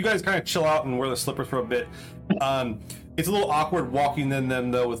 so you guys kind of chill out and wear the slippers for a bit. It's a little awkward walking in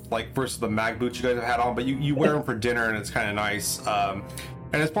them though with like versus the mag boots you guys have had on, but you wear them for dinner and it's kind of nice. And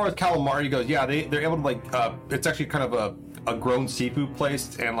as far as calamari goes, yeah, they're able to like it's actually kind of a grown seafood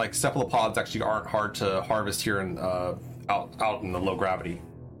place, and like cephalopods actually aren't hard to harvest here in out in the low gravity.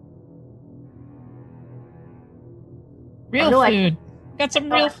 Real food. Got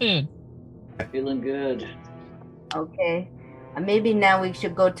some real food. Feeling good. Okay. Maybe now we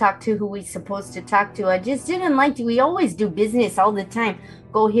should go talk to who we're supposed to talk to. I just didn't like to. We always do business all the time.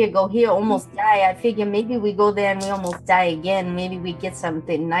 Go here, almost die. I figure maybe we go there and we almost die again. Maybe we get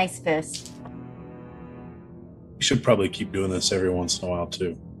something nice first. we should probably keep doing this every once in a while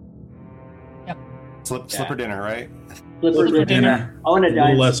too. Yep. Slipper dinner, right? Slipper dinner. I want to A die.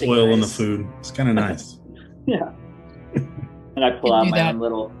 little less oil in the food. It's kind of nice. Yeah. And I pull out my own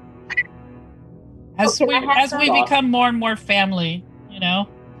little. As we become more and more family,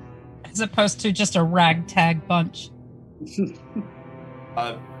 as opposed to just a ragtag bunch.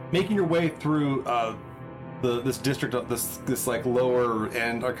 Making your way through this district of this like lower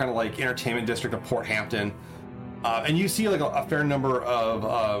end or kind of like entertainment district of Port Hampton, and you see like a fair number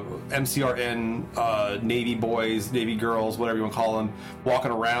of MCRN Navy boys, Navy girls, whatever you want to call them,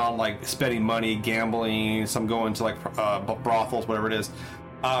 walking around like spending money, gambling, some going to like brothels, whatever it is.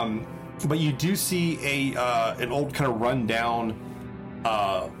 But you do see an old kind of rundown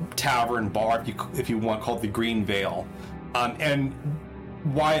tavern bar, if you want, called the Green Veil, and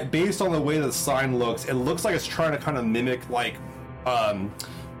why, based on the way the sign looks, it looks like it's trying to kind of mimic like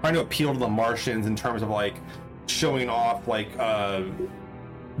trying to appeal to the Martians in terms of like showing off like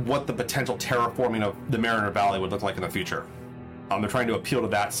what the potential terraforming of the Mariner Valley would look like in the future. They're trying to appeal to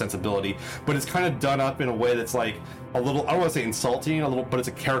that sensibility, but it's kind of done up in a way that's like a little, I don't want to say insulting, but it's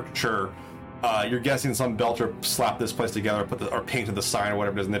a caricature. You're guessing some Belter slapped this place together, or painted the sign or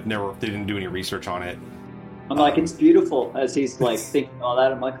whatever it is, and they didn't do any research on it. I'm like, it's beautiful. As he's like thinking all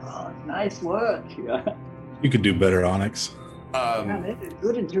that, I'm like, oh, nice work. Yeah. You could do better, Onyx.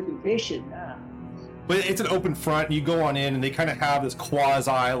 Good interpretation. Yeah. But it's an open front. You go on in, and they kind of have this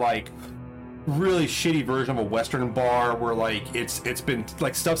quasi like really shitty version of a Western bar where like it's been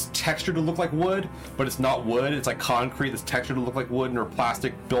like stuff's textured to look like wood, but it's not wood. It's like concrete that's textured to look like wood, and or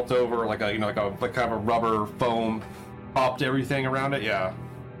plastic built over like a like kind of a rubber foam topped everything around it. Yeah.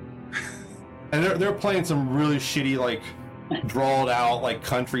 And they're playing some really shitty like drawled out like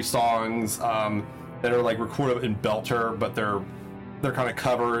country songs that are like recorded in Belter, but they're kind of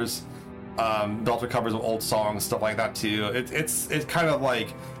covers, Belter covers of old songs, stuff like that too. It's kind of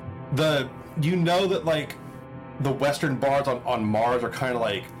like that like the Western bars on Mars are kind of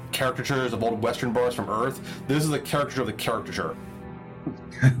like caricatures of old Western bars from Earth. This is a caricature of the caricature.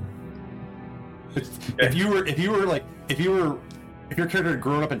 If your character had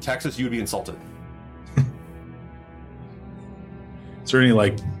grown up in Texas, you would be insulted. Is there any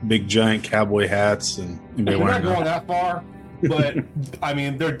like big giant cowboy hats and We're not going that far, but I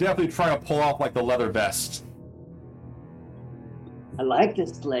mean they're definitely trying to pull off like the leather vest. I like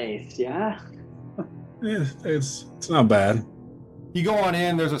this place, yeah. Yeah, it's not bad. You go on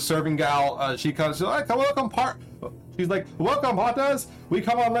in. There's a serving gal. She comes. She's like, "Welcome, She's like, "Welcome, Patas. We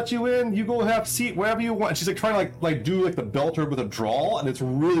come on, let you in. You go have a seat wherever you want." And she's like trying to like do like the Belter with a drawl, and it's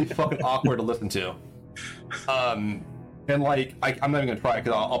really fucking awkward to listen to. And like I'm not even gonna try it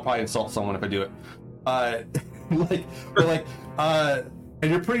because I'll probably insult someone if I do it.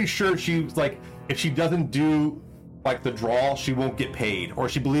 And you're pretty sure she's like, if she doesn't do like the drawl, she won't get paid, or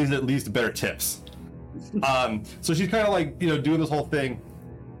she believes it leads to better tips. So she's kind of like doing this whole thing,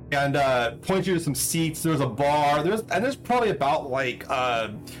 and points you to some seats. There's a bar. There's probably about like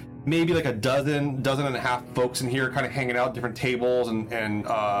maybe like a dozen and a half folks in here, kind of hanging out at different tables and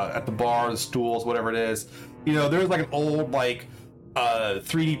at the bar, the stools, whatever it is. You know, there's like an old like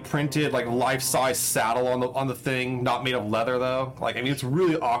 3D printed like life-size saddle on the thing, not made of leather though. Like, I mean, it's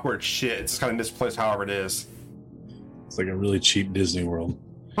really awkward shit. It's just kind of misplaced, however it is. It's like a really cheap Disney World.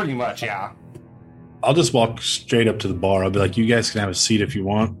 Pretty much, yeah. I'll just walk straight up to the bar. I'll be like, you guys can have a seat if you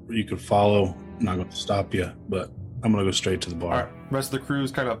want, or you can follow. I'm not going to stop you, but I'm going to go straight to the bar. All right. Rest of the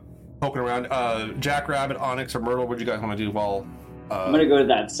crew's kind of poking around. Jackrabbit, Onyx, or Myrtle, what do you guys want to do while... I'm going to go to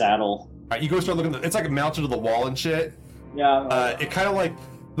that saddle. All right, you go start looking. It's like mounted to the wall and shit. Yeah. It kind of like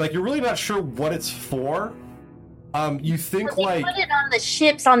you're really not sure what it's for. You think Well, like... they put it on the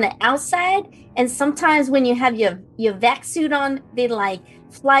ships on the outside, and sometimes when you have your vac suit on, they like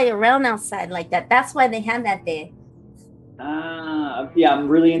fly around outside like that. That's why they have that there. Yeah, I'm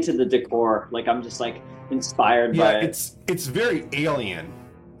really into the decor. Like, I'm just like inspired by it. It's very alien.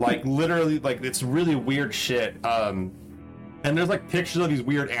 Like literally, like it's really weird shit. And there's like pictures of these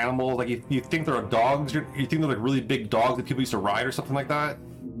weird animals. Like you think they're dogs. You think they're like really big dogs that people used to ride or something like that.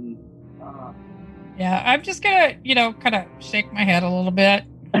 Yeah, I'm just gonna, kind of shake my head a little bit.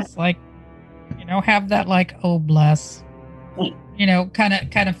 It's like, have that like, oh bless,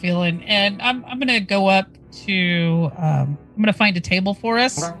 kind of feeling. And I'm gonna go up to, I'm gonna find a table for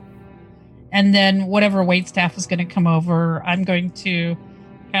us, Okay. and then whatever waitstaff is gonna come over, I'm going to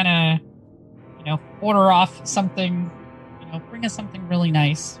kind of, order off something, bring us something really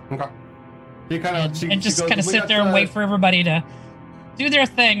nice, Okay. You kind of and just kind of sit there and wait for everybody to do their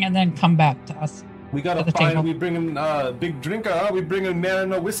thing and then come back to us. We gotta the find. table. We bring in big drinker. Huh? We bring in man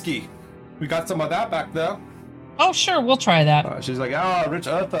and a whiskey. We got some of that back there. Oh, sure, we'll try that. She's like, Rich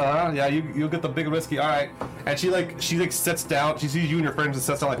Eartha, huh? Yeah, you'll get the big whiskey. All right. And she sits down. She sees you and your friends and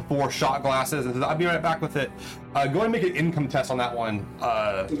sets down like 4 shot glasses and says, "I'll be right back with it." Go ahead and make an income test on that one.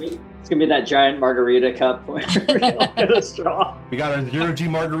 It's gonna be that giant margarita cup where we don't get a straw. We got our 0G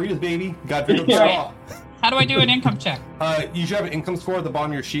margaritas, baby. Got to drink the Yeah. straw. How do I do an income check? You should have an income score at the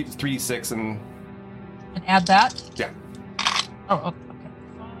bottom of your sheet. It's 3d6 and And add that? yeah. Oh, okay.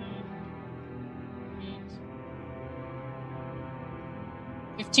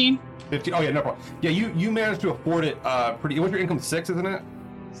 15? 15. Oh yeah, no problem. Yeah, you managed to afford it pretty. What's your income? 6, isn't it?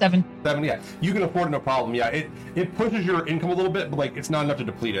 7. 7, yeah. You can afford it, no problem. Yeah, it pushes your income a little bit, but like it's not enough to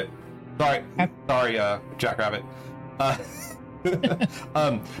deplete it. Sorry, Okay. sorry, Jackrabbit. But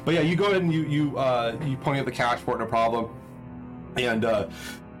yeah, you go ahead and you point at the cash for it, no problem. And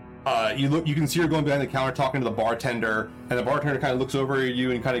you can see her going behind the counter talking to the bartender, and the bartender kind of looks over at you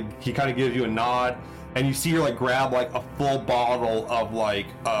and he kind of gives you a nod. And you see her like grab like a full bottle of like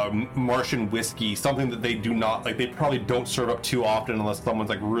Martian whiskey, something that they do not like. They probably don't serve up too often unless someone's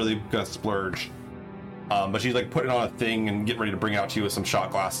like really gonna splurge. But she's like putting it on a thing and getting ready to bring out to you with some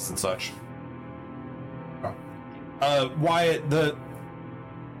shot glasses and such. Wyatt,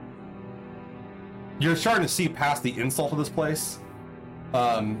 you're starting to see past the insult of this place.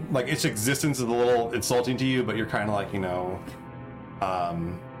 Like its existence is a little insulting to you, but you're kind of like,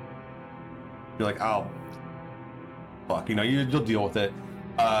 you're like, oh, fuck, you'll deal with it.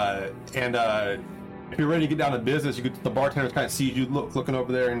 And if you're ready to get down to business, the bartender kind of sees you looking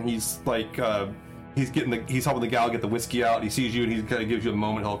over there, and he's like, he's helping the gal get the whiskey out. He sees you, and he kind of gives you a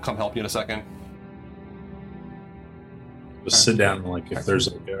moment. He'll come help you in a second. Just sit down and like if there's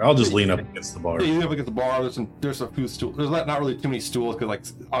I'll just lean up against the bar. Yeah, you lean up against the bar. There's a few stools. There's not really too many stools because like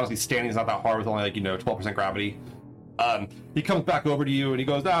honestly, standing is not that hard with only like 12% gravity. He comes back over to you and he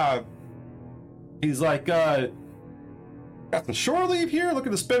goes, he's like, got some shore leave here.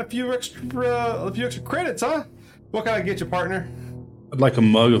 Looking to spend a few extra credits, huh? What can I get you, partner? I'd like a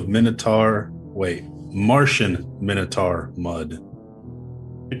mug of Martian Minotaur mud.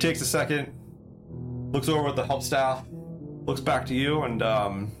 He takes a second, looks over at the help staff, looks back to you, and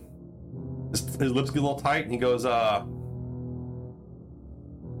his lips get a little tight, and he goes,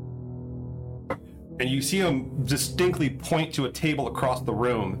 and you see him distinctly point to a table across the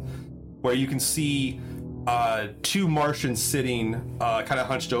room where you can see 2 Martians sitting kind of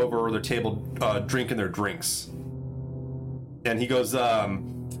hunched over their table drinking their drinks. And he goes, I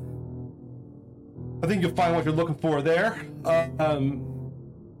think you'll find what you're looking for there.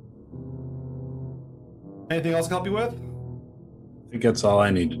 Anything else I can help you with? I think that's all I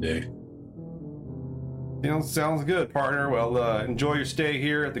need today. Sounds good, partner. Well, enjoy your stay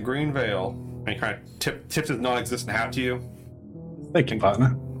here at the Green Veil. And he kind of tips his non-existent hat to you. Thank you,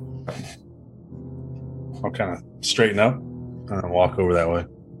 partner. I'll kind of straighten up and walk over that way.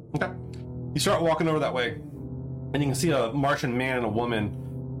 Okay. You start walking over that way, and you can see a Martian man and a woman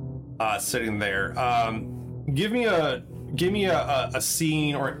sitting there. Give me a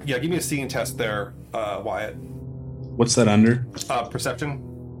scene, or give me a scene test there, Wyatt. What's that under? Perception.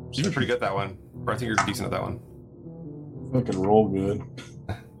 You did pretty good at that one, or I think you're decent at that one. Fucking roll good.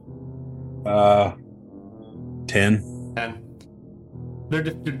 10. And they're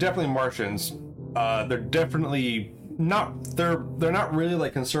definitely Martians. They're definitely not. They're not really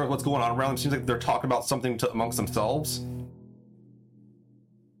like concerned with what's going on around them. It seems like they're talking about something amongst themselves.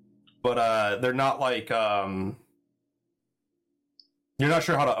 But they're not like you're not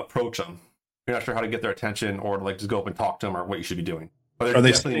sure how to approach them. You're not sure how to get their attention, or to like just go up and talk to them, or what you should be doing. But they're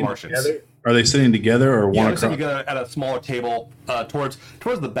definitely Martians. Together? Are they sitting together, or one they're sitting across? together at a smaller table towards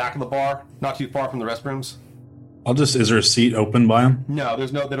the back of the bar, not too far from the restrooms. Is there a seat open by them? No,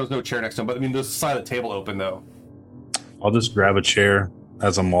 there's no chair next to them. But I mean, there's the side of the table open though. I'll just grab a chair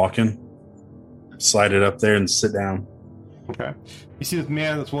as I'm walking, slide it up there, and sit down. Okay. You see this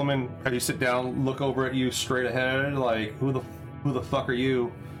man, this woman, as you sit down, look over at you straight ahead, like, who the fuck are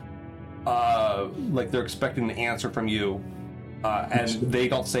you? Like they're expecting an answer from you, and they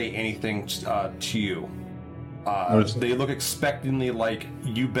don't say anything to you. They look expectantly like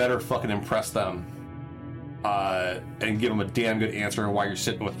you better fucking impress them, and give them a damn good answer while you're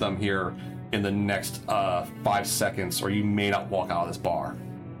sitting with them here in the next 5 seconds, or you may not walk out of this bar.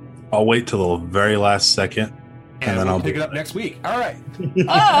 I'll wait till the very last second. And then I'll pick it up next week. All right.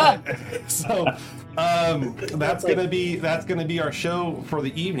 So that's gonna be our show for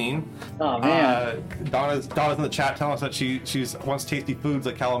the evening. Oh man. Donna's in the chat telling us that she wants tasty foods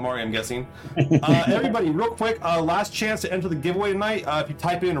like calamari, I'm guessing. Everybody, real quick, last chance to enter the giveaway tonight. If you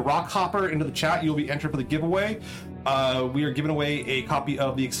type in Rockhopper into the chat, you'll be entered for the giveaway. We are giving away a copy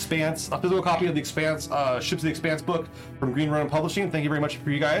of The Expanse, a physical copy of The Expanse, Ships of the Expanse book from Green Ronin Publishing. Thank you very much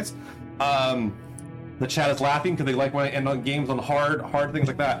for you guys. The chat is laughing because they like when I end on games on hard things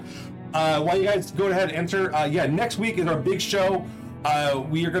like that. While you guys go ahead and enter, next week is our big show.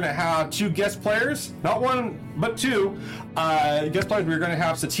 We are going to have 2 guest players, not 1, but 2 guest players. We're going to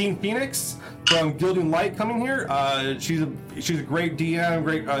have Satine Phoenix from Gilding Light coming here. She's a great DM,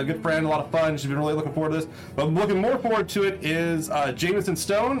 great good friend, a lot of fun. She's been really looking forward to this. But looking more forward to it is Jameson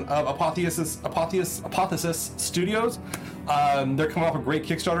Stone of Apotheosis Studios. They're coming off a great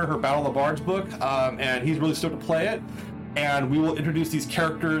Kickstarter, her Battle of the Bards book, and he's really stoked to play it. And we will introduce these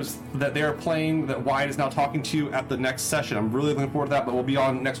characters that they are playing, that Wyatt is now talking to at the next session. I'm really looking forward to that, but we'll be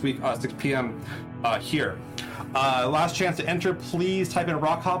on next week, 6 p.m. Here. Last chance to enter, please type in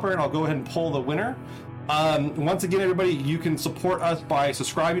Rockhopper, and I'll go ahead and pull the winner. Once again, everybody, you can support us by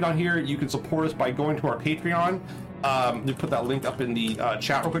subscribing on here. You can support us by going to our Patreon. Let put that link up in the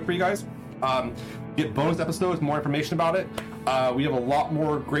chat real quick for you guys. Get bonus episodes, more information about it. We have a lot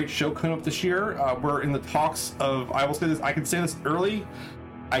more great show coming up this year. We're in the talks of, I will say this, I can say this early,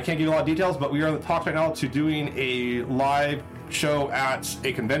 I can't give you a lot of details, but we are in the talks right now to doing a live show at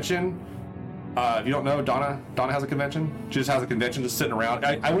a convention. If you don't know, Donna has a convention. She just has a convention just sitting around.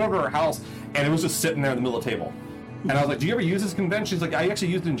 I went over to her house and it was just sitting there in the middle of the table. And I was like, do you ever use this convention? She's like, I actually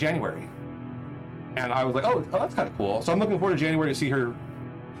used it in January. And I was like, oh that's kind of cool. So I'm looking forward to January to see her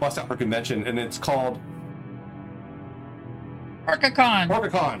bust out her convention, and it's called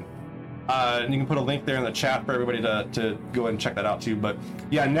OrcaCon. And you can put a link there in the chat for everybody to go ahead and check that out too. But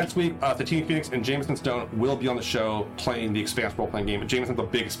yeah, next week, Satine Phoenix and Jameson Stone will be on the show playing the Expanse role-playing game. But Jameson's a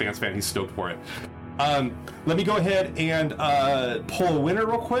big Expanse fan. He's stoked for it. Let me go ahead and pull a winner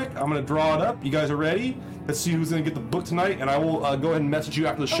real quick. I'm going to draw it up. You guys are ready? Let's see who's going to get the book tonight. And I will go ahead and message you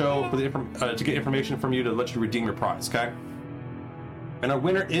after the show for the to get information from you to let you redeem your prize, okay? And our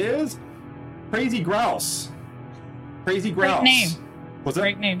winner is Crazy Grouse. Crazy Grouse. Great name. What's that?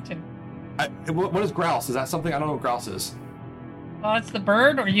 Great name too. What is grouse? Is that something? I don't know what grouse is. Well, it's the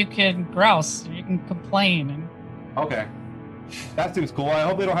bird, or you can grouse. You can complain. And Okay. That seems cool. I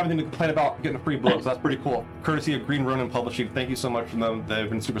hope they don't have anything to complain about getting a free book. So that's pretty cool. Courtesy of Green Ronin Publishing. Thank you so much from them. They've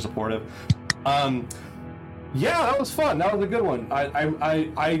been super supportive. Yeah, that was fun. That was a good one.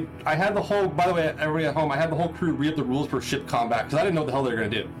 I had the whole, by the way, everybody at home, I had the whole crew read the rules for ship combat because I didn't know what the hell they were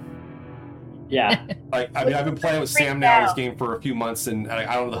going to do. Yeah. Like, I mean, I've been playing with Sam now in this game for a few months, and I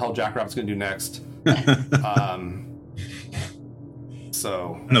don't know what the hell Jackrabbit's going to do next.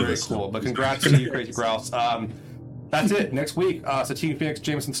 So, very cool. But congrats to you, Crazy Grouse. That's it. Next week, Satine Phoenix,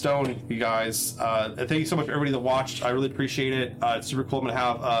 Jameson Stone, you guys. Thank you so much for everybody that watched. I really appreciate it. It's super cool. I'm going to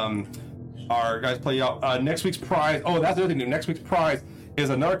have our guys play out. Next week's prize. Oh, that's the other thing. Next week's prize is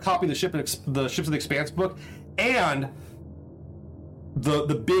another copy of the Ships of the Expanse book, and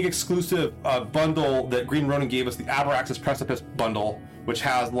the big exclusive bundle that Green Ronin gave us, the Abraxas Precipice bundle, which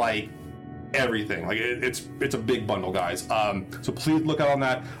has like everything. Like it's a big bundle, guys. So please look out on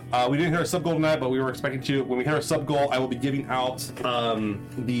that. We didn't hit our sub goal tonight, but we were expecting to. When we hit our sub goal, I will be giving out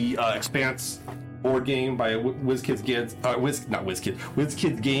the Expanse board game by WizKids Gids.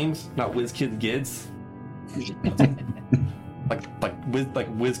 WizKids Games, not WizKids Gids. like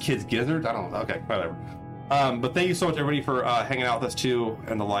WizKids Gizzard. I don't know. Okay, whatever. But thank you so much, everybody, for hanging out with us too,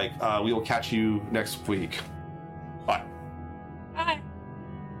 and the like. We will catch you next week.